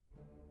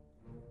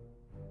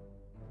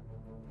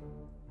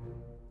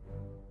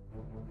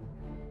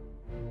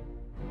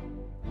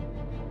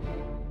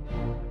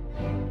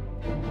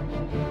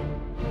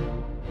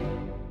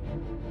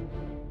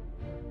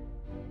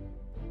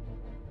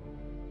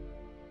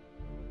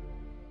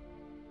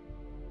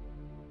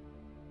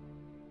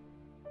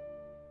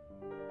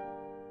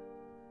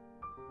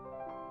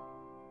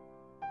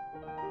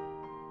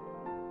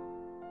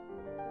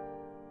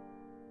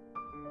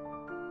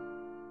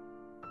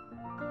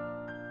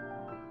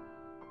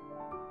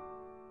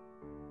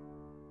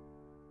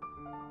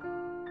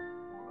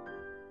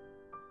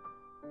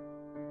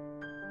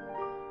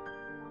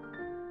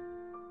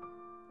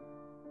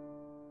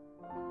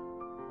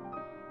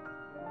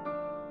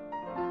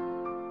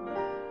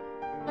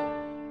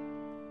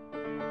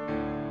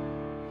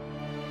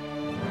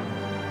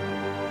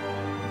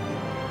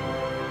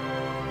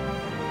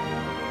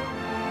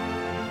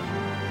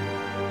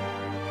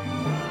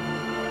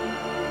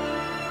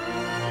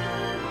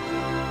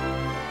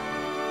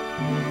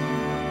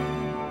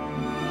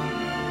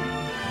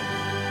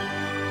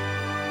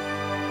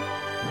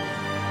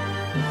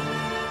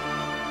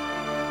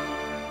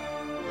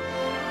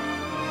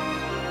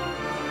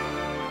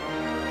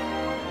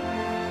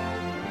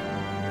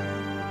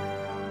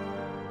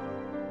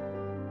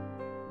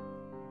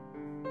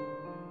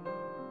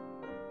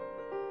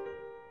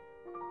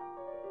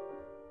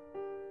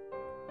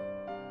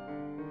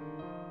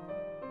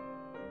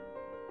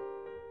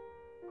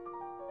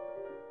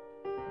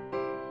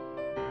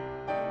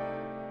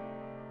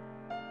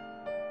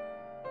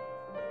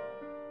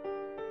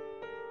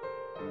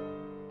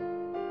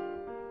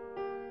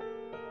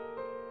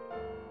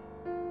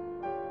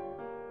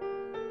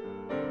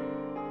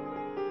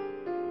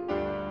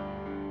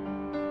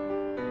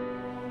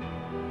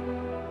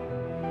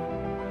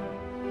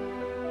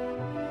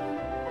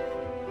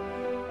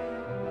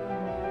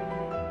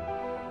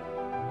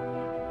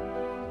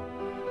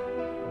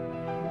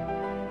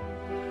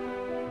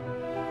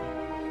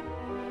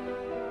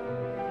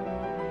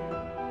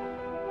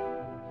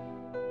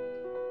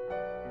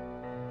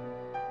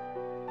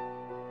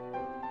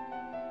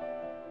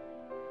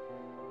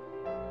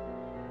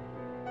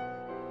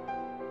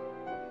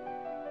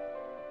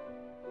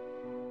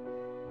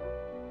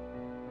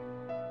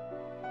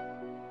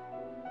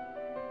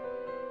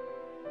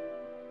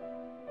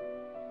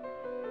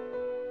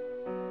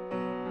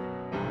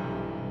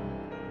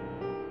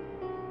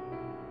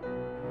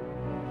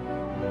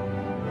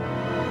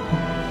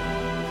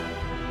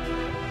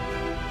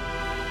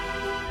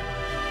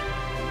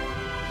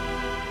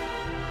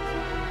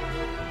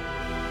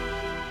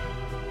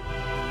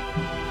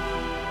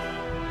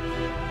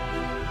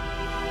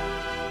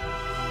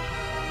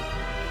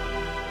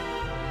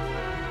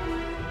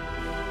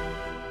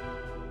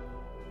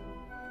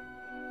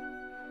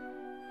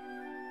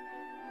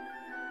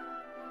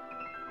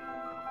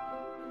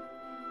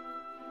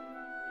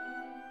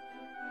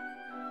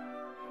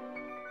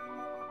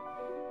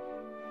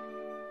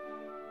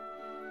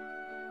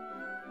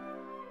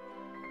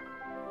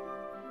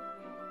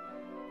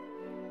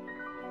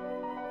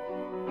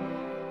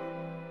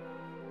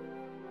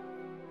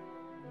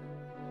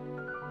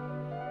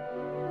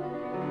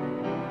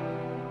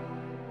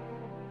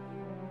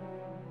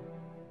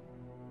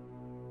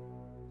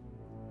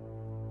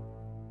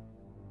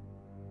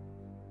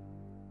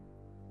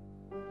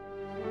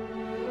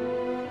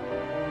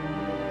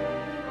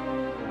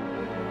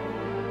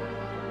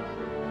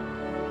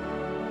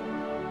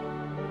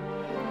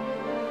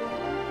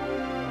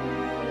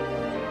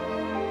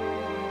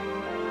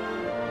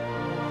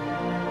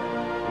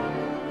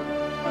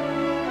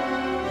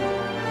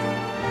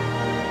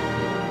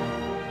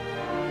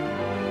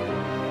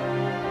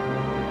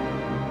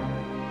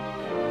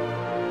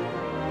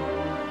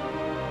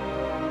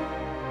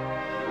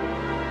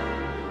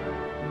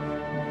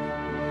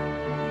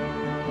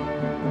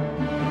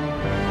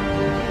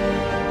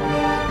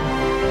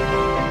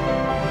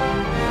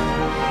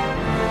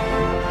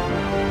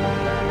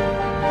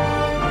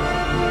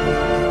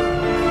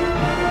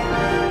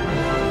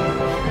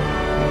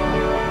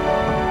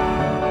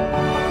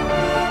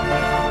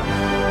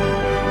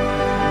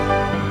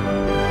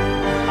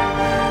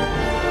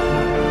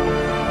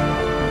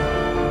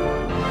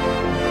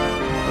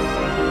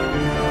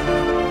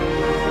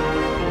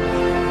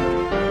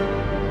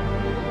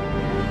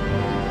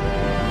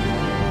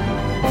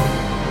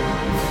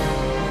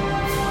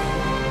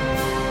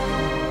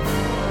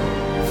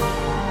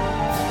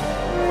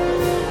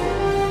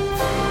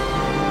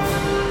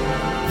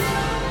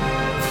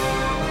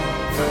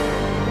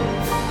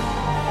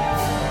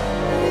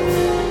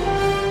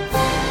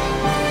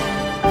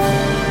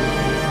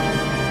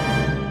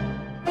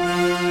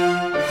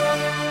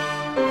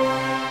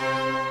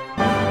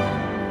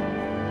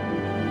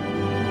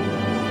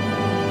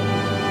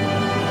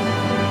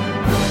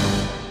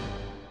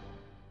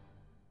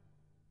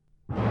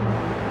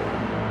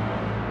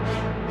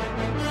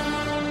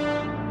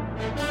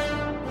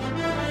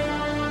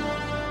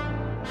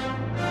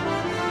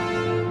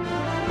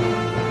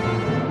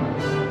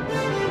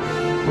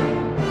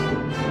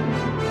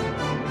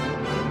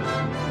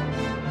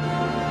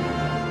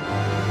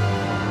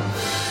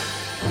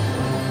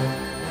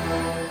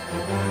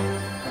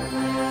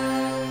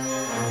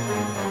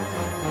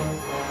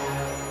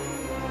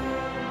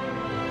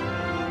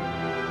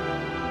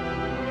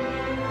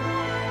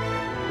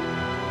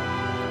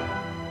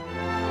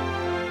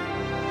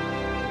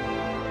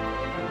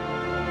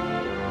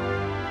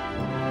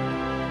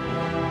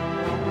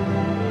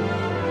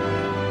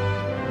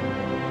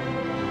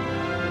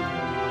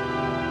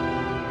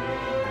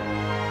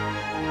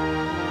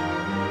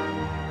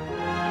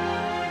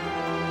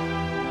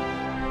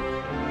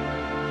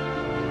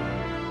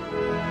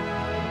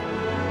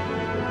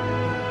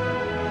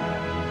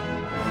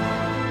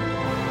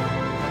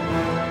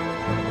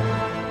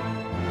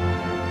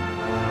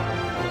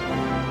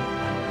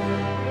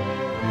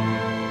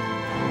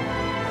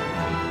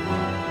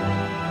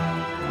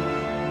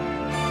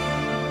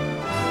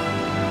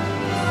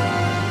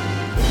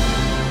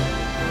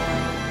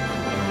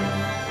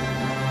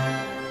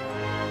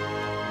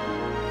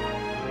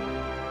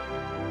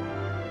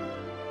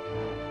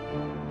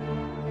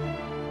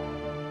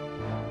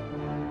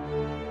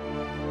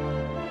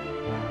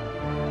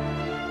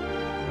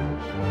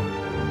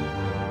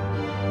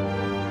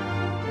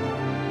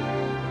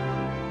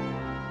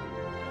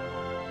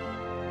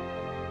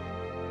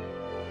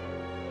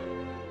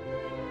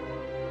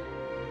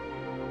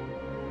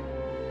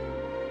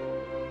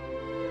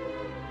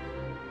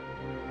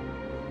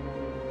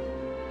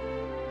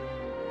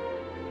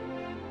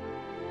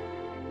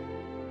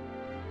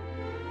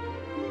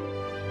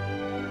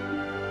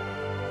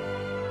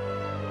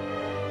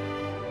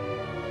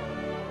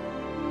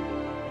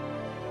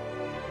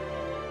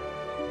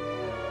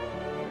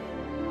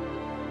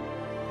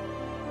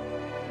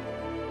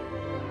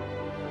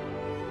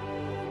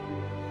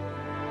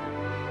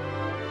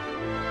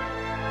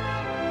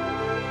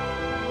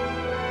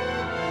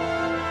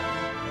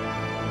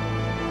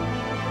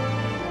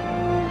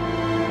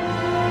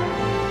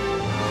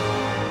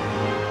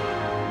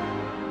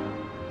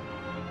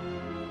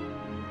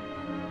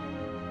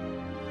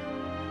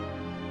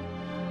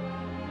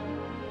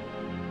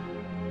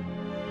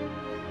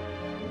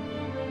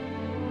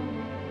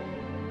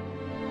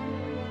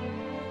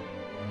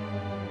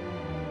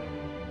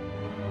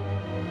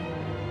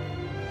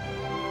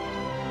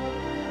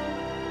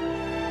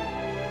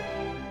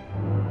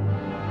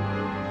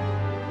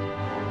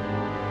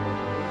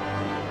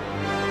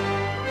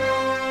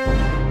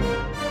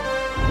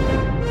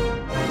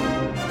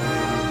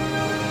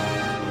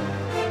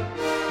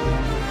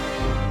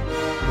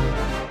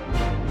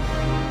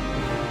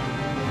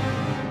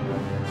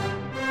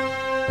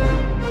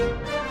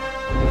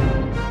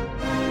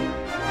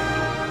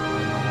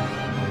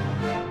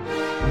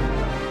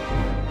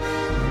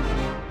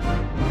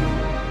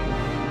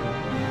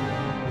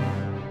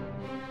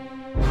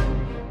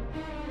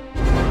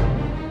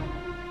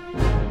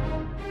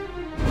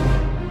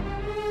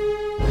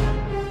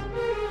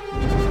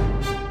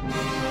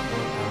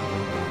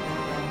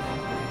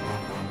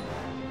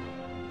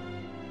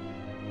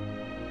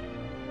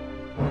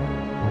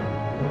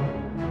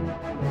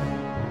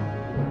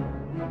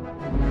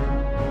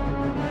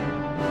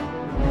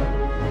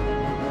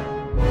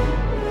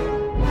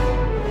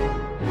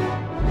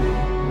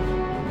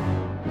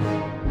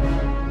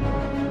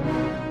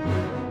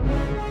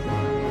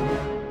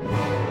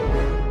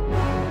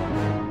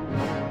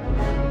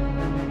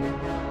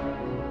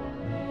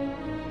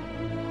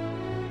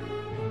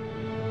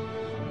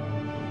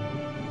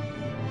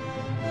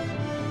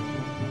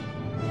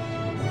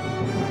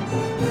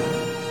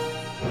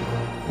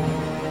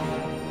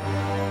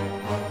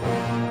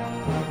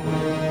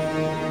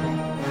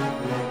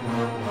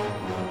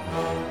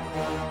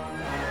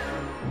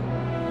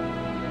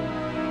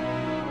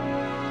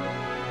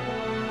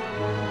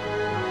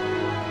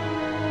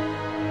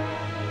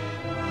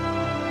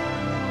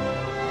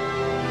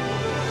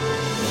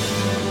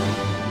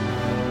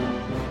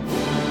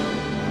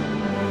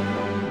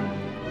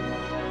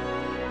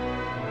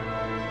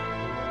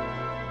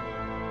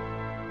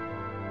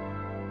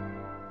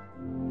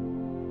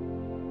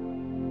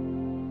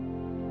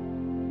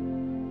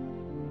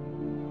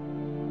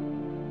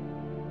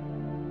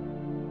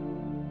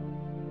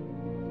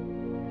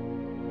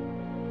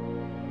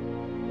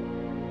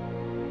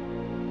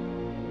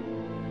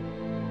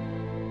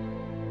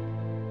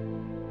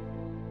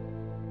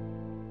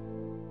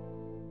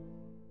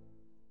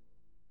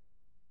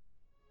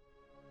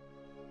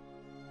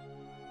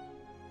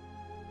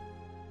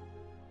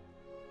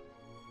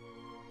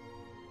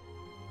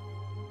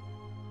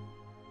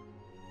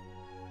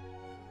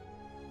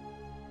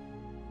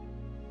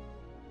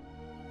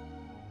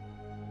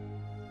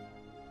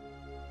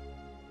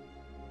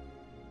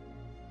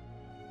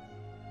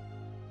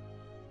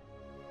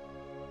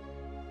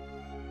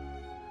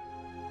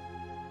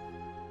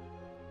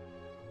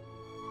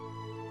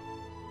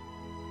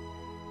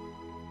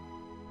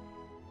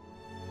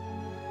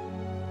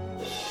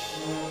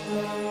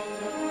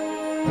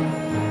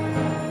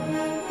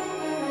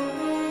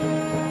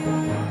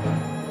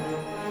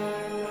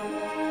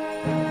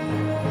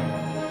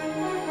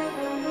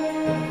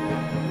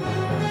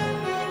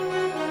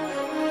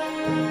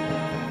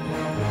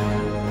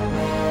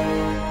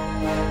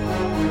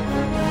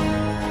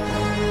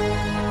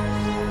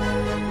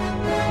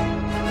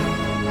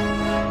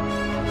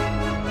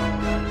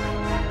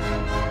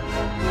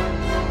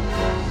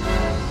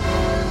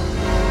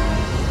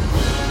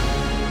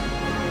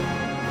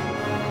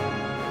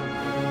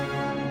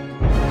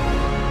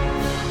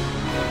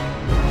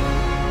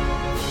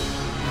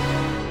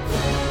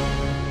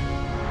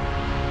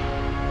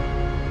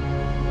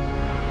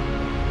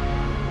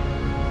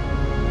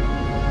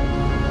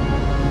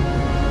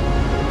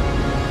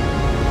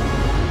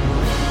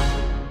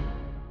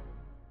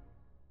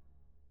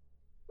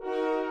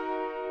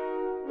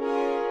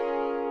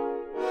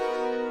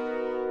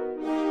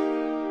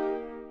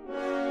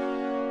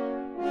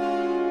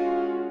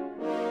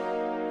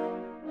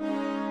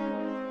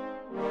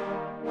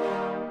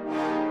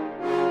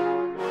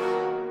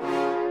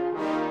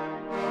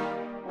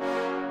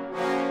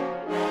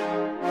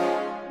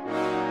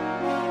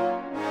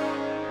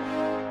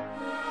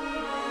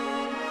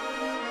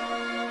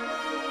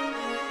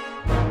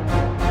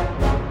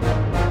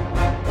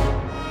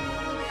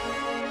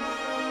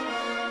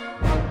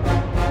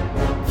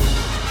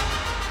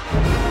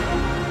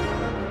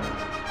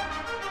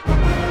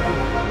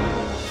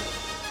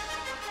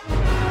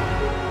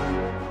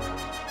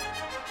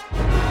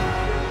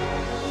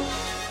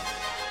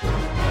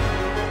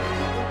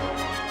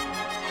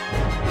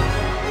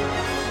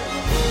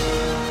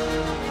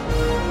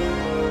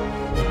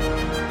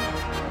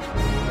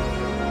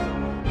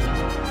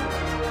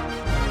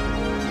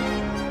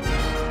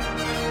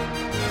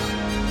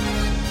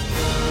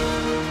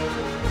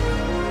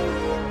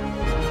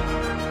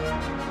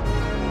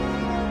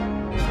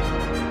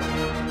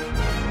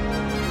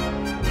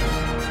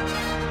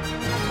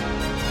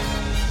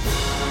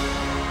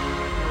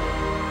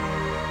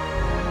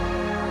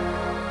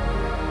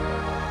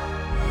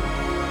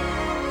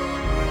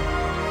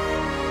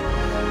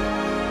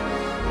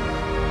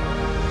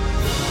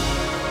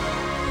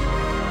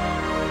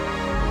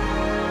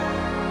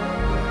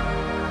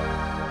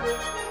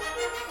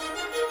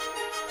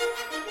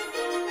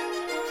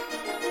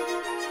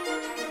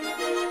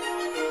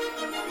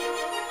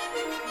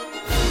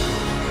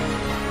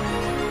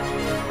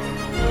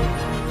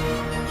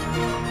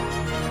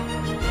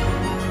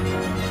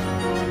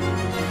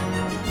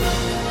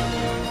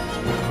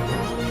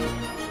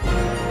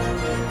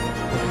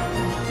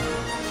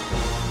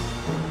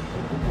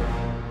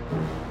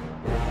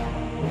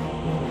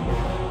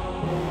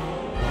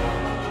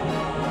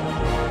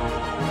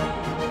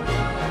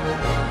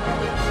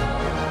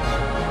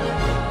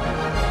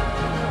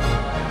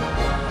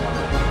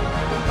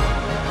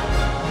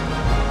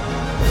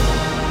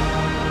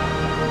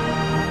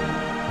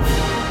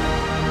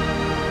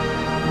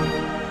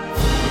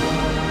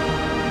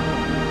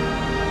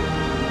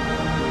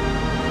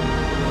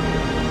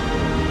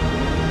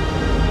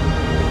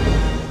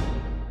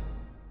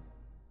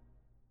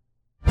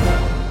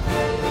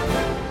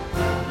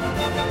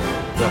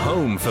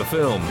 home for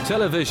film,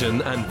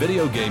 television, and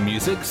video game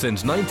music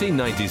since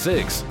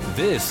 1996.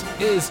 This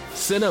is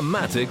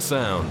Cinematic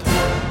Sound.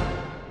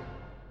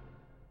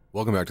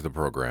 Welcome back to the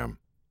program.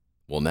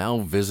 We'll now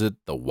visit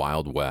the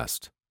Wild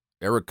West.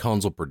 Eric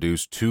Kunzel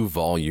produced 2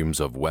 volumes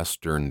of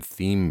Western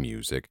theme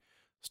music,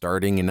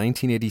 starting in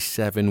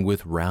 1987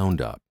 with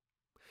Roundup.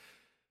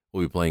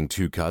 We'll be playing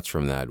 2 cuts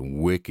from that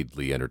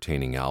wickedly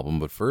entertaining album,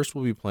 but first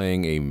we'll be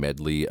playing a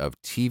medley of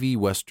TV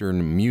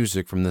Western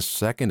music from the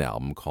second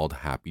album called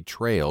Happy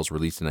Trails,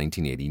 released in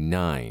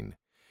 1989.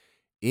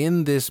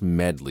 In this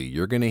medley,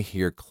 you're going to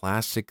hear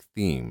classic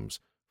themes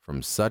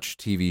from such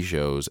TV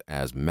shows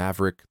as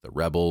Maverick, The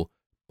Rebel,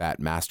 Bat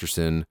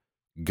Masterson,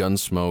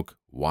 Gunsmoke,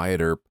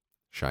 Wyatt Earp,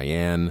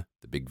 Cheyenne,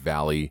 The Big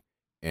Valley,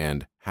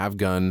 and Have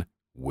Gun,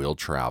 Will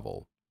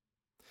Travel.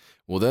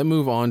 We'll then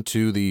move on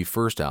to the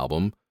first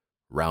album,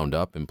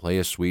 Roundup, and play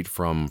a suite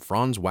from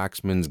Franz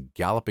Waxman's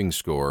galloping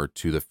score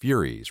to The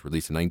Furies,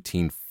 released in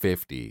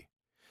 1950.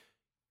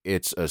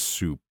 It's a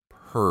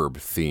superb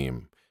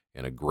theme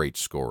and a great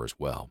score as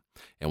well.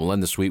 And we'll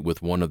end the suite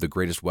with one of the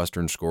greatest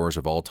Western scores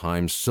of all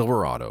time,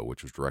 Silverado,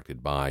 which was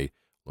directed by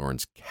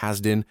Lawrence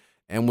Kasdan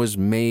and was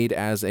made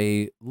as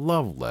a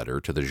love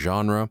letter to the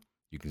genre.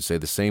 You can say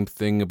the same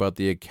thing about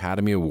the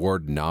Academy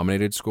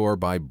Award-nominated score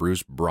by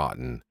Bruce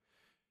Broughton,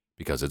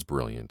 because it's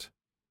brilliant.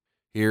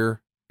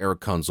 Here,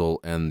 Eric Kunzel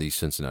and the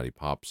Cincinnati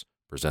Pops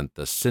present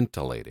the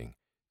scintillating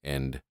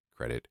end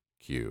credit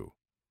cue.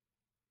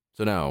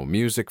 So now,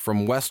 music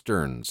from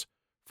Westerns.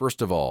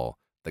 First of all,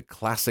 the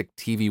classic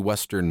TV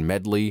Western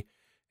medley,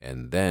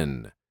 and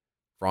then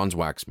Franz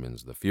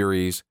Waxman's The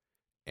Furies,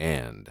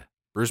 and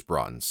Bruce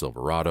Broughton's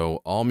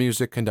Silverado, all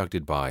music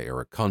conducted by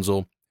Eric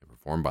Kunzel and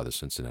performed by the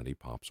Cincinnati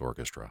Pops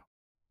Orchestra.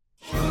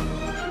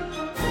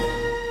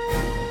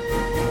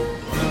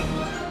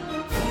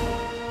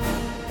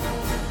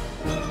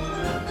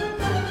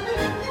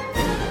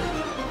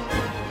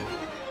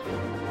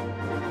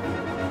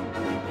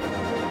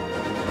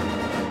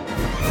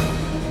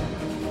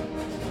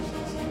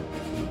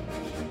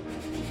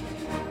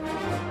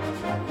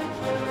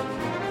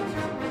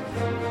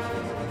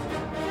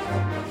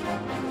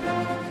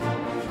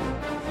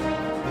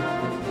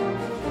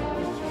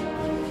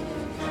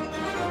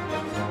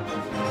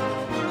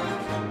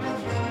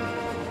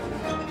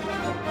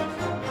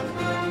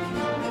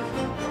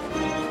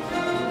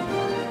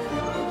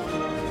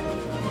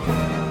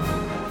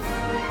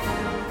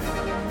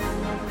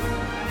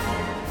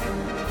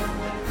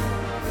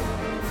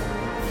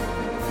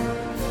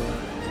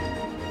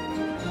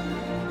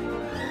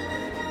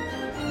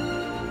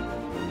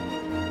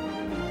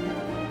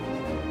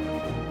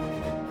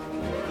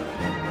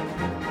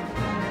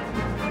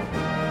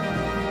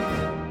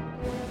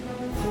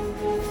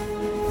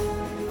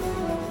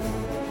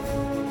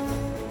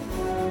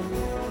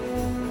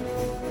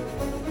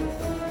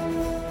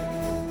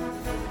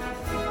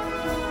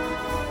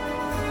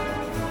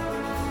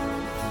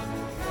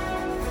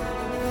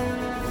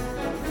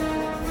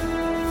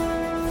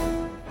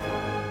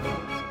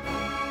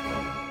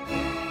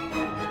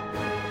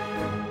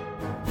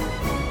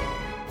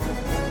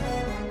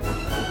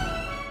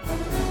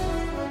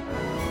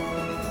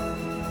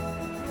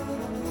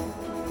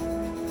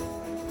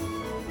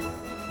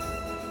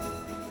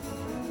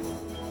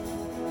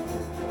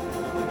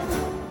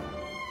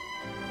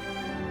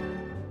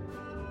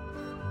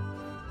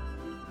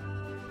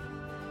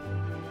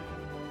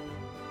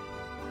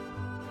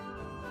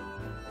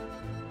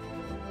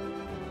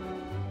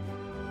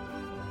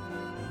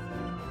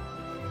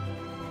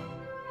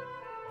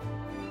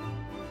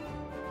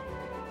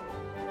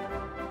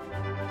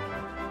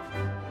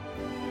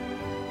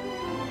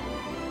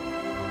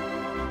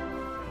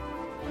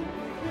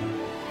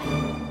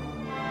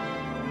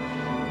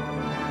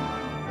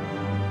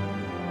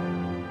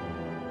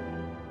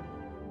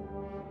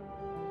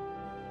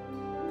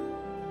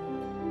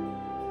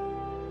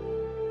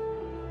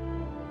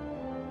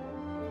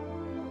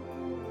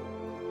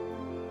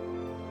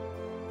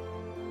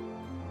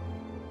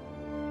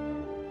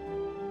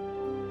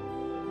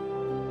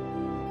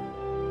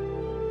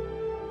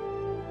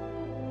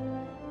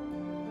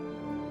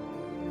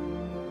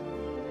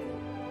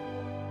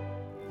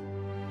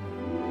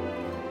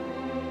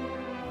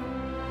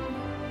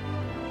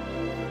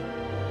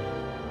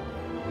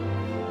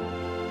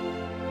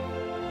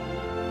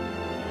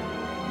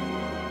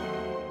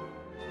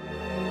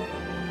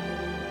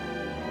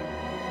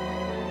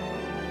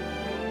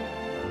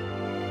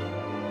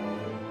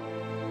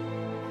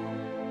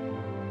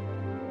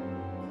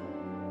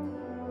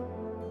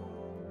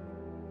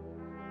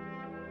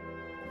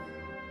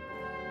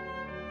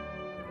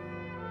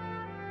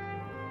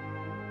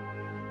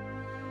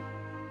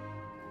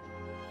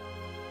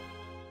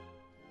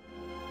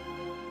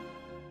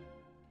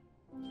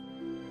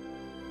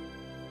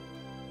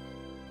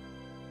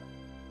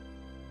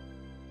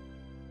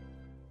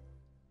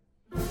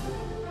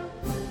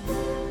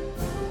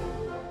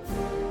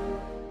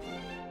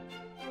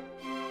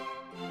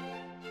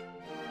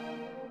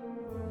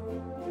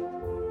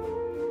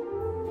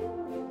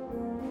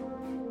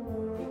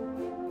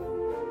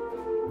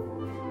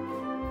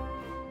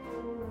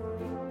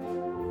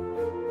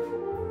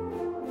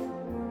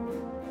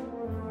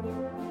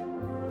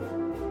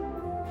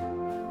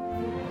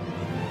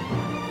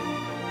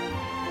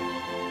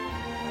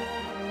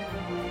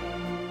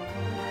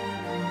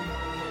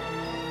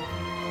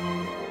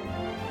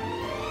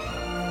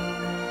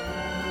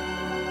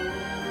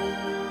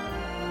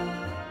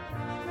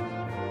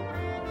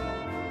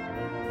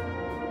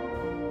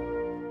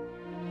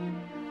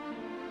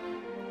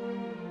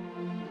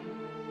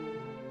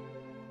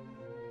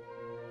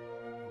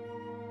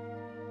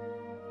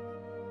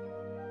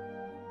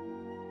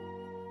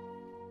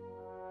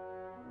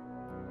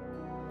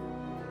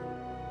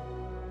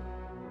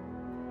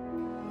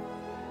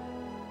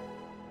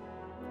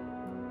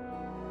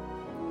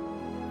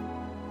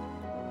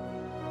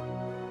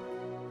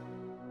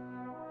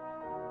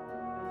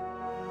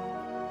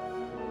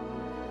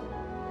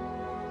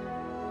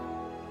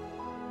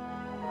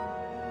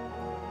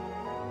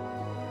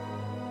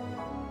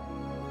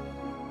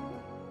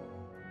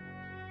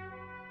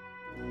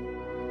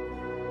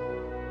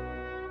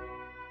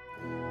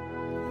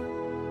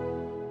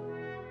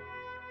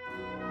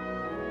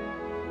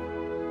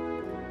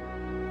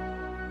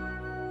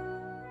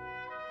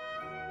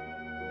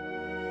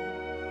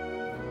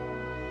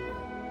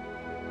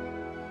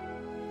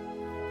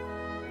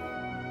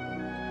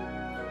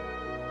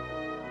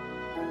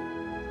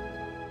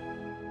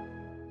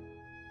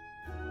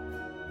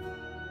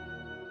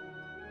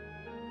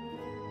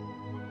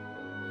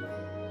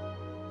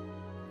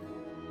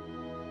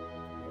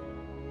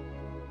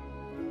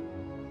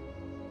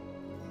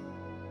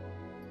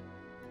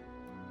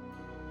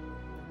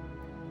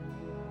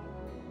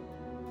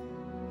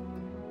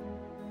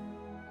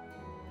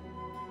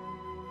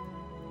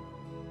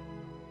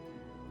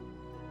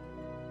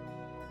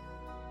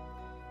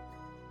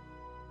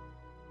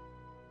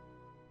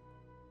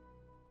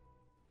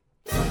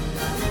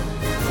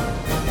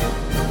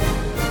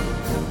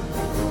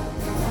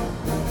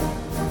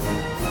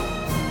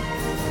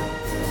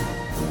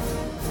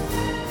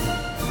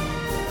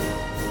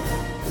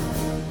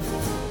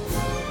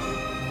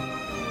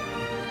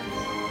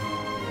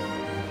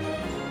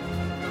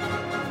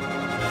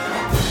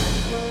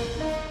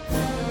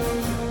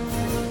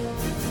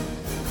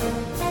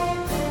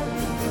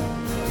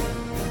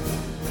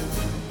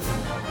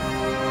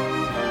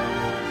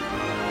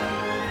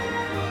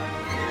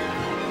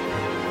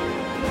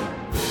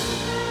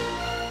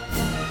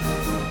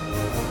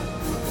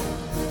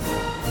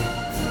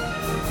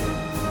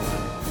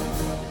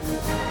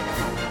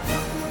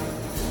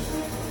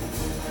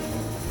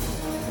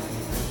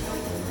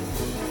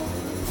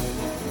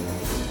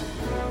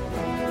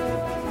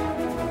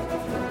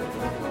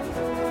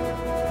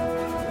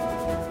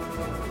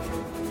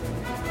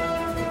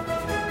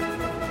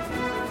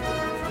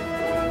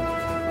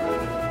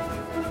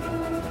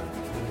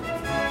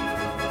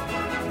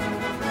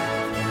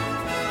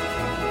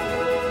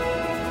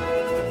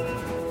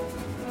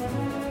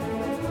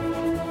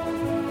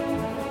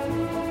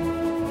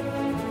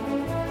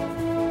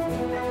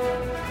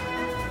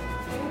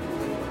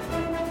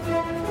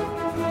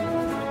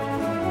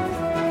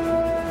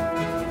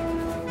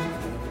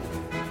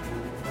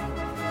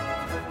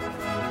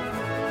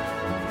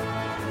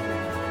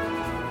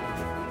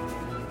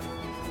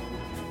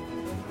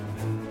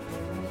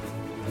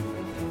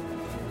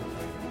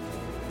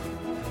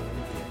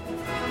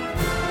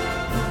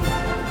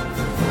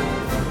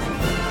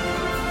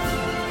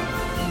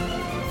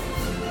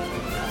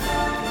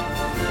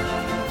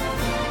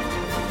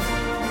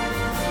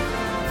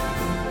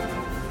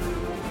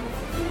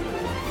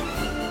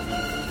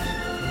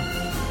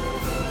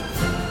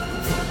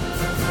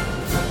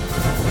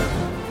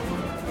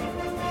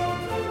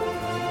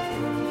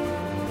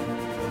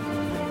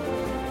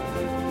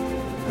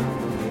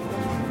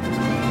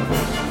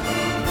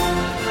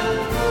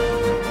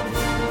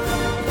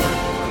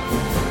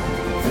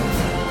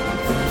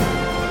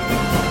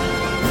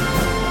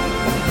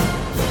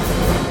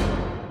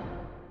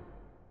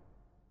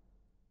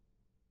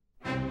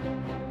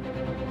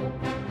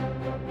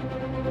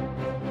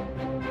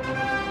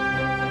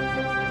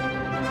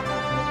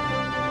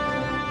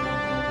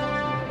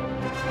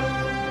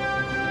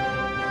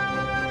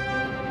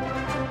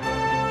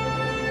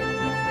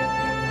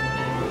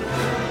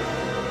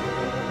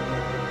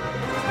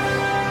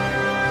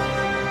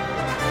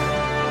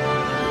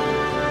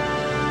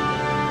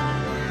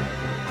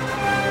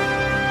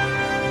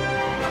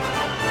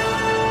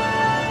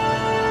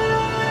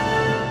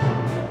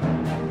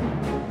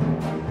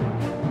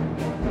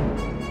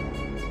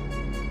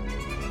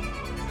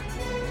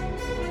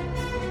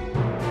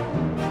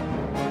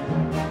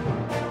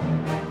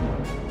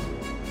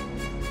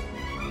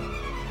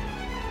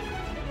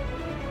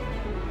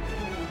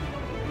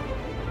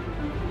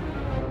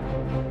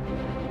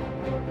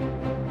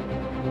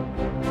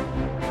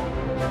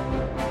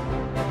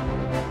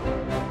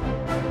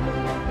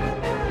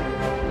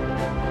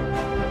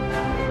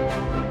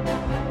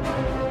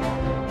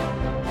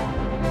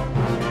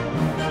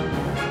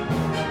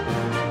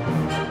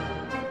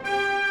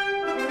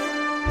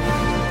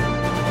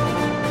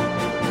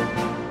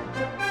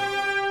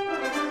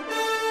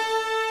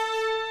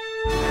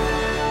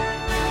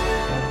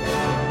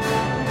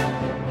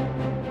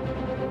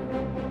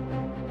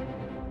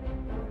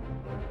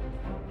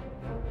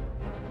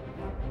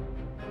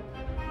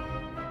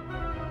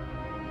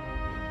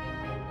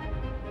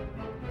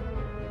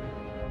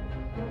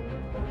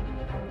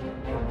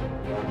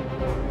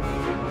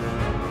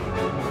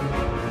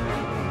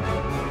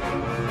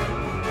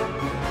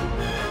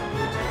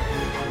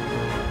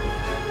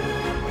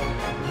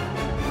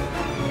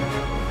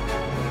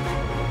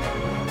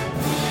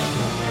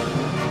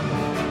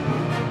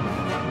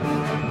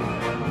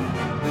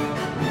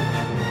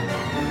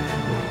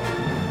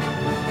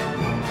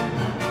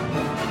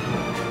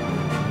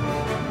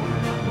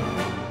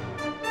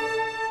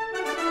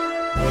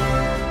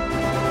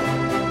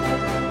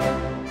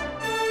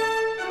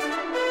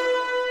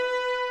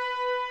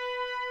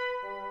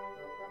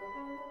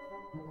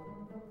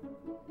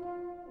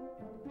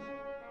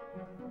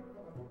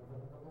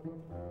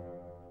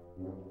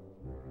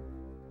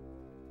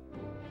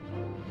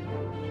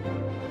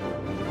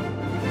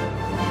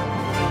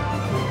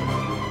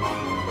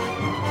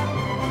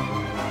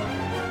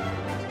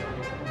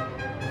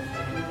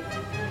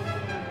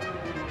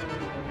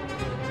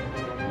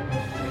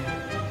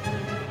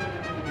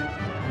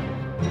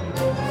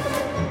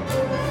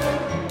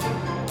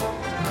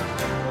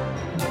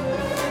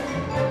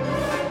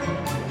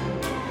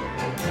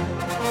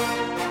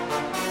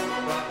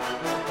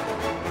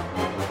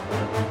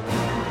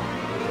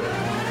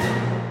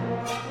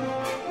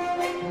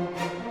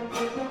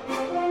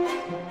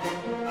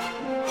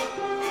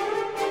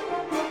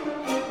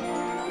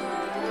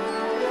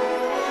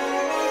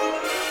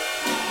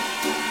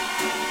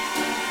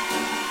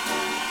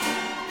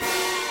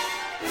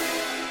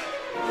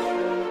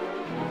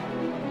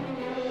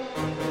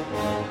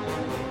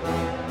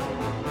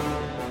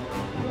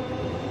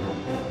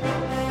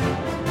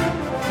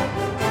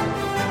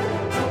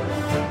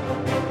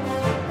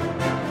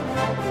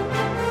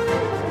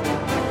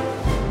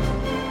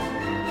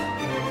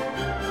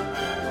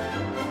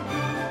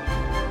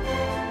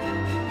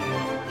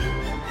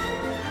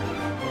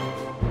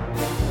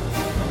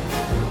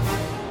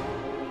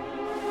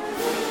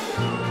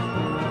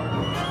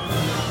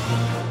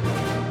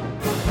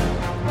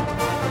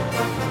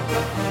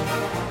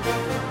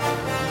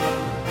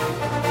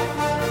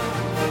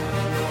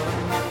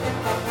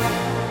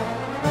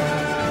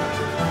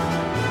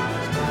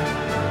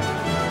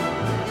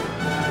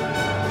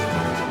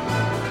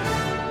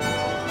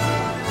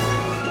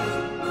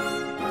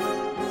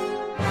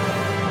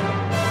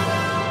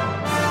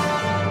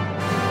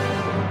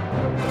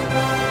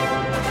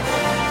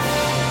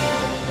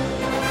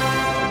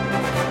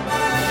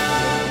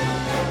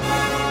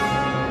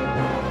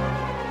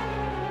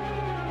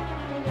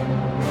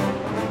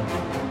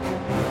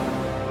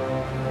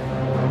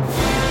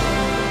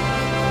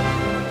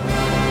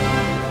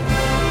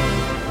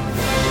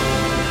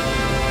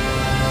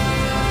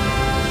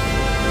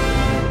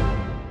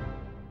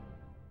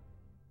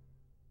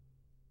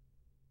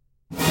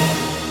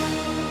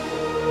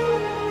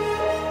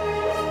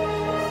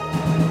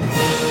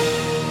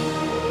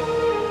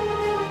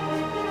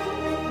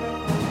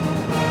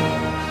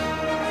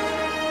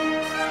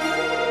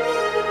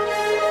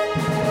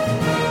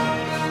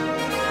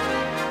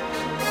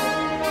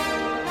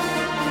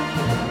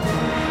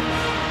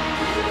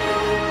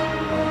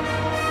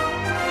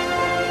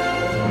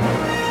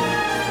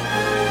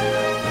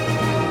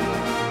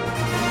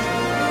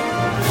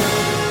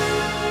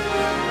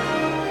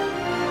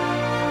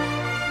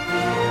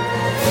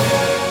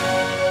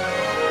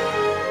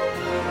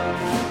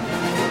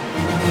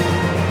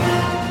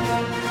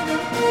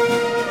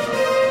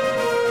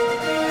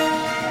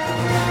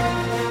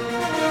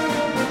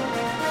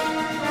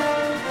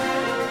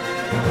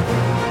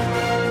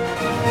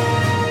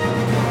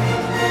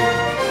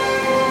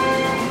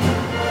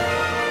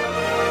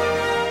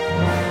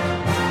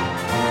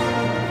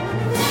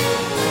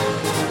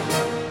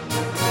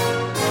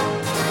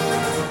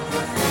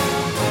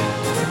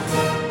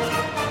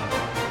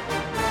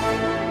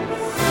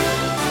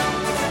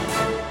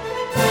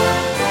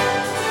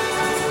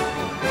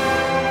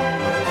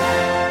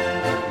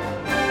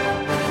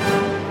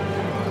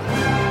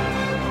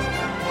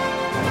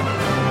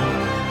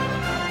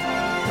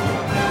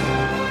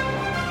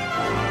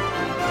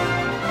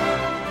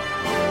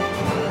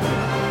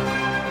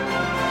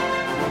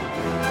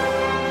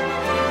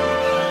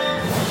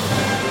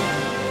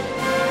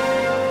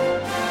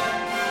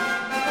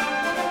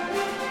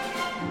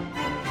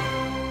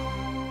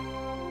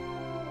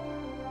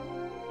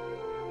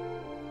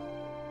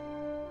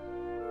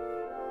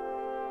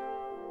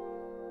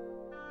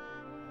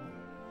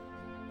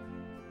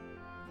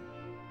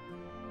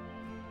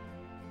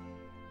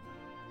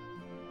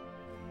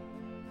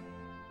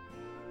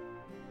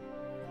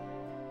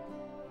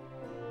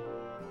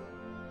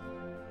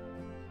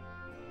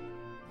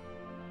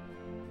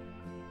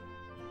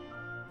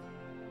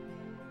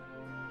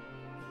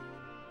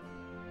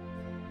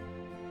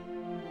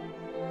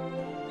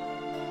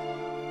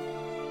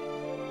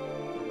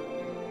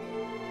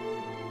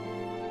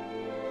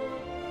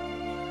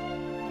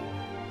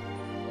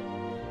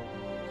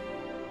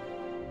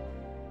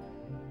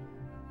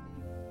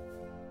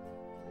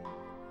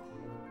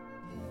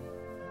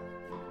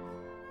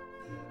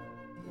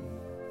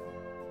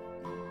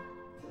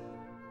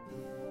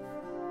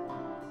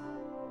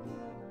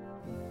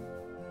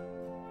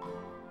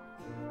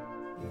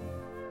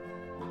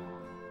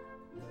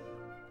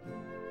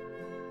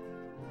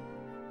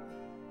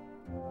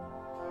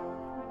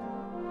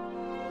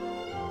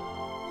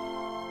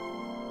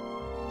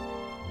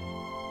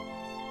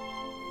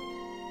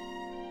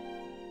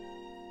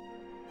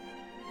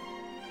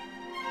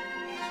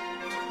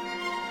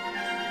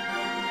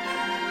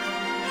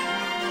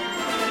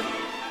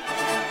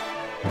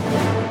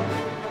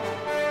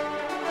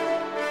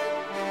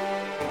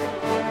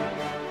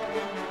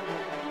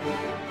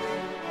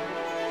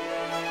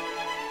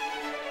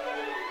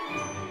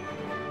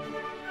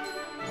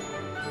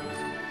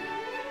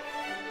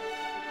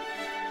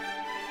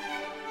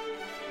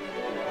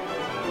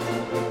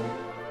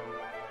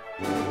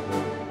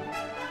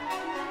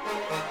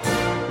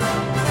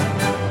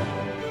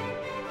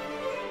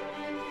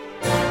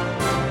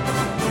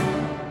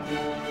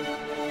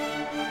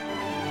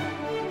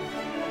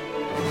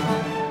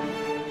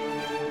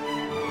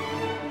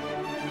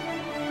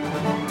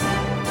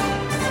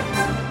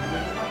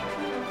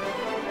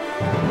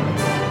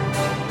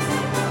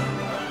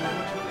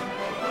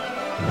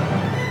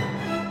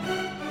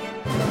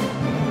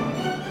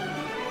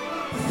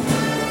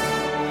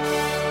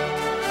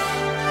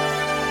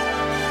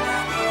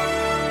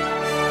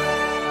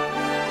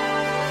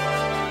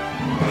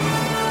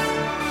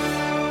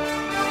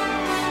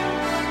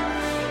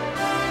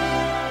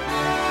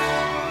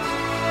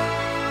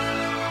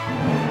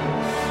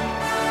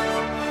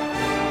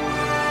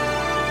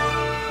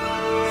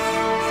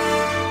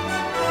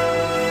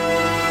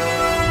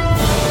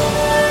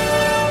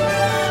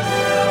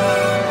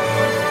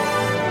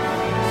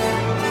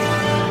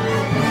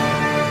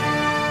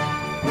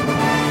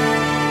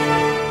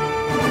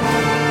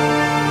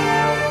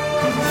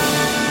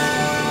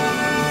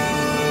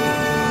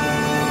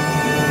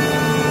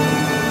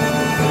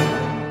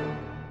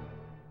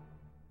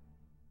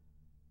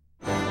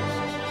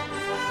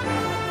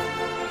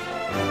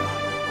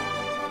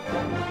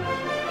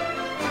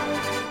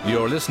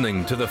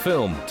 listening to the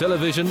film,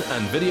 television,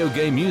 and video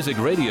game music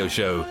radio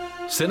show,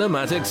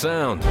 Cinematic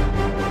Sound.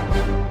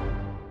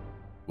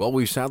 Well,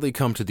 we've sadly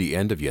come to the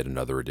end of yet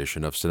another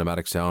edition of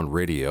Cinematic Sound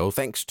Radio.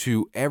 Thanks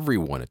to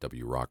everyone at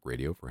W Rock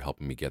Radio for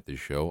helping me get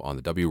this show on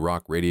the W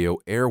Rock Radio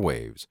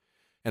airwaves.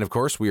 And of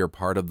course, we are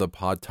part of the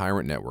Pod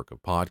Tyrant network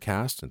of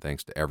podcasts, and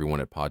thanks to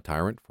everyone at Pod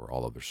Tyrant for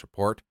all of their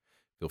support.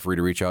 Feel free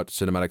to reach out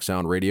to Cinematic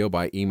Sound Radio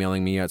by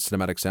emailing me at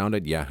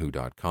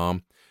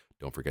cinematicsound@yahoo.com.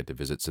 Don't forget to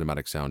visit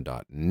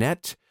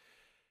cinematicsound.net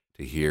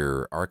to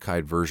hear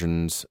archived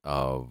versions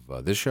of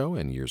this show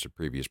and years of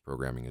previous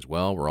programming as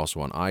well. We're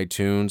also on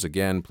iTunes.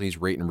 Again, please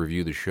rate and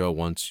review the show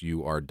once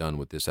you are done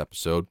with this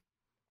episode.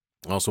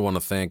 I also want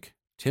to thank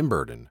Tim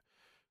Burden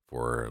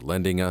for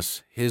lending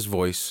us his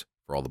voice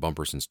for all the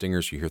bumpers and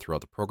stingers you hear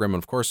throughout the program.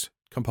 And of course,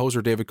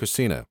 composer David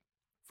Cosina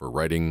for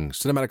writing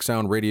Cinematic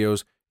Sound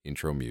Radio's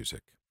intro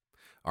music.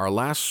 Our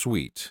last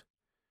suite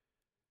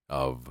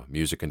of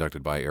music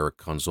conducted by Eric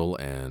Kunzel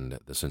and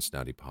the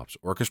Cincinnati Pops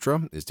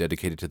Orchestra is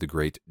dedicated to the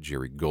great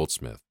Jerry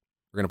Goldsmith.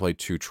 We're going to play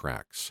two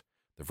tracks.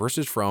 The first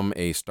is from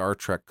a Star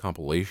Trek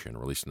compilation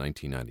released in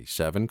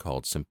 1997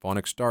 called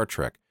Symphonic Star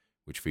Trek,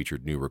 which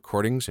featured new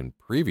recordings and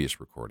previous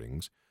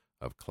recordings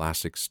of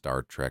classic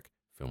Star Trek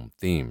film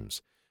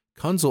themes.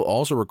 Kunzel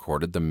also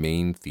recorded the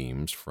main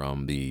themes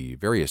from the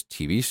various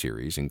TV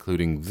series,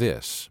 including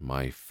this,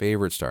 my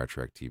favorite Star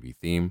Trek TV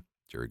theme,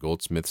 Jerry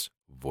Goldsmith's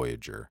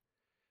Voyager.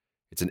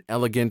 It's an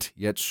elegant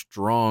yet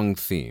strong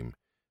theme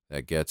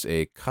that gets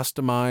a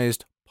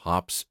customized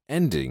Pops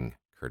ending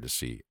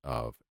courtesy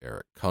of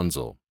Eric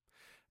Kunzel.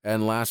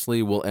 And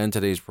lastly, we'll end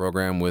today's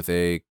program with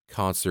a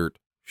concert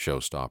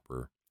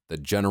showstopper, The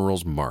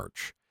General's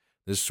March.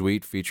 This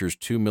suite features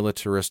two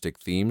militaristic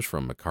themes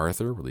from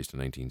MacArthur, released in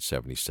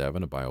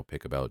 1977, a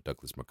biopic about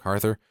Douglas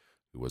MacArthur,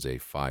 who was a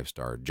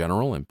five-star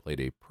general and played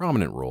a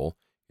prominent role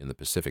in the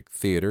Pacific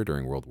Theater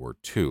during World War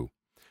II.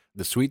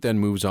 The suite then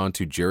moves on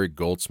to Jerry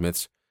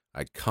Goldsmith's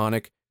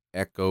iconic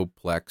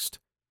echo-plexed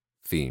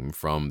theme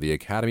from the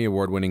Academy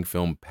Award-winning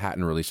film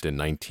Patton, released in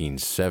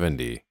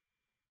 1970.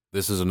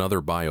 This is another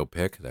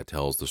biopic that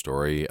tells the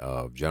story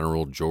of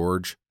General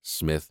George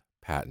Smith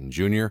Patton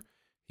Jr.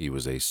 He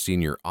was a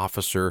senior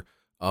officer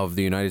of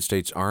the United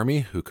States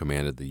Army who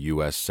commanded the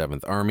U.S.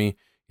 7th Army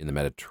in the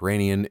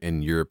Mediterranean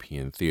and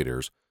European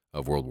theaters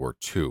of World War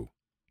II.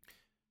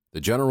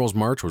 The General's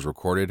March was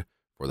recorded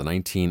for the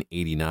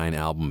 1989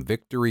 album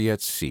Victory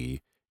at Sea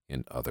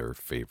and Other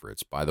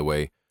Favorites. By the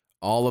way,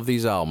 all of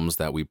these albums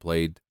that we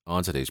played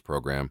on today's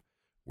program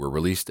were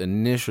released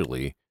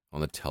initially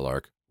on the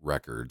Telarc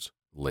Records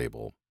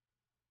label.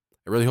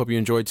 I really hope you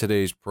enjoyed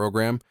today's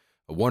program.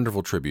 A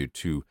wonderful tribute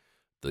to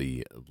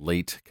the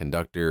late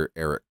conductor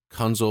Eric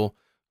Kunzel,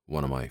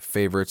 one of my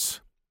favorites,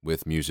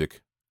 with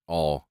music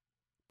all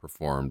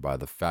performed by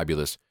the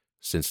fabulous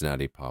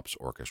Cincinnati Pops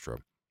Orchestra.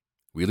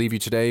 We leave you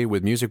today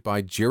with music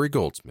by Jerry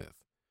Goldsmith.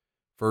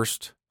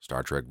 First,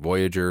 Star Trek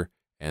Voyager,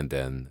 and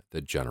then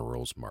The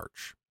General's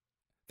March.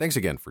 Thanks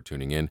again for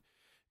tuning in,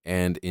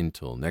 and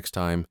until next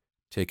time,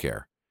 take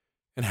care,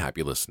 and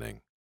happy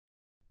listening.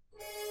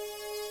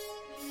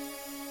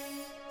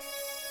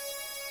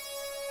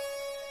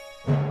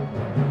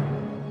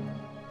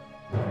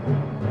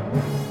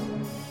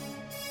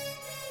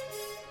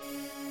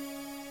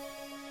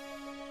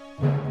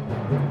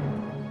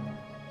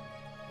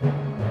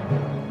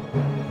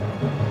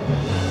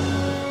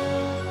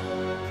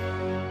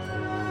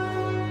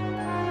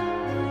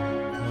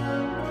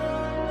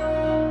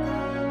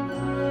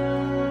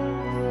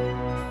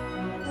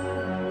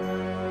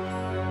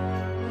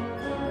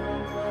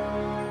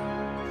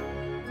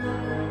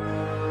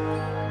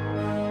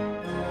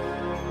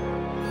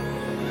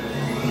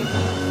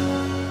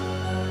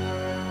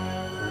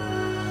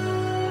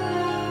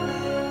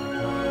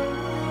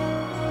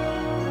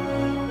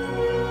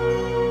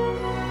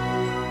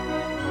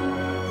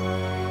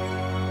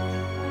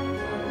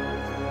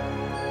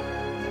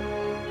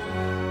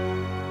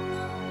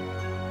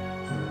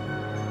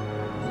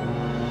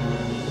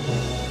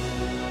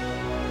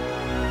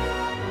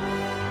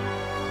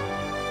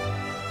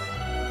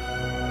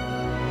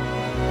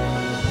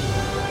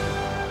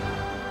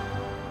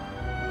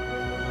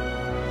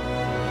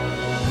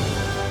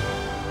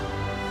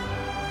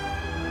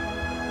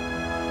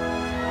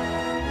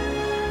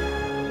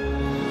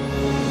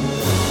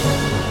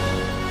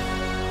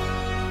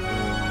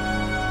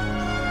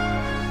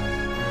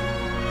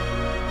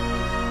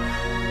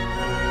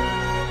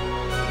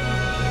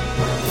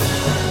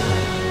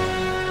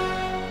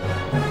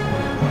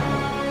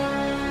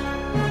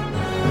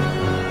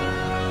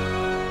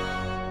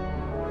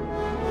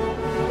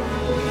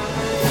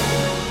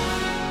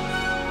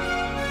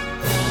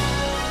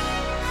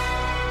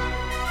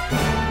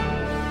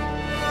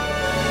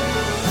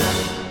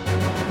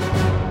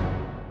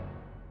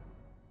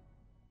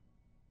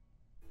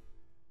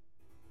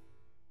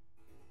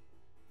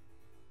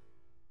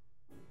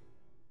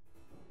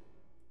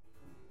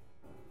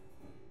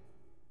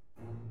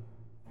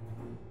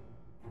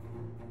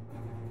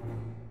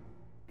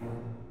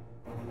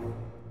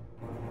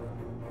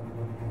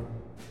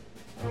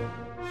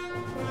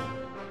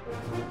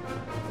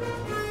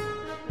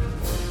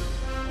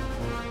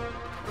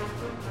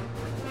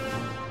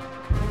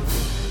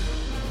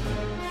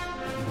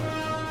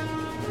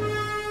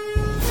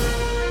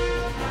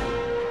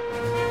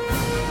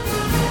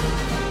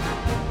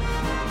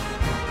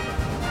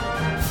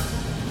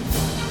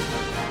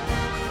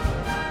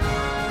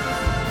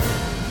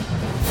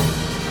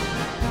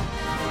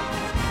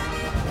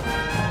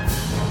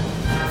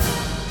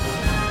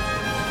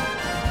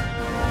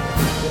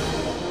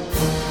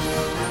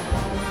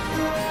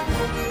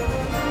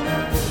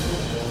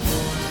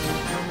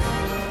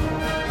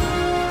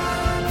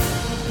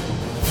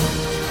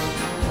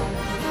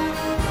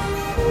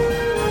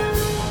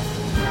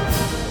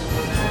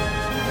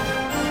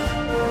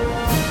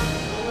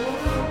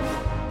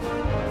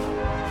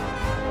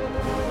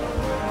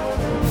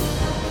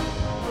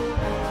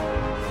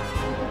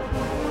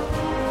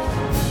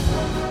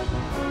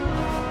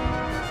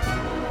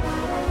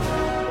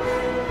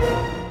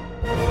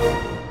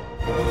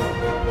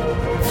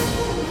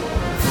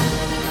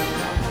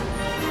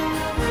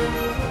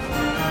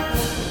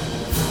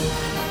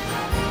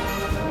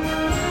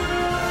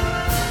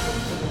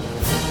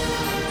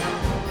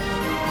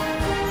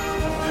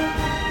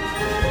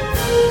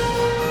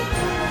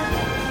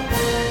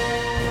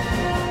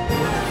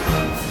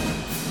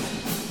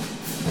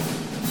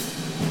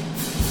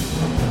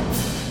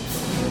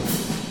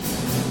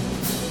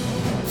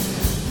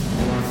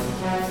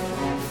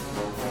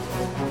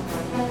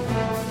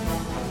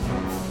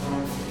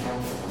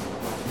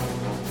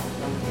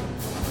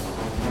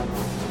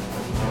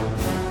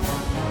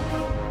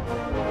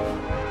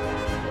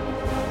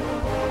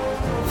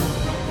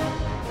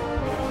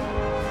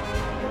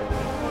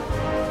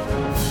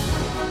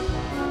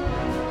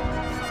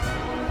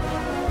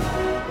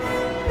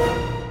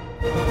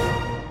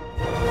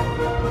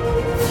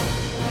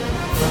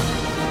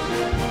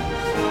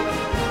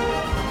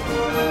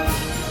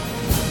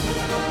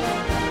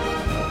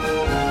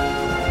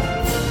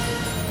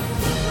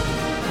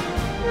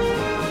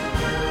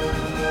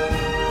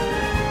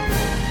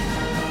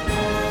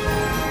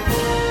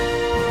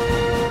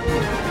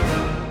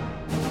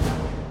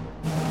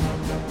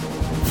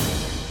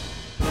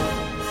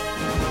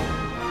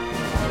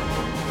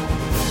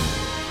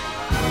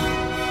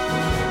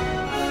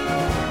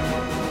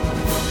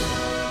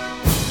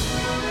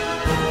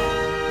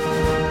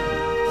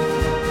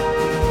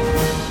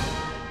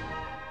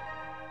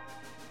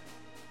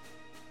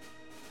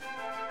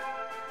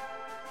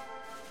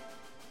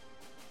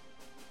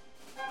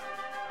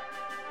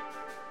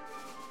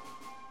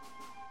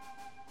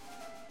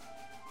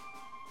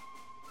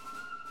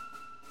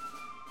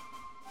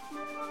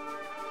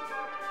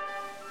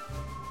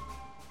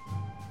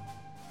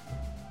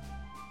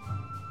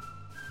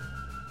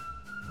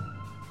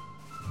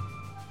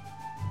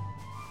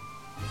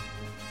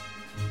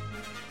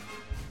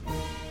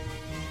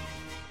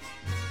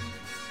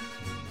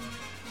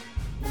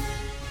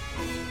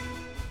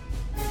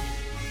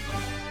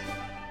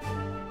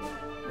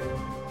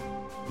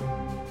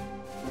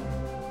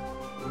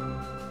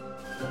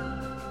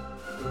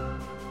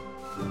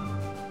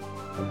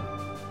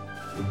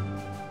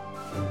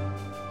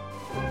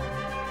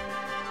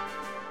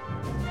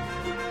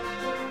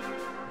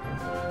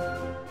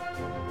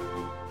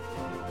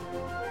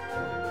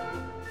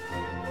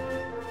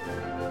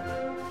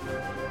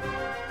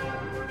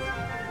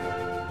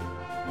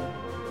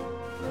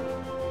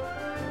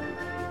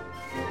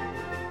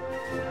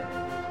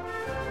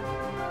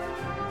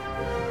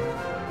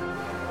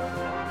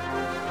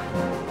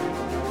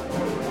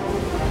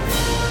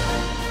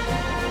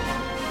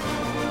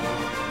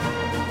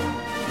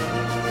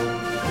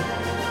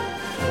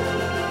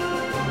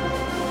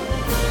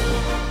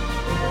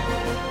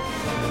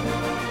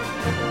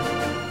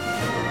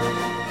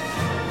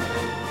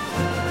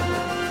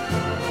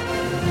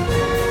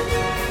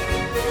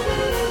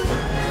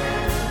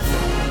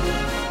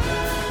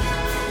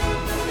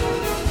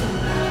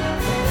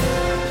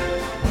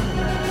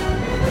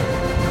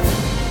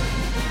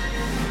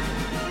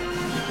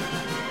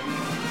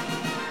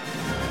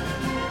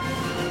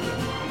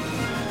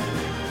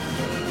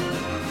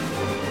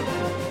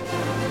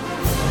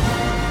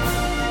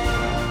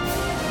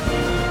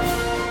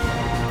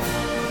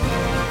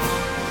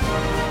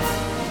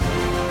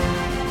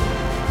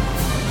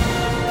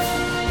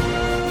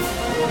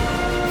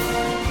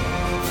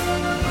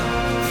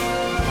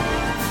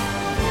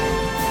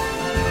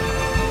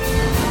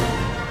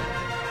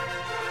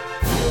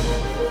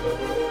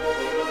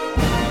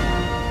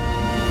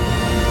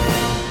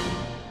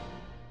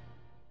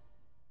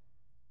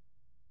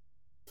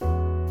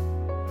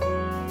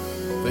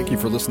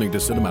 listening to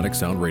Cinematic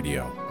Sound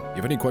Radio. If you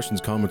have any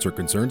questions, comments, or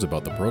concerns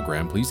about the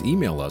program, please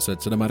email us at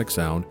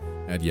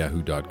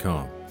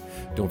cinematicsound@yahoo.com.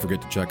 Don't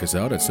forget to check us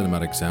out at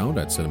Cinematic Sound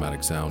at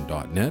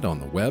cinematicsound.net on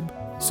the web,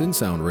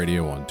 SinSound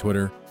Radio on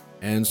Twitter,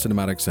 and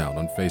Cinematic Sound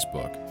on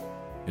Facebook.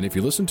 And if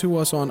you listen to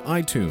us on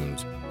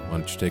iTunes, why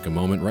don't you take a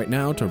moment right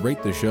now to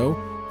rate the show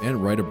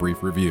and write a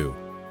brief review.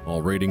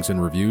 All ratings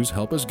and reviews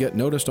help us get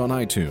noticed on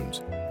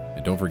iTunes.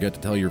 And don't forget to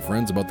tell your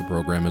friends about the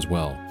program as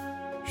well.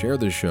 Share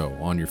this show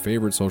on your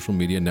favorite social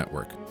media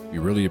network. We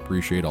really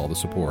appreciate all the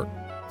support.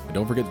 And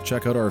don't forget to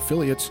check out our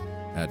affiliates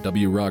at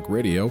WRock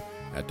Radio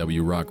at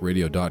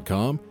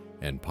wrockradio.com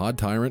and Pod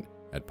Tyrant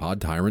at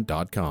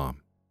podtyrant.com.